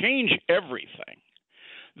and change everything,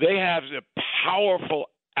 they have a powerful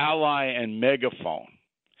ally and megaphone,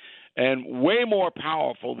 and way more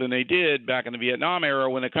powerful than they did back in the Vietnam era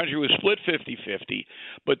when the country was split 50-50.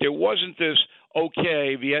 But there wasn't this,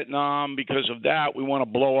 okay, Vietnam, because of that, we want to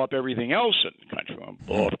blow up everything else in the country. We want to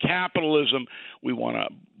blow up capitalism. We want to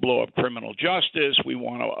blow up criminal justice. We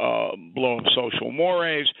want to blow up social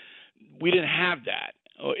mores. We didn't have that.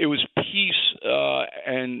 It was peace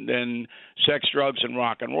and then sex, drugs, and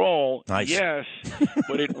rock and roll. Nice. Yes,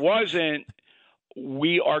 but it wasn't,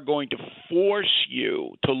 we are going to force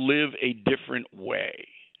you to live a different way.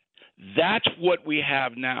 That's what we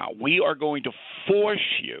have now. We are going to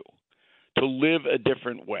force you to live a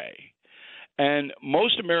different way. And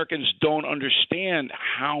most Americans don't understand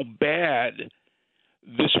how bad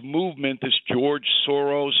this movement, this George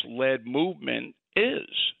Soros-led movement, is.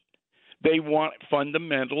 They want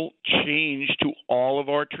fundamental change to all of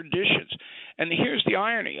our traditions. And here's the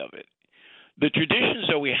irony of it. The traditions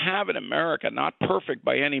that we have in America, not perfect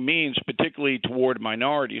by any means, particularly toward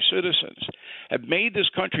minority citizens, have made this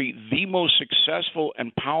country the most successful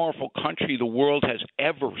and powerful country the world has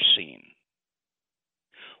ever seen.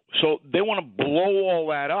 So they want to blow all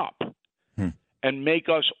that up and make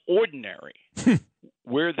us ordinary.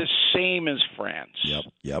 We're the same as France.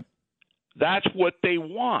 Yep. That's what they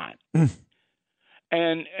want.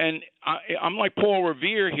 And I'm like Paul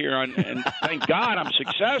Revere here, and thank God I'm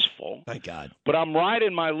successful. Thank God. But I'm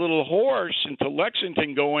riding my little horse into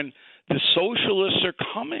Lexington going, the socialists are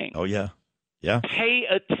coming. Oh, yeah. Yeah. Pay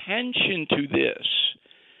attention to this.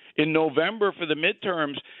 In November for the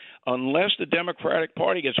midterms, unless the Democratic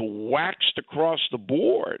Party gets waxed across the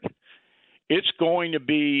board, it's going to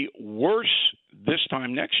be worse this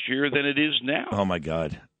time next year than it is now. Oh, my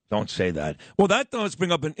God. Don't say that. Well, that does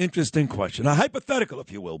bring up an interesting question, a hypothetical,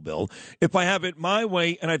 if you will, Bill. If I have it my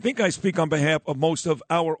way, and I think I speak on behalf of most of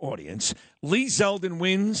our audience, Lee Zeldin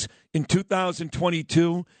wins in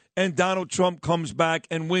 2022, and Donald Trump comes back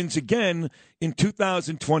and wins again in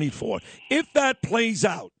 2024. If that plays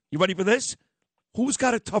out, you ready for this? Who's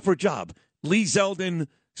got a tougher job? Lee Zeldin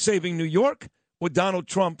saving New York or Donald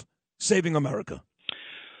Trump saving America?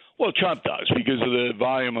 Well, Trump does, because of the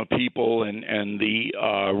volume of people and the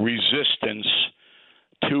resistance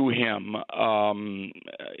to him.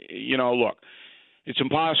 Look, it's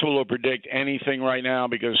impossible to predict anything right now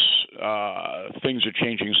because things are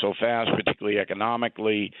changing so fast, particularly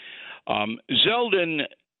economically. Zeldin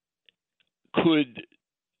could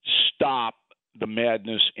stop the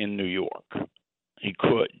madness in New York. He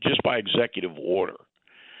could, just by executive order.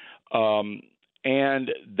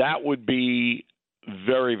 And that would be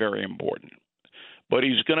very, very important. But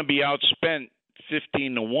he's going to be outspent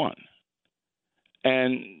 15-1.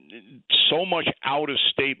 And so much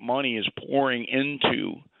out-of-state money is pouring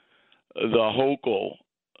into the Hochul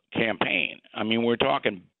campaign. I mean, we're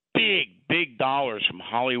talking big dollars from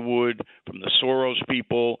Hollywood, from the Soros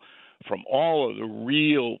people, from all of the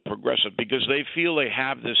real progressive, because they feel they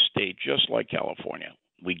have this state just like California.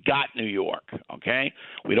 We got New York, okay?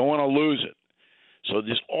 We don't want to lose it. So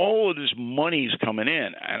all of this money is coming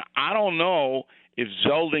in, and I don't know if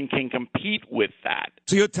Zeldin can compete with that.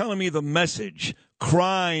 So you're telling me the message,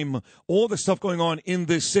 crime, all the stuff going on in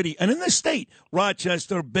this city and in this state,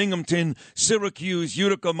 Rochester, Binghamton, Syracuse,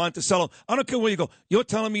 Utica, Monticello, I don't care where you go. You're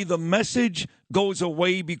telling me the message goes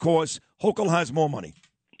away because Hochul has more money.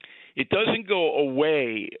 It doesn't go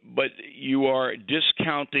away, but you are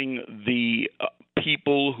discounting the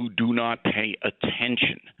people who do not pay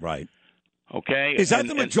attention. Right. Okay? Is that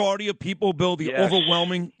the majority of people, Bill, the yes.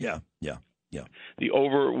 overwhelming? Yeah. The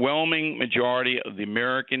overwhelming majority of the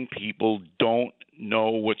American people don't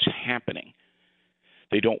know what's happening.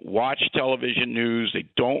 They don't watch television news. They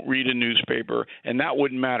don't read a newspaper. And that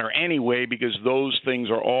wouldn't matter anyway because those things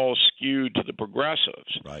are all skewed to the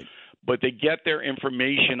progressives. Right. But they get their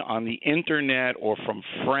information on the internet or from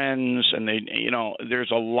friends, and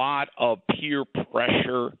there's a lot of peer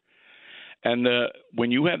pressure. And when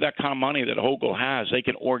you have that kind of money that Hochul has, they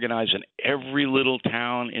can organize in every little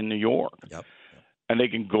town in New York. Yep. And they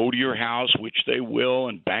can go to your house, which they will,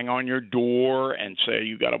 and bang on your door and say,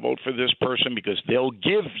 you got to vote for this person because they'll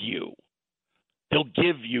give you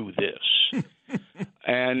this.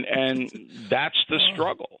 and that's the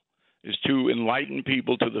struggle, is to enlighten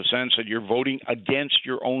people to the sense that you're voting against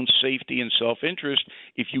your own safety and self-interest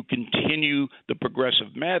if you continue the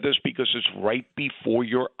progressive madness because it's right before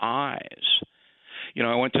your eyes.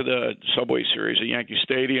 I went to the Subway Series at Yankee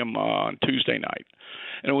Stadium on Tuesday night,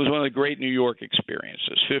 and it was one of the great New York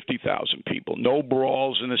experiences. 50,000 people, no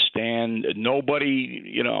brawls in the stand, nobody,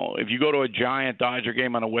 if you go to a Giant Dodger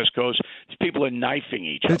game on the West Coast, people are knifing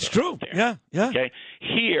each other. It's true. Yeah. Okay.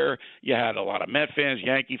 Here, you had a lot of Met fans,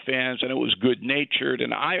 Yankee fans, and it was good-natured.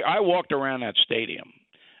 And I walked around that stadium,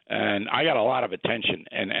 and I got a lot of attention.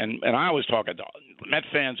 And I was talking to Met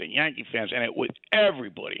fans and Yankee fans, and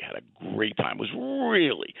everybody had a great time. It was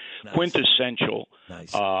really quintessential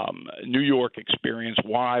New York experience,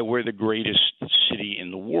 why we're the greatest city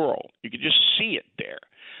in the world. You could just see it there.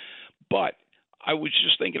 But I was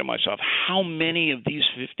just thinking to myself, how many of these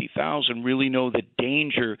 50,000 really know the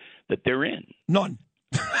danger that they're in? None.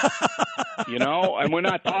 And we're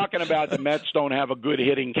not talking about the Mets don't have a good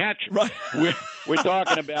hitting catcher. Right. We're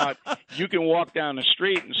talking about you can walk down the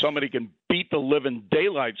street and somebody can beat the living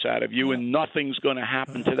daylights out of you and nothing's going to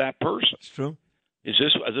happen to that person. It's true. Is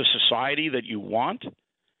this the society that you want?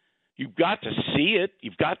 You've got to see it.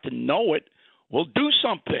 You've got to know it. Well, do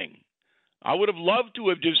something. I would have loved to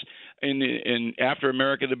have just in After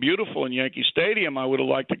America the Beautiful in Yankee Stadium, I would have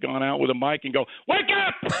liked to have gone out with a mic and go, wake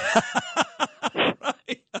up!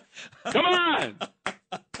 Right. Come on!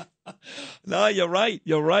 No, you're right.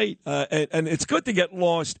 You're right. And it's good to get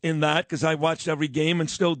lost in that because I watched every game and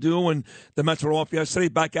still do. And the Mets were off yesterday,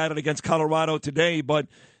 back at it against Colorado today. But,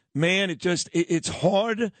 man, it's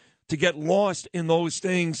hard to get lost in those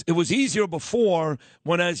things. It was easier before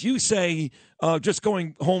when, as you say, just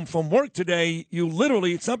going home from work today, you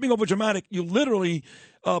literally, it's not being overdramatic, you literally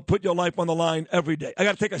put your life on the line every day. I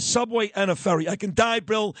got to take a subway and a ferry. I can die,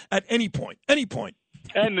 Bill, at any point. Any point.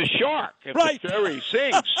 And the shark, if the ferry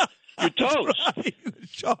sinks, you're toast. Right.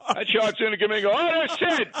 Shark. That shark's going to come in and go, oh, that's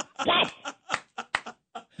it.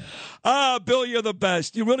 Wow. Bill, you're the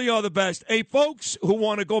best. You really are the best. Hey, folks who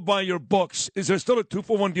want to go buy your books, is there still a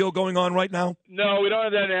 2-for-1 deal going on right now? No, we don't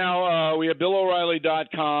have that now. We have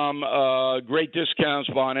BillO'Reilly.com. Great discounts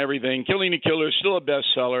on everything. Killing the Killer is still a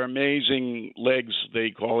bestseller. Amazing legs, they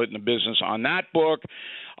call it in the business, on that book.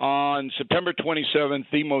 On September 27th,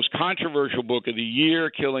 the most controversial book of the year,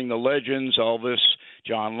 Killing the Legends, Elvis,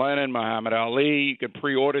 John Lennon, Muhammad Ali. You can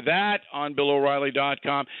pre-order that on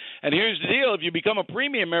BillO'Reilly.com. And here's the deal. If you become a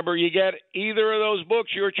premium member, you get either of those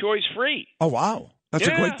books, your choice, free. Oh, wow. That's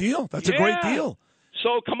a great deal. That's a great deal.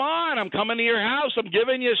 So come on, I'm coming to your house. I'm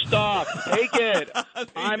giving you stuff. Take it.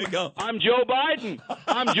 I'm Joe Biden.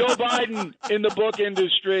 I'm Joe Biden in the book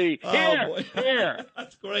industry. Here.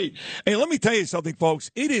 That's great. Hey, let me tell you something, folks.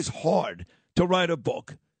 It is hard to write a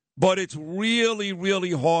book, but it's really,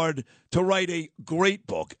 really hard to write a great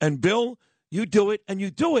book. And Bill, you do it, and you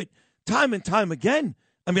do it time and time again.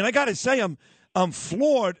 I mean, I got to say, I'm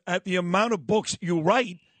floored at the amount of books you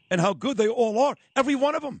write and how good they all are. Every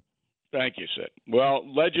one of them. Thank you, Sid. Well,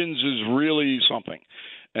 Legends is really something,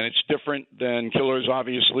 and it's different than Killers,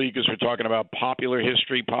 obviously, because we're talking about popular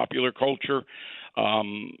history, popular culture,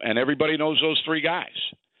 and everybody knows those three guys.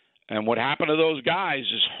 And what happened to those guys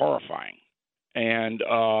is horrifying. And,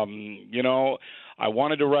 I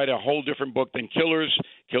wanted to write a whole different book than Killers.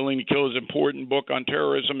 Killing to Kill is an important book on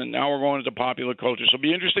terrorism, and now we're going into popular culture. So it'll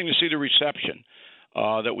be interesting to see the reception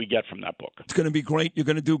that we get from that book. It's going to be great. You're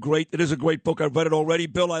going to do great. It is a great book. I've read it already.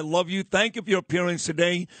 Bill, I love you. Thank you for your appearance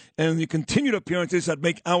today and your continued appearances that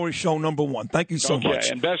make our show number one. Thank you so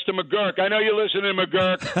much. And best to McGurk. I know you're listening,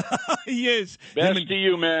 McGurk. He is. Best to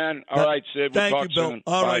you, man. All right, Sid. We'll Thank talk you, Bill. soon.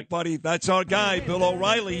 All Bye. right, buddy. That's our guy, Bill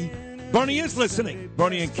O'Reilly. Bernie is listening.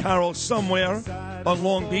 Bernie and Carol somewhere on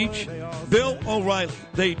Long Beach. Bill O'Reilly.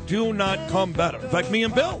 They do not come better. In fact, me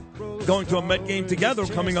and Bill going to a Met game together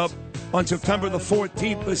coming up on September the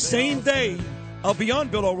 14th. The same day, I'll be on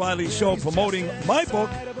Bill O'Reilly's show promoting my book,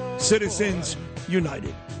 Citizens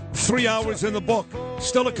United. 3 hours in the book.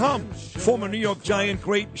 Still to come, former New York Giant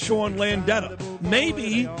great Sean Landeta.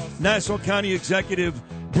 Maybe Nassau County Executive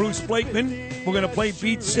Bruce Blakeman. We're going to play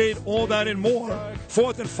Beat Sid, all that and more.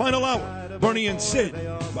 Fourth and final hour, Bernie and Sid,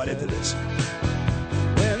 right into this.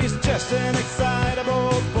 Well, he's just an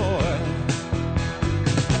excitable boy.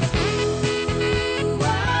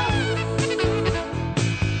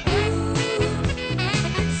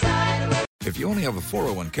 If you only have a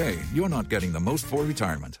 401k, you're not getting the most for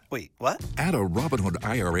retirement. Wait, what? Add a Robinhood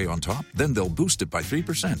IRA on top, then they'll boost it by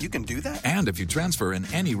 3%. You can do that? And if you transfer in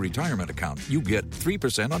any retirement account, you get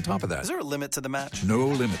 3% on top of that. Is there a limit to the match? No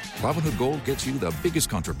limit. Robinhood Gold gets you the biggest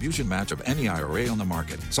contribution match of any IRA on the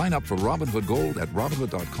market. Sign up for Robinhood Gold at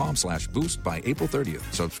Robinhood.com/boost by April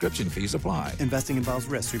 30th. Subscription fees apply. Investing involves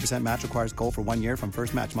risk. 3% match requires gold for 1 year from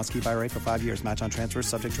first match. Must keep IRA for 5 years. Match on transfers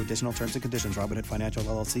subject to additional terms and conditions. Robinhood Financial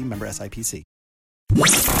LLC, member SIPC. We're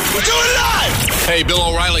doing live! Hey, Bill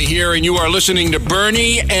O'Reilly here, and you are listening to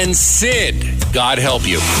Bernie and Sid. God help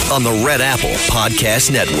you. On the Red Apple Podcast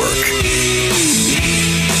Network.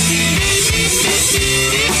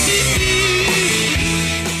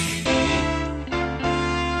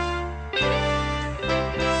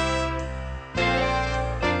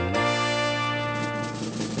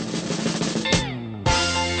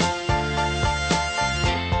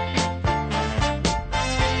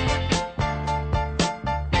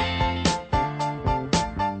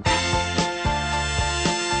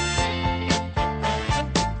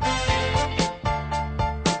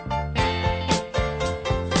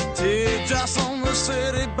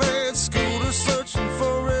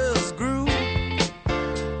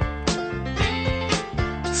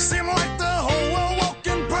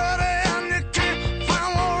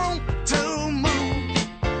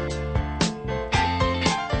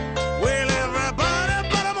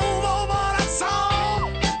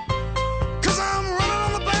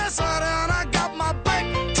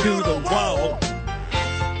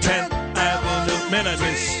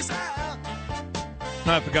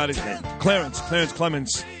 I forgot his name. Clarence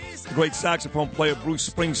Clements, the great saxophone player, Bruce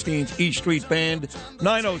Springsteen's E Street Band.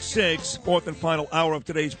 9:06, fourth and final hour of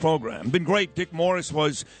today's program. Been great. Dick Morris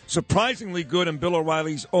was surprisingly good, and Bill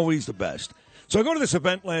O'Reilly's always the best. So I go to this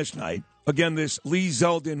event last night. Again, this Lee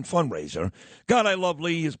Zeldin fundraiser. God, I love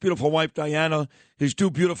Lee, his beautiful wife, Diana, his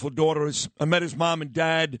two beautiful daughters. I met his mom and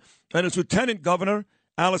dad, and his lieutenant governor,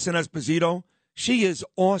 Allison Esposito. She is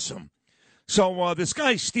awesome. So this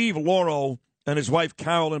guy, Steve Lauro, and his wife,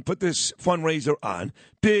 Carolyn, put this fundraiser on.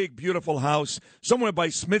 Big, beautiful house somewhere by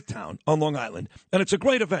Smithtown on Long Island. And it's a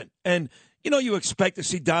great event. And, you know, you expect to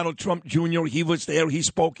see Donald Trump Jr. He was there. He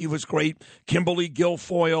spoke. He was great. Kimberly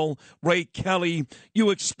Guilfoyle, Ray Kelly.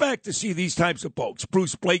 You expect to see these types of folks.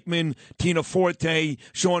 Bruce Blakeman, Tina Forte,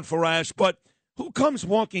 Sean Farash. But who comes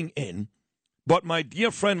walking in but my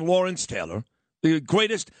dear friend Lawrence Taylor, the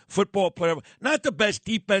greatest football player ever, not the best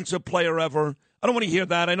defensive player ever. I don't want to hear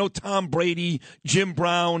that. I know Tom Brady, Jim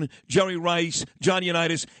Brown, Jerry Rice, John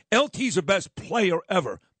Unitas. LT's the best player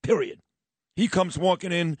ever, period. He comes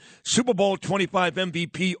walking in, Super Bowl 25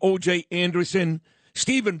 MVP, O.J. Anderson,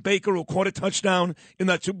 Stephen Baker, who caught a touchdown in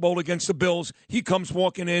that Super Bowl against the Bills. He comes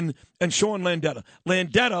walking in, and Sean Landeta.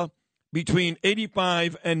 Landeta, between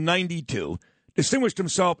 85 and 92, distinguished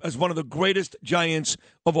himself as one of the greatest Giants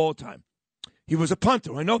of all time. He was a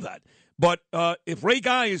punter, I know that. But if Ray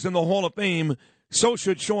Guy is in the Hall of Fame, so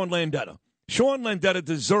should Sean Landeta. Sean Landeta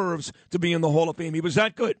deserves to be in the Hall of Fame. He was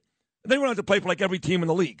that good. They went on to play for like every team in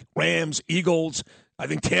the league. Rams, Eagles, I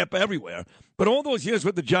think Tampa, everywhere. But all those years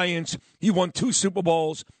with the Giants, he won 2 Super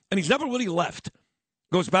Bowls, and he's never really left.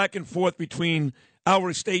 Goes back and forth between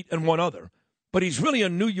our state and one other. But he's really a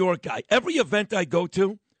New York guy. Every event I go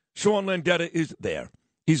to, Sean Landeta is there.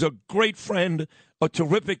 He's a great friend, a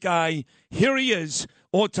terrific guy. Here he is,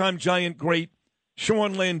 all-time Giant great,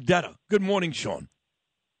 Sean Landeta. Good morning, Sean.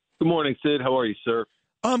 Good morning, Sid. How are you, sir?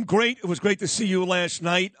 I'm great. It was great to see you last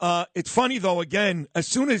night. It's funny, though, again, as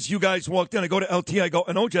soon as you guys walked in, I go to LT,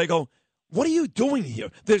 and OJ, I go, what are you doing here?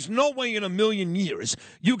 There's no way in a million years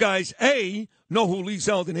you guys, A, know who Lee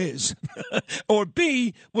Zeldin is, or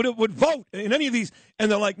B, would vote in any of these. And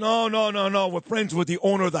they're like, no, we're friends with the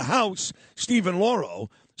owner of the house, Stephen Lauro.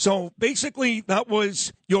 So basically, that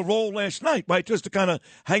was your role last night, right? Just to kind of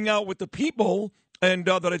hang out with the people and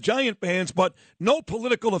that are Giant fans, but no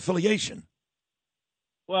political affiliation.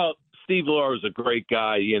 Well, Steve Lauro is a great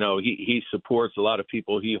guy. You know, he supports a lot of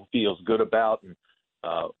people he feels good about. And,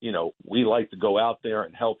 you know, we like to go out there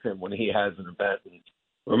and help him when he has an event. And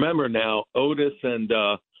remember now, Otis and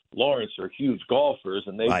Lawrence are huge golfers,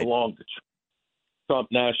 and they belong to Trump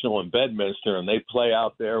National in Bedminster, and they play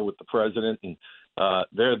out there with the president, and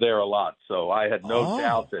they're there a lot. So I had no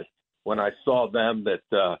doubt that when I saw them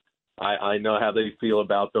that I know how they feel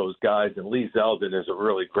about those guys. And Lee Zeldin is a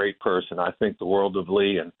really great person. I think the world of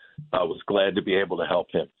Lee, and I was glad to be able to help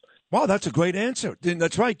him. Wow, that's a great answer.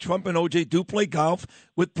 That's right. Trump and OJ do play golf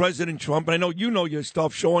with President Trump. And I know you know your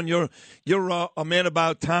stuff, Sean. You're a man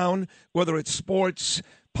about town, whether it's sports,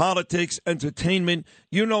 politics, entertainment.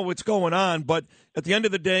 You know what's going on. But at the end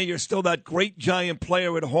of the day, you're still that great Giant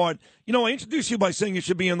player at heart. You know, I introduced you by saying you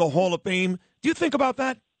should be in the Hall of Fame. Do you think about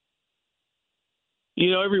that? You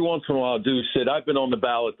know, every once in a while I do, Sid. I've been on the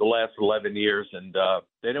ballot the last 11 years, and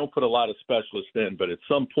they don't put a lot of specialists in. But at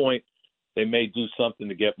some point, they may do something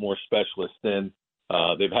to get more specialists in.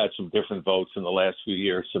 They've had some different votes in the last few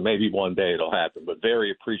years, so maybe one day it'll happen. But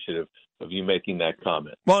very appreciative of you making that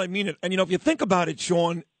comment. Well, I mean it. And, you know, if you think about it,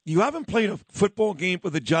 Sean, you haven't played a football game for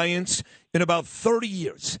the Giants in about 30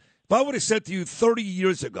 years. If I would have said to you 30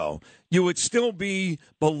 years ago, you would still be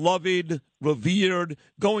beloved, revered,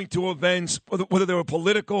 going to events, whether they were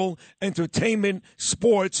political, entertainment,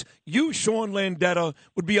 sports, you, Sean Landeta,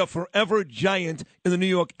 would be a forever Giant in the New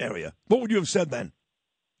York area. What would you have said then?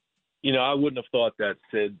 You know, I wouldn't have thought that,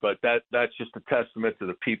 Sid, but that's just a testament to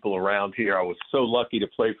the people around here. I was so lucky to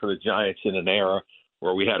play for the Giants in an era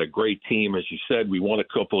where we had a great team. As you said, we won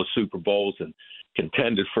a couple of Super Bowls and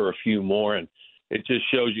contended for a few more, and it just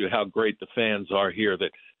shows you how great the fans are here,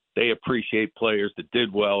 that they appreciate players that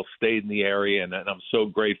did well, stayed in the area, and I'm so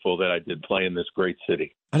grateful that I did play in this great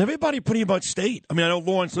city. And everybody pretty much stayed. I mean, I know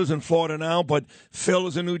Lawrence lives in Florida now, but Phil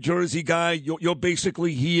is a New Jersey guy. You're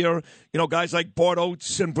basically here. You know, guys like Bart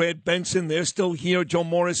Oates and Brad Benson, they're still here. Joe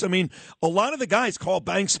Morris. I mean, a lot of the guys, Carl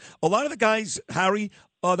Banks, a lot of the guys, Harry,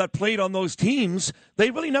 that played on those teams,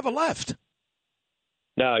 they really never left.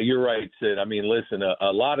 No, you're right, Sid. I mean, listen,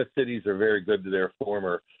 a lot of cities are very good to their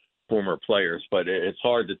former players, but it's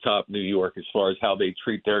hard to top New York as far as how they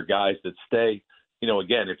treat their guys that stay. You know,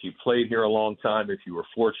 again, if you played here a long time, if you were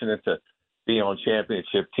fortunate to be on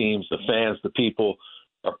championship teams, the fans, the people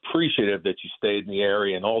are appreciative that you stayed in the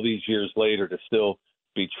area. And all these years later to still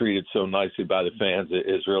be treated so nicely by the fans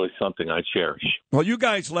is really something I cherish. Well, you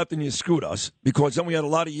guys left and you screwed us because then we had a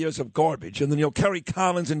lot of years of garbage. And then, you know, Kerry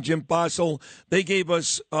Collins and Jim Bossel, they gave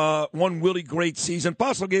us one really great season.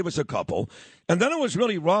 Bossel gave us a couple. And then it was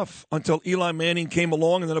really rough until Eli Manning came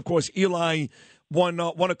along. And then, of course, Eli won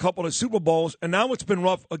a couple of Super Bowls. And now it's been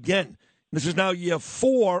rough again. This is now year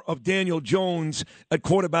 4 of Daniel Jones at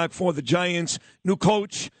quarterback for the Giants. New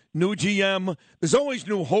coach, new GM. There's always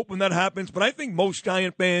new hope when that happens, but I think most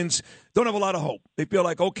Giant fans don't have a lot of hope. They feel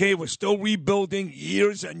like, okay, we're still rebuilding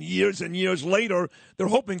years and years and years later. They're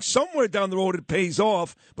hoping somewhere down the road it pays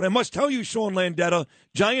off. But I must tell you, Sean Landeta,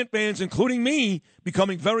 Giant fans, including me,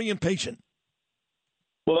 becoming very impatient.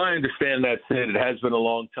 Well, I understand that, Sid. It has been a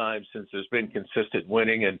long time since there's been consistent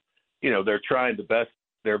winning, and, you know, they're trying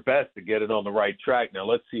their best to get it on the right track. Now,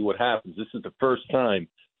 let's see what happens. This is the first time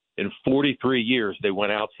in 43 years they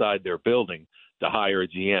went outside their building to hire a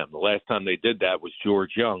GM. The last time they did that was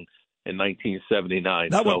George Young in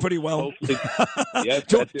 1979. That went pretty well. Yes,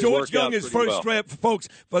 George Young is first draft, folks.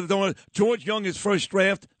 But George Young is first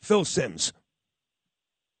draft. Phil Simms.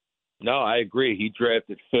 No, I agree. He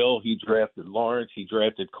drafted Phil. He drafted Lawrence. He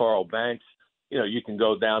drafted Carl Banks. you can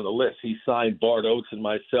go down the list. He signed Bart Oates and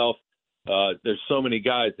myself. There's so many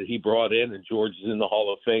guys that he brought in, and George is in the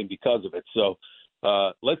Hall of Fame because of it. So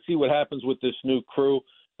let's see what happens with this new crew.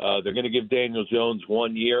 They're going to give Daniel Jones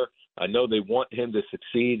 1 year. I know they want him to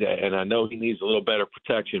succeed, and I know he needs a little better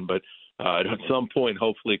protection. But at some point,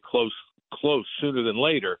 hopefully close sooner than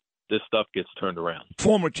later, this stuff gets turned around.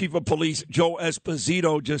 Former Chief of Police Joe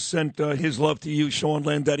Esposito just sent his love to you, Sean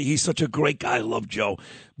Landetti. He's such a great guy. I love Joe.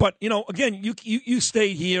 But, again, you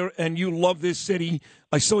stay here and you love this city.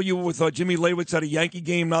 I saw you with Jimmy Leyritz at a Yankee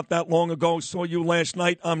game not that long ago. Saw you last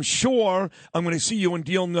night. I'm sure I'm going to see you in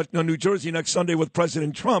Deal, New Jersey next Sunday with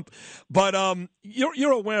President Trump. But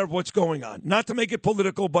you're aware of what's going on. Not to make it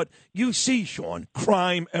political, but you see, Sean,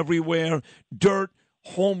 crime everywhere, dirt,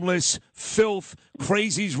 homeless, filth,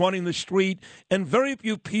 crazies running the street, and very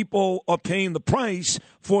few people are paying the price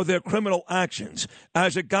for their criminal actions.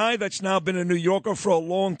 As a guy that's now been a New Yorker for a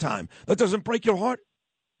long time, that doesn't break your heart?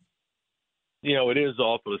 It is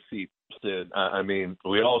awful to see, Sid. I mean,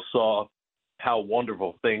 we all saw how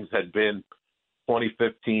wonderful things had been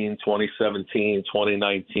 2015, 2017,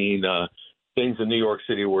 2019. Things in New York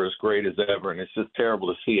City were as great as ever, and it's just terrible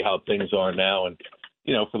to see how things are now. And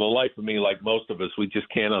for the life of me, like most of us, we just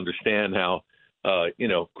can't understand how,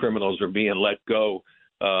 criminals are being let go,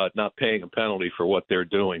 not paying a penalty for what they're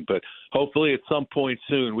doing. But hopefully at some point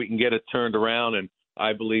soon we can get it turned around, and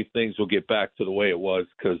I believe things will get back to the way it was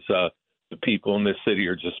because the people in this city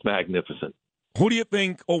are just magnificent. Who do you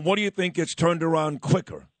think, or what do you think gets turned around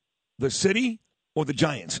quicker, the city or the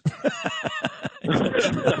Giants?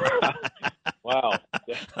 Wow,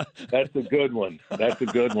 that's a good one.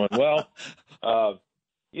 Well,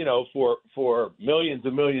 for millions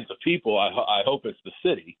and millions of people, I hope it's the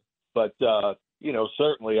city. But,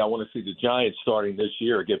 certainly I want to see the Giants starting this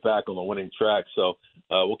year get back on the winning track. So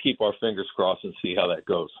we'll keep our fingers crossed and see how that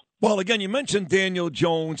goes. Well, again, you mentioned Daniel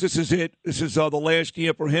Jones. This is it. This is the last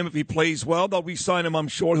year for him. If he plays well, they'll re-sign him. I'm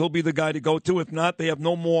sure he'll be the guy to go to. If not, they have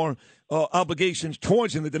no more obligations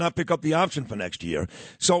towards him. They did not pick up the option for next year.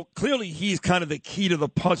 So clearly he's kind of the key to the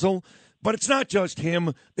puzzle. But it's not just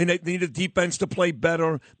him. They need a defense to play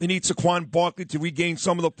better. They need Saquon Barkley to regain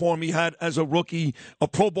some of the form he had as a rookie. A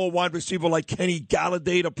Pro Bowl wide receiver like Kenny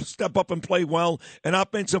Galladay to step up and play well. An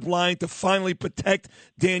offensive line to finally protect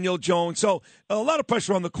Daniel Jones. So a lot of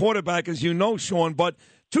pressure on the quarterback, as you know, Sean. But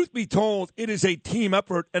truth be told, it is a team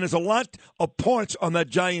effort, and there's a lot of parts on that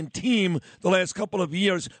Giant team the last couple of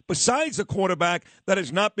years, besides the quarterback, that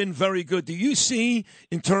has not been very good. Do you see,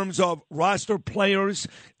 in terms of roster players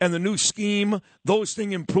and the new scheme, those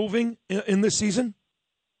things improving in this season?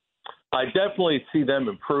 I definitely see them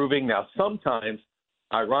improving. Now,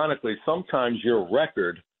 ironically, sometimes your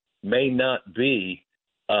record may not be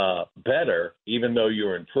better, even though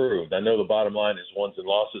you're improved. I know the bottom line is wins and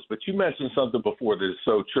losses, but you mentioned something before that is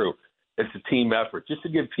so true. It's a team effort. Just to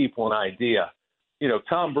give people an idea,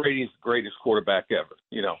 Tom Brady's the greatest quarterback ever.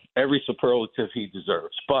 Every superlative he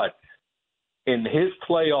deserves. But in his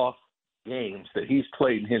playoff games that he's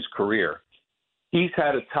played in his career, he's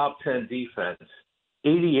had a top 10 defense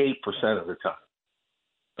 88% of the time.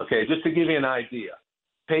 Okay, just to give you an idea,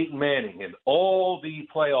 Peyton Manning, in all the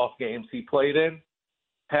playoff games he played in,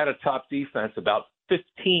 had a top defense about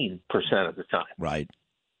 15% of the time. Right.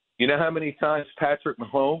 You know how many times Patrick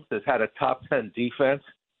Mahomes has had a top 10 defense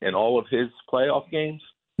in all of his playoff games?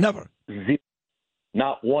 Never. Zero.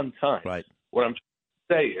 Not one time. Right. What I'm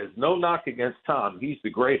trying to say is no knock against Tom. He's the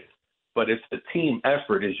greatest. But it's the team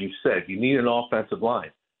effort, as you said. You need an offensive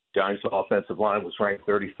line. Giants' offensive line was ranked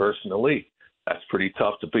 31st in the league. That's pretty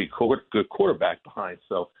tough to be a good quarterback behind.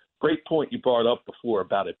 So great point you brought up before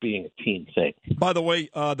about it being a team thing. By the way,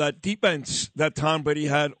 that defense that Tom Brady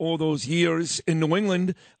had all those years in New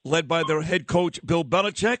England, led by their head coach, Bill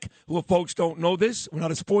Belichick, who, if folks don't know this, we're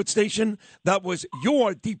not a sports station, that was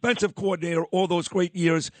your defensive coordinator all those great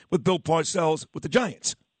years with Bill Parcells with the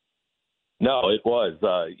Giants. No, it was.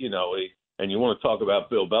 And you want to talk about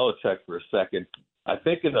Bill Belichick for a second. I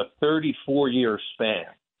think in a 34-year span,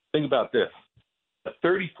 think about this, a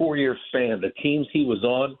 34-year span, the teams he was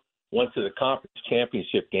on went to the conference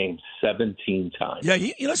championship game 17 times. Yeah,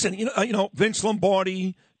 listen, Vince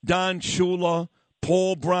Lombardi, Don Shula,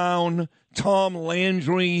 Paul Brown, Tom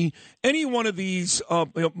Landry, any one of these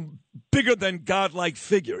bigger than godlike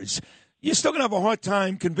figures, you're still going to have a hard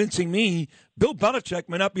time convincing me Bill Belichick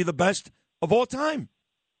may not be the best of all time.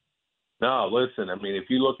 No, listen, I mean, if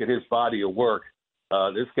you look at his body of work,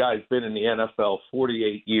 this guy's been in the NFL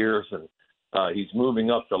 48 years, and he's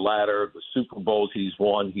moving up the ladder. The Super Bowls he's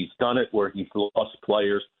won, he's done it where he's lost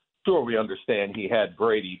players. Sure, we understand he had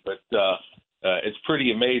Brady, but It's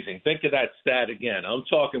pretty amazing. Think of that stat again. I'm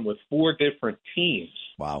talking with 4 different teams.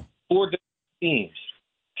 Wow. 4 different teams.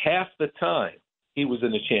 Half the time he was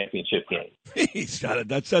in the championship game. He's got it.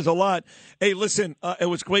 That says a lot. Hey, listen, it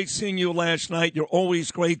was great seeing you last night. You're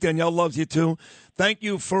always great. Danielle loves you, too. Thank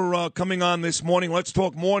you for coming on this morning. Let's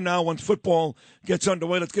talk more now once football gets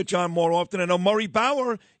underway. Let's get you on more often. I know Murray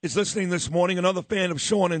Bauer is listening this morning, another fan of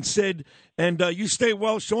Sean and Sid. And you stay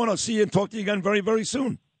well, Sean. I'll see you and talk to you again very, very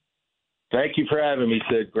soon. Thank you for having me,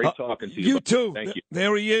 Sid. Great talking to you. You too. Thank you.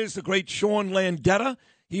 There he is, the great Sean Landetta.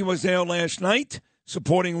 He was there last night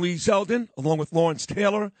supporting Lee Zeldin, along with Lawrence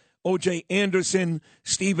Taylor, O.J. Anderson,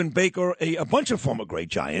 Stephen Baker, a bunch of former great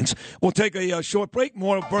Giants. We'll take a short break.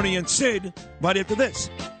 More of Bernie and Sid right after this.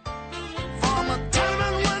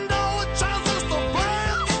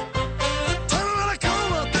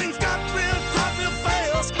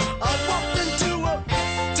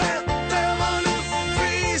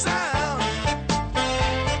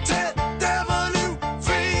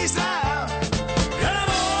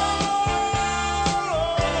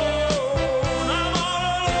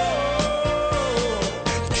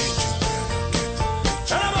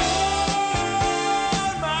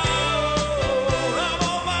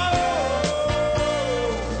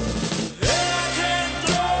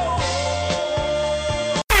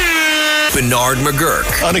 Bernard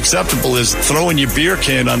McGurk. Unacceptable is throwing your beer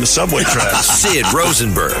can on the subway tracks. Sid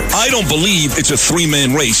Rosenberg. I don't believe it's a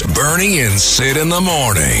 3-man race. Bernie and Sid in the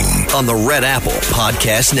morning on the Red Apple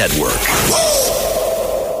Podcast Network.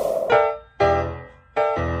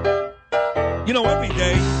 You know, every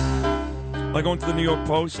day I go into the New York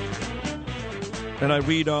Post and I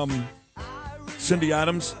read Cindy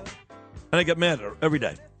Adams, and I get mad at her every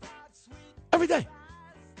day. Every day.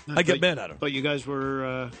 I get mad at her. But you guys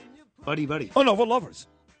were buddy. Oh, no, we're lovers.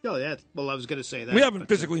 Oh, yeah. Well, I was going to say that. We haven't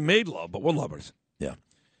physically made love, but we're lovers. Yeah.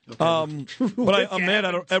 Okay. But I'm mad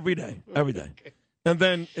at her every day. Every day. Okay. And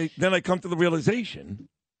then I come to the realization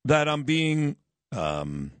that I'm being,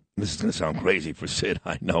 this is going to sound crazy for Sid,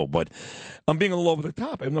 I know, but I'm being a little over the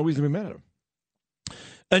top. I have no reason to be mad at her.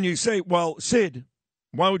 And you say, well, Sid,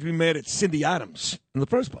 why would you be mad at Cindy Adams in the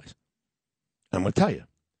first place? I'm going to tell you.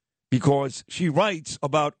 Because she writes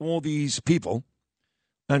about all these people,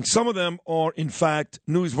 and some of them are, in fact,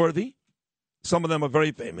 newsworthy. Some of them are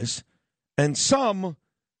very famous. And some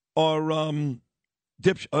are,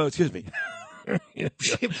 excuse me.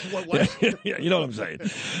 What? Yeah, you know what I'm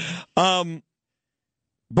saying.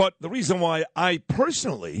 But the reason why I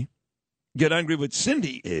personally get angry with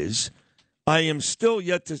Cindy is I am still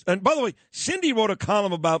yet to... And by the way, Cindy wrote a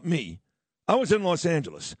column about me. I was in Los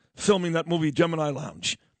Angeles filming that movie, Gemini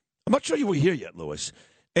Lounge. I'm not sure you were here yet, Lewis.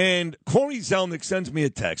 And Corey Zelnick sends me a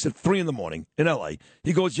text at 3 in the morning in L.A.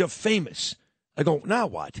 He goes, you're famous. I go, now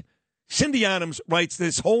what? Cindy Adams writes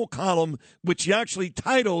this whole column, which she actually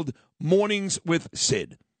titled Mornings with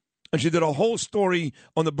Sid. And she did a whole story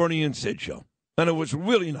on the Bernie and Sid show. And it was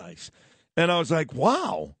really nice. And I was like,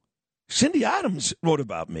 wow, Cindy Adams wrote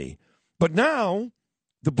about me. But now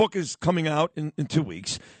the book is coming out in 2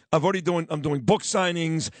 weeks. I'm doing book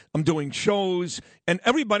signings, I'm doing shows, and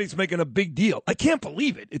everybody's making a big deal. I can't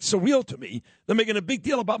believe it. It's surreal to me. They're making a big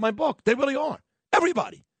deal about my book. They really are.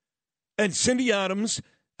 Everybody. And Cindy Adams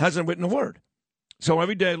hasn't written a word. So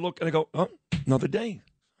every day I look and I go, oh, another day.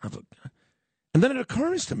 And then it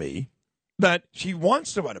occurs to me that she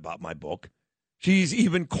wants to write about my book. She's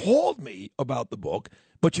even called me about the book,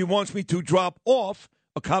 but she wants me to drop off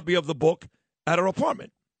a copy of the book at her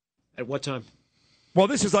apartment. At what time? Well,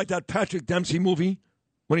 this is like that Patrick Dempsey movie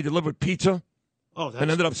when he delivered pizza and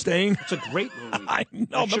ended up staying. It's a great movie. I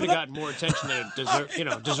know. It should have gotten more attention than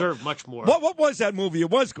it deserved much more. What was that movie? It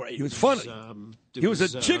was great. It was funny. He was a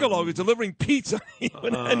gigolo. He was delivering pizza. He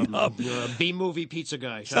would end up. B-movie pizza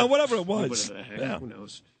guy. So whatever it was. Yeah. Who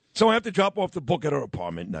knows? So I have to drop off the book at her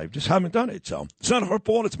apartment, and I just haven't done it. So it's not her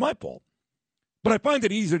fault. It's my fault. But I find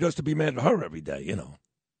it easier just to be mad at her every day, you know.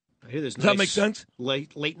 I hear there's Does that make sense?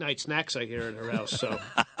 Late night snacks I hear in her house, so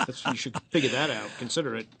you should figure that out.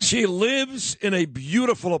 Consider it. She lives in a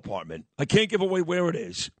beautiful apartment. I can't give away where it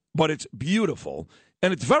is, but it's beautiful,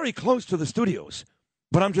 and it's very close to the studios.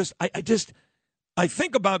 But I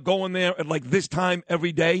think about going there at like this time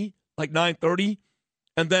every day, like 9:30,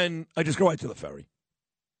 and then I just go right to the ferry.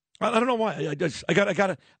 I don't know why.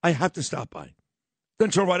 I have to stop by.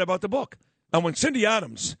 Then she'll write about the book. And when Cindy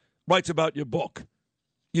Adams writes about your book,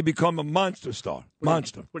 you become a monster star.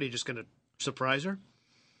 Monster. What are you just going to surprise her?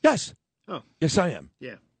 Yes. Oh. Yes, I am.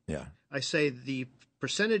 Yeah. Yeah. I say the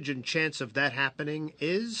percentage and chance of that happening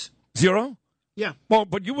is 0? Yeah. Well,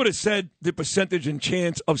 but you would have said the percentage and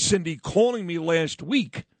chance of Cindy calling me last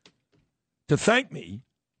week to thank me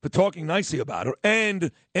for talking nicely about her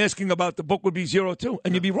and asking about the book would be 0-2,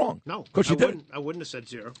 and you'd be wrong. No, because she did. I wouldn't have said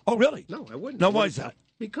 0. Oh, really? No, I wouldn't. Now, why is that?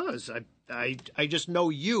 Because I just know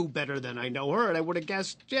you better than I know her, and I would have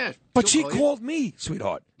guessed, yeah. But she she'll call you. called me,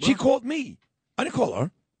 sweetheart. She called me. I didn't call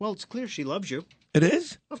her. Well, it's clear she loves you. It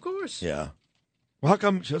is? Of course. Yeah. Well, how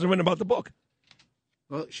come she hasn't written about the book?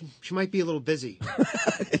 Well, she might be a little busy.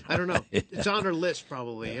 I don't know. It's on her list,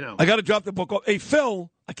 probably, you know. I got to drop the book off. Hey,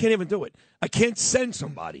 Phil, I can't even do it. I can't send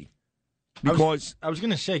somebody because I was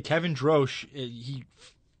going to say Kevin Drosch, he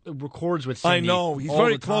records with Cindy. I know he's all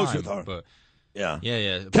very the close time, with her. But yeah.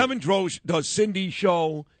 But Kevin Drosch does Cindy's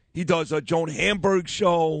show. He does a Joan Hamburg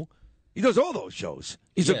show. He does all those shows.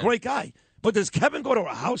 He's a great guy. But does Kevin go to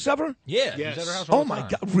her house ever? Yeah, yes. he's at her house all Oh the my time.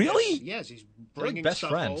 God, really? Yes, he's bringing best stuff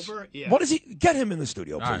friends. over. Yeah. What is he? Get him in the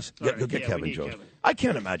studio, All please. right. Get Yeah, Kevin we need Drosch. Kevin. I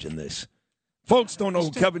can't imagine this. Folks don't know who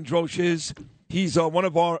Kevin Drosch is. He's one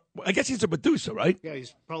of our. I guess he's a producer, right? Yeah,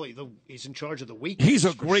 he's probably he's in charge of the week. He's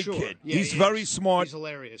a for great sure. kid. Yeah, He's he very is. smart. He's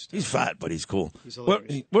hilarious. He's fat, but he's cool. He's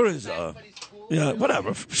hilarious. Where is Yeah,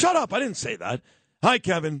 whatever. Shut up. I didn't say that. Hi,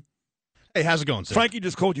 Kevin. Hey, how's it going, sir? Frankie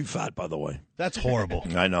just called you fat, by the way. That's horrible.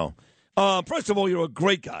 I know. First of all, you're a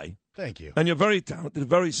great guy. Thank you. And you're very talented,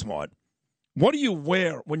 very smart. What do you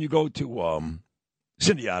wear when you go to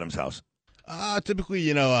Cindy Adams' house?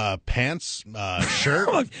 Typically, pants,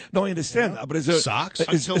 shirt. No, I understand that, but is there socks?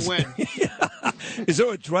 Until when? Is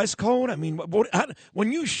there a dress code? I mean,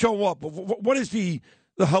 when you show up, what is the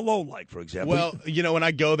hello like, for example? Well, when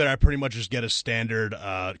I go there, I pretty much just get a standard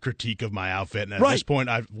critique of my outfit, and at this point,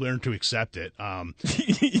 I've learned to accept it.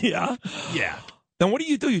 Yeah? Yeah. Then what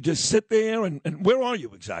do? You just sit there, and where are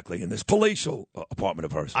you exactly in this palatial apartment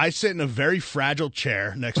of hers? I sit in a very fragile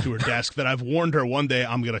chair next to her desk that I've warned her one day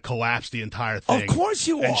I'm going to collapse the entire thing. Of course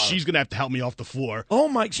you are. And she's going to have to help me off the floor. Oh,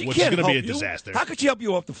 my, she which can't is going to be a help you. disaster. How could she help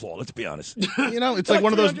you off the floor? Let's be honest. It's like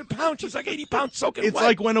one of those. 300 pounds. She's like 80 pounds soaking It's wet.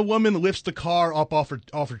 like when a woman lifts the car up off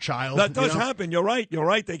her child. That does happen. You're right.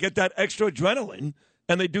 They get that extra adrenaline,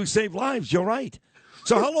 and they do save lives. You're right.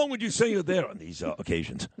 So how long would you say you're there on these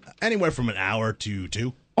occasions? Anywhere from an hour to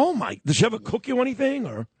 2. Oh, my. Does she ever cook you anything?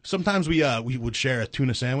 Or sometimes we would share a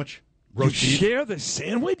tuna sandwich. Roast beef. Share the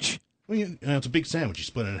sandwich? Well, it's a big sandwich. You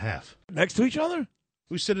split it in half. Next to each other?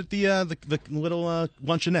 We sit at the little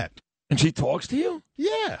luncheonette. And she talks to you?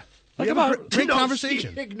 Yeah. Like we have about a great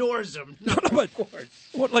conversation. She ignores him. No, but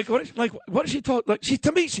what does she talk? Like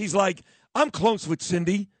to me, she's like, I'm close with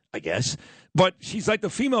Cindy, I guess, but she's like the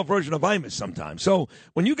female version of Imus sometimes. So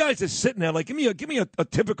when you guys are sitting there, like, give me a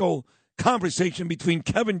typical conversation between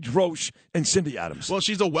Kevin Drosch and Cindy Adams. Well,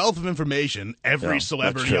 she's a wealth of information. Every Yeah,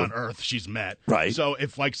 celebrity that's on true. earth she's met. Right. So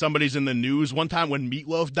if somebody's in the news, one time when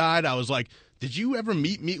Meatloaf died, I was like, "Did you ever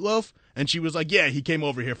meet Meatloaf?" And she was like, "Yeah, he came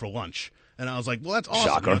over here for lunch." And I was like, "Well, that's awesome.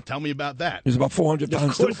 Shocker. Tell me about that." He's about 400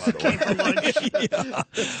 pounds too, by the way. Yeah.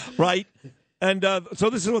 Right. And so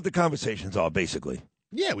this is what the conversations are, basically.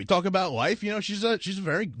 Yeah, we talk about life. She's a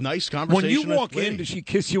very nice conversation. When you walk in, does she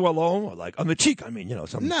kiss you alone, or like on the cheek? I mean,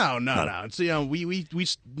 something. No. It's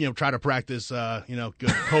we try to practice good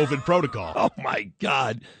COVID protocol. Oh my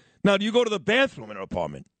God! Now, do you go to the bathroom in her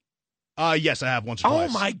apartment? Yes, I have once or twice.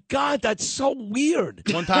 Oh my God, that's so weird.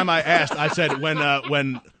 One time I asked, I said,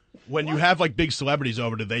 when you have like big celebrities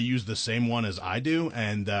over, do they use the same one as I do?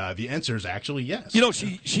 And the answer is actually yes.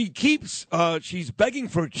 She keeps she's begging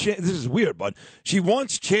for this is weird, but she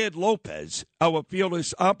wants Chad Lopez, our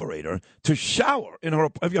fearless operator, to shower in her.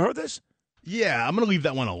 Have you heard this? Yeah, I'm gonna leave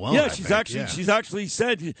that one alone. Yeah, she's actually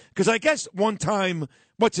said, because I guess one time,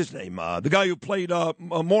 what's his name? The guy who played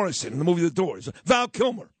Morrison in the movie The Doors, Val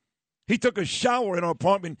Kilmer. He took a shower in her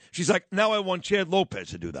apartment. She's like, now I want Chad Lopez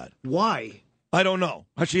to do that. Why? I don't know.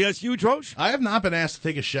 Has she asked you, Drosch? I have not been asked to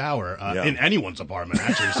take a shower in anyone's apartment,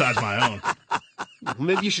 actually, besides my own.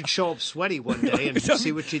 Maybe you should show up sweaty one day and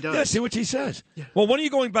see what she does. Yeah, see what she says. Well, when are you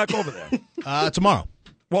going back over there? Tomorrow.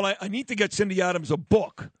 Well, I need to get Cindy Adams a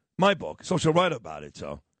book, my book, so she'll write about it.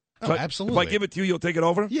 So absolutely. If I give it to you, you'll take it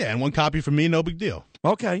over? Yeah, and one copy for me, no big deal.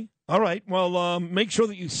 Okay. All right. Well, make sure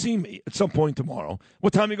that you see me at some point tomorrow.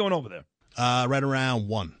 What time are you going over there? Right around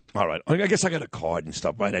 1. All right. I guess I got a card and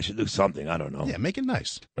stuff, right? I should do something. I don't know. Yeah, make it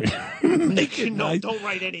nice. Make it nice. Don't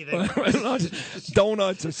write anything.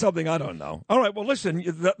 Donuts or something. I don't know. All right. Well, listen,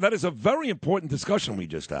 that is a very important discussion we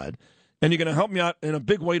just had. And you're going to help me out in a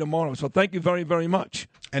big way tomorrow. So thank you very, very much.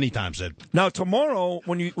 Anytime, Sid. Now, tomorrow,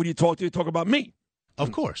 when you talk about me.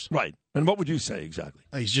 Of course. Right. And what would you say exactly?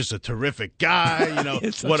 He's just a terrific guy.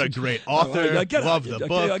 What a great author. Love the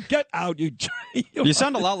book. Get out. You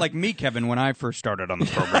sound a lot like me, Kevin, when I first started on the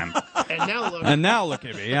program. And now look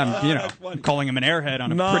at me. I'm, calling him an airhead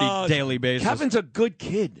on a pretty daily basis. Kevin's a good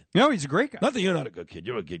kid. No, he's a great guy. Not that you're not a good kid.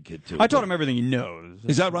 You're a good kid, too. I taught him everything he knows.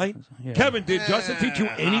 Is that right? Yeah. Kevin, did Justin teach you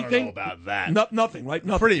anything? I don't know about that. Nothing, right?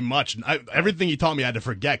 Nothing. Pretty much. Everything he taught me I had to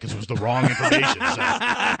forget because it was the wrong information.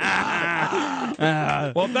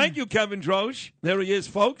 Well, thank you, Kevin Drosch. There he is,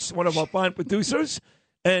 folks, one of our fine producers.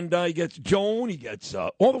 And he gets Joan. He gets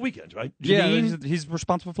all the weekends, right? Janine. Yeah, he's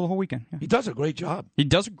responsible for the whole weekend. Yeah. He does a great job. He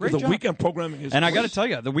does a great job. The weekend programming is And great. I got to tell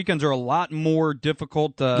you, the weekends are a lot more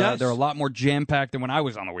difficult. Yes. They're a lot more jam-packed than when I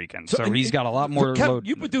was on the weekend. So he's got a lot more Kev, load.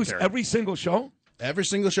 you produce every single show? Every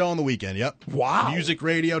single show on the weekend, yep. Wow. Music,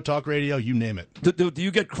 radio, talk radio, you name it. Do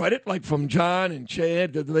you get credit, like, from John and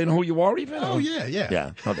Chad? Do they know who you are even? Oh, yeah.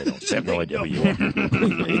 Yeah. No, they don't. They have no idea who you are.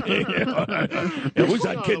 Yeah, who's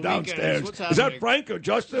that kid downstairs? Is that Frank or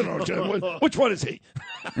Justin? Or which one is he?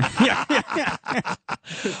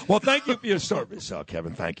 Well, thank you for your service,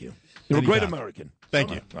 Kevin. Thank you. You're a great American.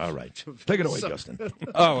 Thank you. All right. Take it away, Justin.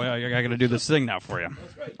 Oh, yeah, I got to do this thing now for you.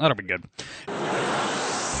 That'll be good.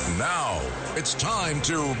 Now, it's time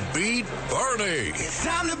to Beat Bernie. It's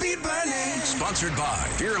time to beat Bernie. Sponsored by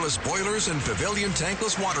Fearless Boilers and Pavilion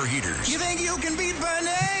Tankless Water Heaters. You think you can beat Bernie?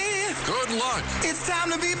 Good luck. It's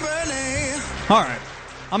time to beat Bernie. All right.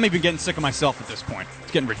 I'm even getting sick of myself at this point.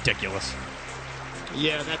 It's getting ridiculous.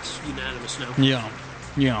 Yeah, that's unanimous now.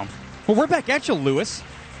 Yeah. Well, we're back at you, Lewis.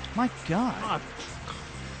 My God.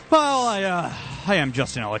 Well, I am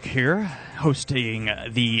Justin Ellick here, hosting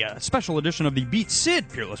the special edition of the Beat Sid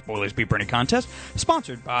Peerless Boilers Beat Bernie contest,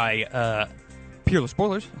 sponsored by Peerless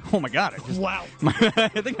Boilers. Oh my God! Wow! I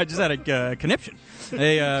think I just had a conniption. So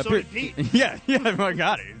did Pete. Yeah. My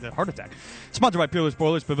God, it's a heart attack. Sponsored by Peerless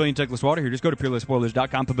Boilers, Pavilion Tankless Water Heaters. Go to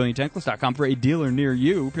peerlessboilers.com, paviliontankless.com for a dealer near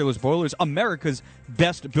you. Peerless Boilers, America's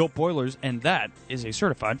best built boilers, and that is a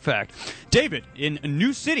certified fact. David in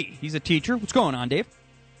New City. He's a teacher. What's going on, Dave?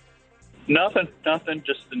 Nothing.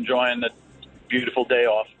 Just enjoying the beautiful day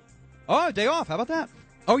off. Oh, day off. How about that?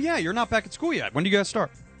 Oh, yeah, you're not back at school yet. When do you guys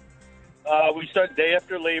start? We start day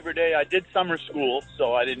after Labor Day. I did summer school,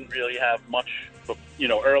 so I didn't really have much,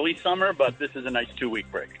 early summer, but this is a nice 2-week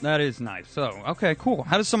break. That is nice. So, okay, cool.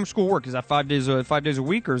 How does summer school work? Is that 5 days a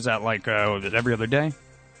week, or is that like every other day?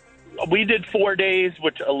 We did 4 days,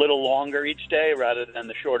 which a little longer each day rather than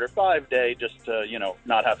the shorter 5-day, just to,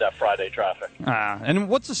 not have that Friday traffic. And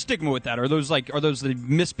what's the stigma with that? Are those the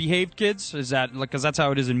misbehaved kids? Is that because that's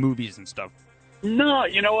how it is in movies and stuff? No,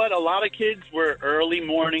 you know what? A lot of kids were early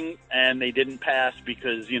morning and they didn't pass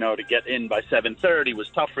because, to get in by 7:30 was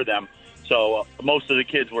tough for them. So most of the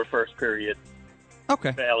kids were first period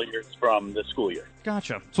failures from the school year.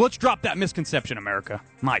 Gotcha. So let's drop that misconception, America.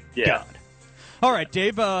 My God. All right,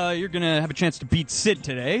 Dave, you're going to have a chance to beat Sid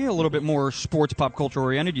today. A little bit more sports pop culture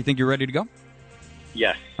oriented. Do you think you're ready to go?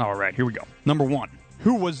 Yes. All right, here we go. Number 1.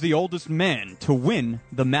 Who was the oldest man to win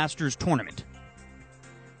the Masters tournament?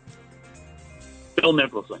 Phil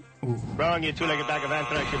Mickelson. Wrong, you two-legged bag of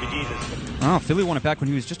anthrax should be Jesus. Oh, Philly won it back when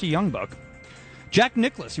he was just a young buck. Jack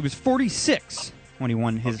Nicklaus, he was 46 when he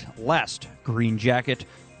won his last green jacket.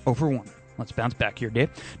 0-1. Let's bounce back here, Dave.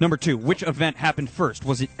 Number 2, which event happened first?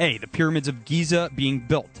 Was it A, the pyramids of Giza being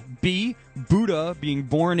built, B, Buddha being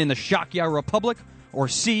born in the Shakya Republic, or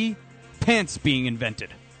C, pants being invented?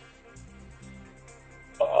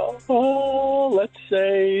 Let's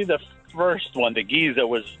say the first one, the Giza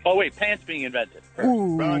was... Oh, wait, pants being invented.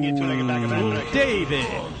 Ooh, David,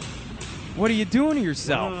 what are you doing to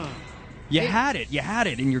yourself? You had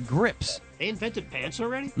it in your grips. They invented pants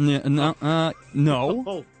already? No.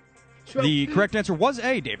 Oh. The correct answer was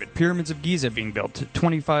A, David. Pyramids of Giza being built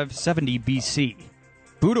 2570 BC.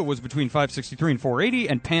 Buddha was between 563 and 480,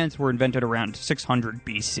 and pants were invented around 600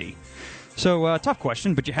 BC. So, tough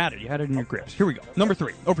question, but you had it. You had it in your grips. Here we go. Number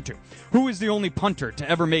 3, 0-2. Who is the only punter to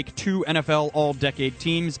ever make 2 NFL All-Decade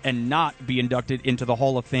teams and not be inducted into the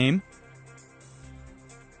Hall of Fame?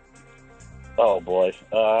 Oh, boy.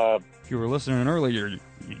 If you were listening earlier,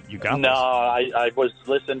 you got No, this. I was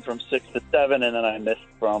listening from 6 to 7, and then I missed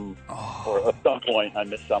from... Or at some point, I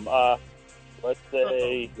missed some. Let's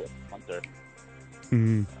say... punter.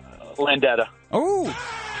 Landetta. Oh!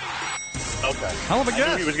 Okay. Hell of a guess.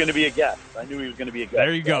 I knew he was going to be a guest.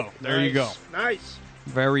 There you go. There you go. Nice.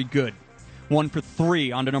 Very good. 1 for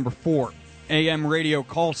 3. On to number 4. AM radio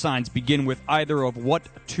call signs begin with either of what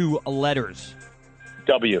 2 letters?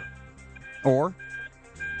 W. Or?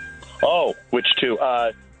 Oh, which 2?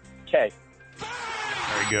 K.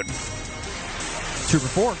 Very good. 2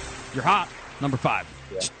 for 4. You're hot. Number 5.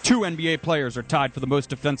 Yeah. 2 NBA players are tied for the most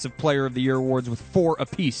Defensive Player of the Year awards with 4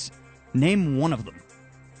 apiece. Name one of them.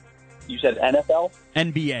 You said NFL?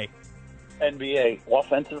 NBA. NBA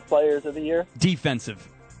offensive players of the year? Defensive.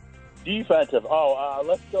 Defensive. Oh,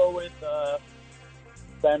 let's go with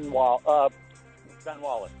Ben Wallace.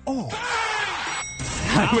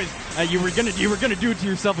 You were gonna do it to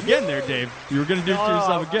yourself again, there, Dave. You were gonna do it to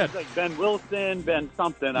yourself again. I was like Ben Wilson, Ben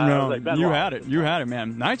something. I No, was like Ben you Wallace. had it. You had it,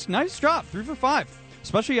 man. Nice drop. 3 for 5.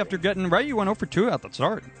 Especially after getting right, you went 0 for 2 at the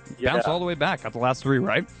start. Yeah. Bounced all the way back. Got the last 3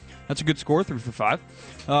 right. That's a good score. 3 for 5.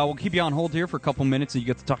 We'll keep you on hold here for a couple minutes, and you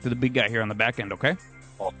get to talk to the big guy here on the back end. Okay?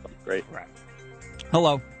 Awesome. Great. Right.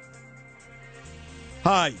 Hello.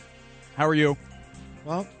 Hi. How are you?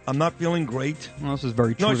 Well, I'm not feeling great. Well, this is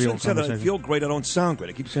very No, I trivial shouldn't say that. I conversation. feel great. I don't sound great.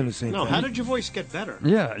 I keep saying the same No, thing. how did your voice get better?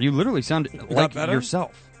 Yeah, you literally sound got like better?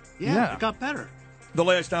 yourself. Yeah, it got better. The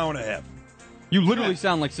last hour and a half. You literally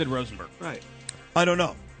sound like Sid Rosenberg. Right. I don't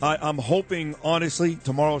know. I'm hoping, honestly,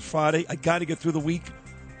 tomorrow's Friday. I got to get through the week.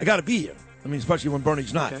 I got to be here. I mean, especially when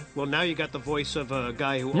Bernie's not. Okay. Well, now you got the voice of a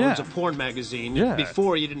guy who Yeah. owns a porn magazine. Yeah.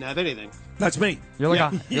 Before, you didn't have anything. That's me. You're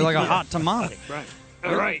like a hot tamale. Right.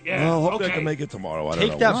 All right, yeah. Well, hopefully okay. I can make it tomorrow. I don't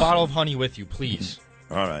Take know. that We'll bottle see. of honey with you, please.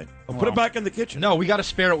 All right. I'll put it back in the kitchen. No, we got a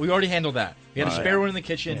spare. We already handled that. We had a All right. spare one in the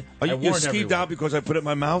kitchen. Are you I warned skeeved everyone. out because I put it in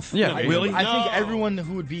my mouth? Really? I think everyone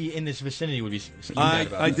who would be in this vicinity would be skeeved out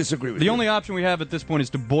about I it. disagree with The you. only option we have at this point is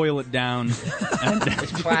to boil it down. And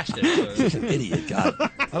It's plastic. He's an idiot, God.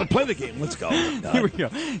 I'll play the game. Let's go. Here we go.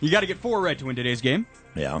 You got to get 4 right to win today's game.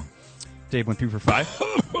 Yeah. Dave went 3 for 5.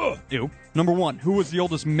 Ew. Number 1. Who was the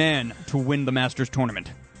oldest man to win the Masters tournament?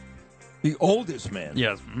 The oldest man?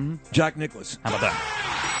 Yes. Mm-hmm. Jack Nicklaus. How about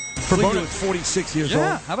that? For he was 46 years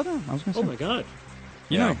Yeah, old. how about that? I was going to say. Oh, my God.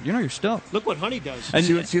 You know your stuff. Look what honey does. And,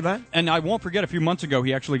 see that? And I won't forget, a few months ago,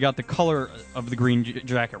 he actually got the color of the green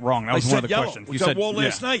jacket wrong. That was I one of said the yellow, questions. which You I said, wore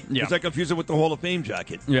last night Yeah. because I confused it with the Hall of Fame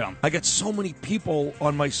jacket. Yeah. I got so many people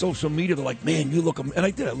on my social media. They're like, "Man, you look," and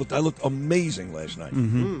I did. I looked amazing last night.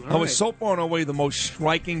 Mhm. I was so far and away the most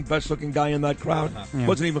striking, best-looking guy in that crowd. Yeah.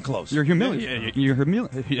 Wasn't even close. You're humiliated. You're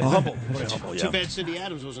humiliated. Humble. Humble, yeah. Too bad Cindy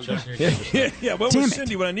Adams wasn't there. Yeah. Where Damn was it.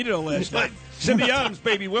 Cindy when I needed her last night? Cindy Adams,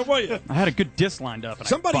 baby, where were you? I had a good diss lined up. And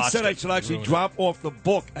Somebody I botched said I it. should actually drop off the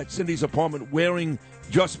book at Cindy's apartment wearing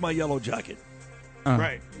just my yellow jacket.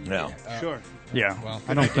 Right. Yeah. Sure. Yeah.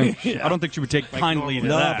 I don't think I don't think she would take kindly to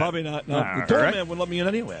No, that. probably not. No. All The tall right. man wouldn't let me in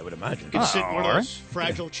anyway, I would imagine. You could sit in one of all those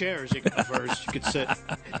fragile chairs you could sit.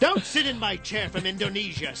 Don't sit in my chair from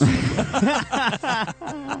Indonesia.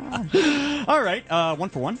 All right, 1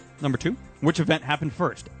 for 1. Number 2. Which event happened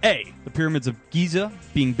first? A. The pyramids of Giza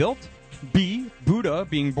being built. B. Buddha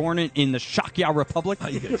being born in the Shakya Republic.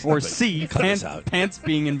 you gotta stop Or it. C. Cut this out. Pants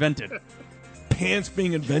being invented. Pants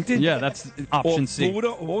being invented? Yeah, that's option Or C.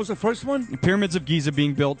 Buddha? What was the first one? Pyramids of Giza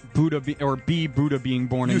being built. Or B. Buddha being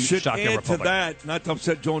born You in should Shakya add Republic. to that, not to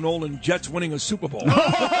upset Joe Nolan, Jets winning a Super Bowl.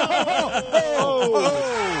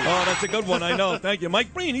 Oh, that's a good one. I know. Thank you,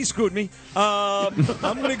 Mike Breen. He screwed me. I'm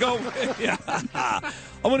gonna go.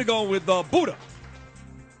 I'm gonna go with Buddha.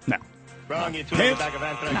 No. Wrong, you two in the back of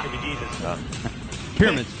Anthrax should be Jesus.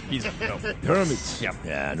 Pyramids. Giza. No. Pyramids. Yep.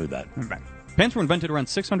 Yeah, I knew that. Pants were invented around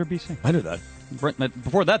 600 BC. I knew that.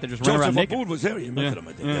 Before that, they just ran around Joseph naked. Abood was there. He invented them,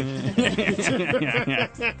 I think.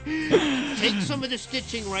 Take some of the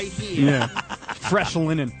stitching right here. Yeah. Fresh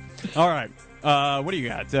linen. All right. What do you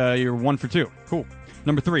got? You're 1 for 2. Cool.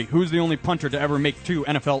 Number 3. Who's the only punter to ever make 2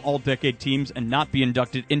 NFL All-Decade teams and not be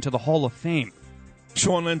inducted into the Hall of Fame?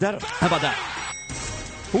 Sean Landeta. How about that?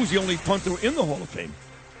 Who's the only punter in the Hall of Fame?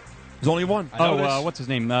 There's only one. What's his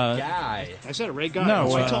name? Guy. I said a Ray Guy. No,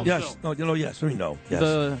 That's what I told Yes. Phil. No, yes. We know. Yes.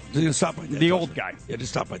 The- Stop right there. the Trust old me. guy. Yeah,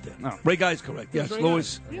 just stop right there. Oh. Ray Guy's correct. Yes, Ray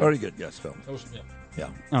Lewis. Guy. Yeah. Very good. Yes, Phil. Yeah.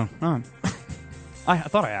 Oh, all right. I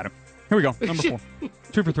thought I had him. Here we go. Number 4.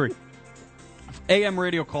 2 for 3. AM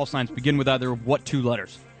radio call signs begin with either of what 2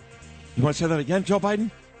 letters? You want to say that again, Joe Biden?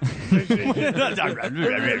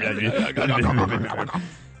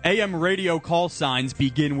 AM radio call signs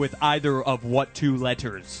begin with either of what 2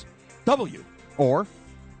 letters? W. Or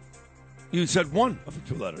You said one of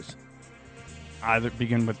the 2 letters. either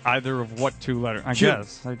begin with either of what 2 letters? I Q.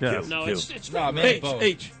 guess. No, Q. it's No, man, H. both.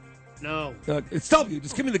 H. No. It's W.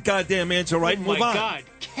 Just give me the goddamn answer right and Oh, move my on. God.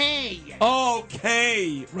 K.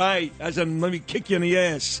 Okay, right. As in, let me kick you in the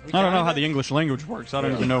ass. I don't know how the English language works. I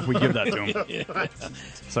don't even know if we give that to him.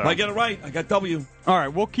 So. I get it right. I got W. All right,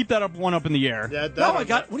 we'll keep that up up in the air. Yeah, that No, one- I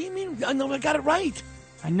got. What do you mean? No, I got it right.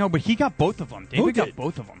 I know, but he got both of them. David Who got did?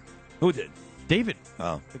 both of them. Who did? David,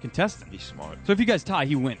 Oh, the contestant. he's smart. So if you guys tie,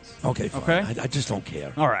 he wins. Okay, fine. Okay? I just don't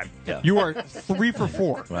care. All right. Yeah. You are 3 for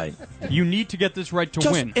 4. Right. You need to get this right to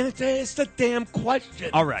Just win. answer the damn question.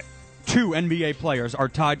 All right. 2 NBA players are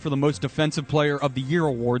tied for the most Defensive Player of the Year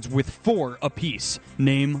awards with 4 apiece.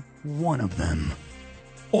 Name one of them.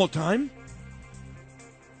 All time?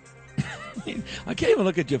 I can't even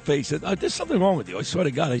look at your face. There's something wrong with you. I swear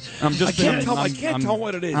to God. I can't tell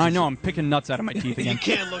what it is. I know. I'm picking nuts out of my teeth again. You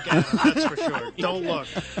can't look at it. That's for sure. Don't look.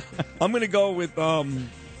 I'm going to go with.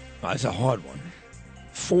 That's a hard one.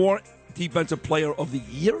 4 defensive player of the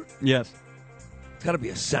year. Yes. It's got to be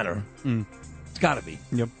a center. Mm. It's got to be.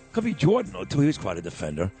 Yep. Could be Jordan, though, too. He was quite a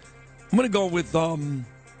defender. I'm going to go with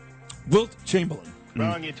Wilt Chamberlain.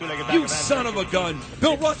 Wrong, you two-legged You son of a gun.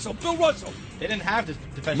 Bill Russell. They didn't have this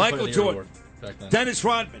defensive Michael player of the Jordan. year back then. Dennis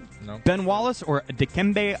Rodman. No. Ben Wallace or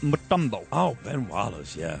Dikembe Mutombo? Oh, Ben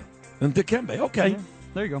Wallace, yeah. And Dikembe, okay. Yeah,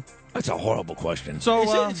 there you go. That's a horrible question.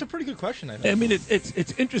 So it's a pretty good question, I think. I mean,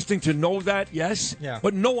 it's interesting to know that, yes. Yeah.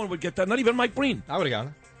 But no one would get that. Not even Mike Breen. I would have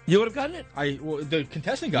gotten it. You would have gotten it? The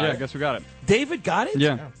contestant got it. I guess we got it. David got it?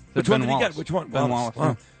 Yeah. Which one did he get? Which one? Ben Wallace.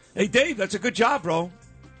 Wow. Hey, Dave, that's a good job, bro.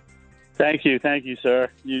 Thank you, sir.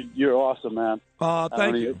 You're awesome, man.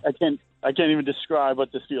 Thank you. I can't even describe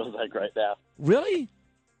what this feels like right now. Really?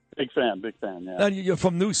 Big fan, yeah. And you're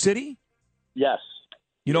from New City? Yes.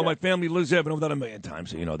 You know, my family lives there. I've been over that 1,000,000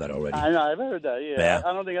 times, so you know that already. I know, I've heard that, yeah.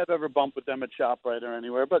 I don't think I've ever bumped with them at ShopRite or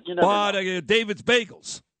anywhere, but you know. David's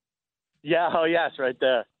Bagels. Yeah, oh yes, right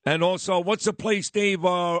there. And also, what's the place, Dave?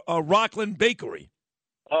 Rockland Bakery.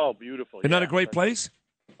 Oh, beautiful. Isn't that a great place?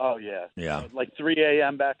 Oh, yeah. Yeah. Like 3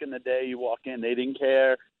 a.m. back in the day, you walk in, they didn't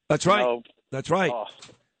care. That's right. That's right. Oh,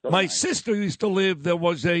 so my nice. sister used to live, there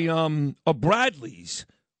was a Bradley's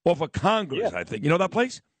off of Congress, I think. You know that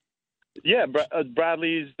place? Yeah,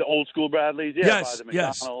 Bradley's, the old school Bradley's. Yeah, Yes, by the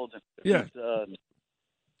McDonald's. yes.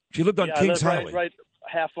 She lived on I Kings live Highway. right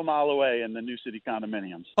half a mile away in the New City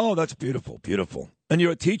condominiums. Oh, that's beautiful, beautiful. And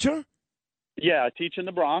you're a teacher? Yeah, I teach in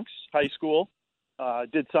the Bronx, high school.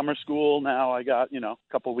 Did summer school. Now I got, a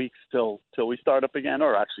couple weeks till we start up again,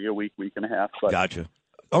 or actually a week and a half. But Gotcha.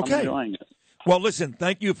 Okay. I'm enjoying it. Well, listen,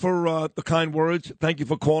 thank you for the kind words. Thank you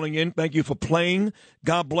for calling in. Thank you for playing.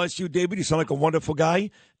 God bless you, David. You sound like a wonderful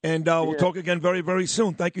guy. And we'll talk again very, very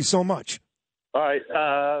soon. Thank you so much. All right.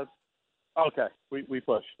 Okay. We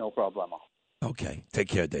push. No problem. Okay. Take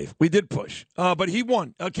care, Dave. We did push. But he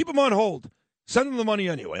won. Keep him on hold. Send him the money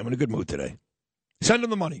anyway. I'm in a good mood today. Send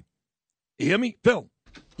him the money. You hear me? Phil.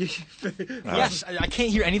 Yes, I can't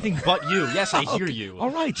hear anything but you. Yes, I hear you. All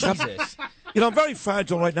right. Jesus. I'm very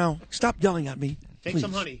fragile right now. Stop yelling at me. Take please.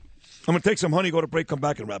 some honey. I'm going to take some honey, go to break, come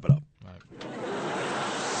back, and wrap it up.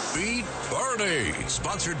 Beat Bernie.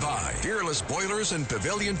 Sponsored by Fearless Boilers and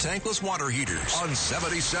Pavilion Tankless Water Heaters on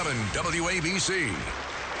 77 WABC.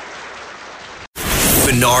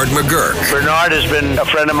 Bernard McGurk. Bernard has been a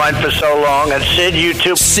friend of mine for so long. And Sid, you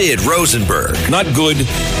too. Sid Rosenberg. Not good,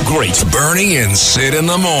 great. Bernie and Sid in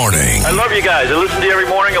the morning. I love you guys. I listen to you every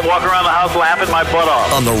morning and walk around the house laughing my butt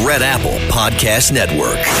off. On the Red Apple Podcast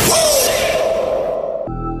Network.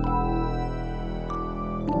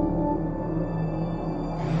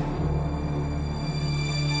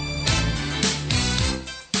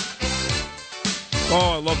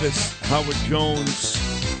 Oh, I love this. Howard Jones.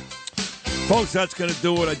 Folks, that's going to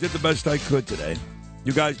do it. I did the best I could today.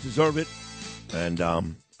 You guys deserve it. And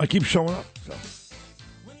I keep showing up. So.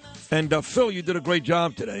 And Phil, you did a great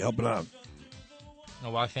job today helping out.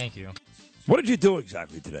 Oh, well, thank you. What did you do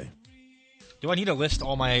exactly today? Do I need to list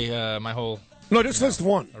all my my whole... No, just list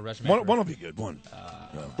one. A resume one will be good. One.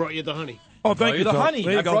 Brought you the honey. Oh, thank you, the Phil. honey.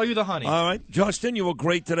 There you I go. brought you the honey. All right. Justin, you were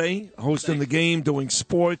great today, hosting the game, doing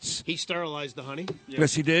sports. He sterilized the honey.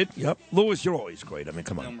 Yes, he did. Yep. Louis, you're always great. I mean,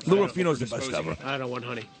 come on. Lou Rufino's the best ever. I don't want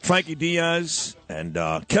honey. Frankie Diaz and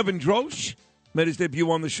Kevin Drosch made his debut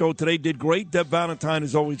on the show today. Did great. Deb Valentine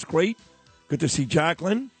is always great. Good to see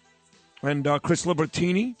Jacqueline and Chris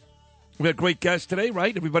Libertini. We had great guests today,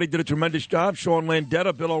 right? Everybody did a tremendous job. Sean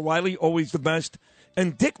Landetta, Bill O'Reilly, always the best.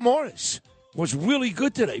 And Dick Morris was really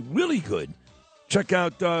good today. Really good. Check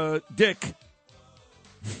out Dick.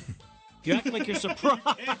 You act like you're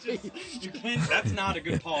surprised. You can't. That's not a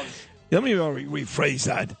good pause. Let me rephrase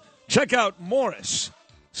that. Check out Morris,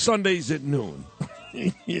 Sundays at noon.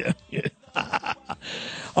 yeah.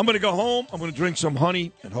 I'm going to go home. I'm going to drink some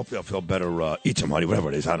honey, and hopefully I'll feel better. Eat some honey, whatever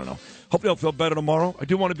it is. I don't know. Hopefully I'll feel better tomorrow. I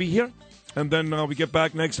do want to be here. And then we get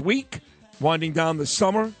back next week, winding down the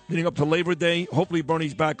summer, leading up to Labor Day. Hopefully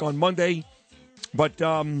Bernie's back on Monday. But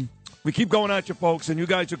we keep going at you, folks, and you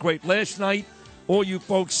guys are great. Last night, all you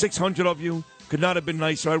folks, 600 of you, could not have been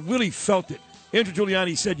nicer. I really felt it. Andrew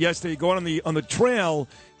Giuliani said yesterday, you go out on the trail,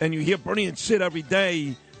 and you hear Bernie and Sid every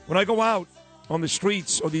day. When I go out on the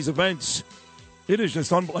streets or these events, it is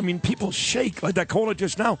just unbelievable. I mean, people shake like that caller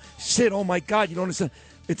just now. Sid, oh, my God, you don't understand.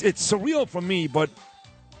 It's surreal for me, but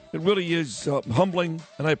it really is humbling,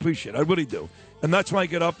 and I appreciate it. I really do. And that's why I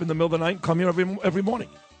get up in the middle of the night and come here every morning.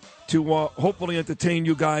 to hopefully entertain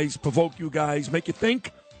you guys, provoke you guys, make you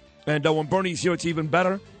think. And when Bernie's here, it's even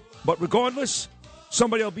better. But regardless,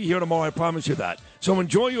 somebody will be here tomorrow. I promise you that. So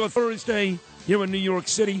enjoy your Thursday here in New York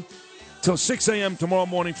City till 6 a.m. tomorrow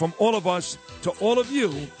morning from all of us to all of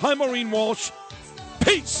you. Hi, Maureen Walsh.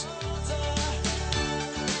 Peace.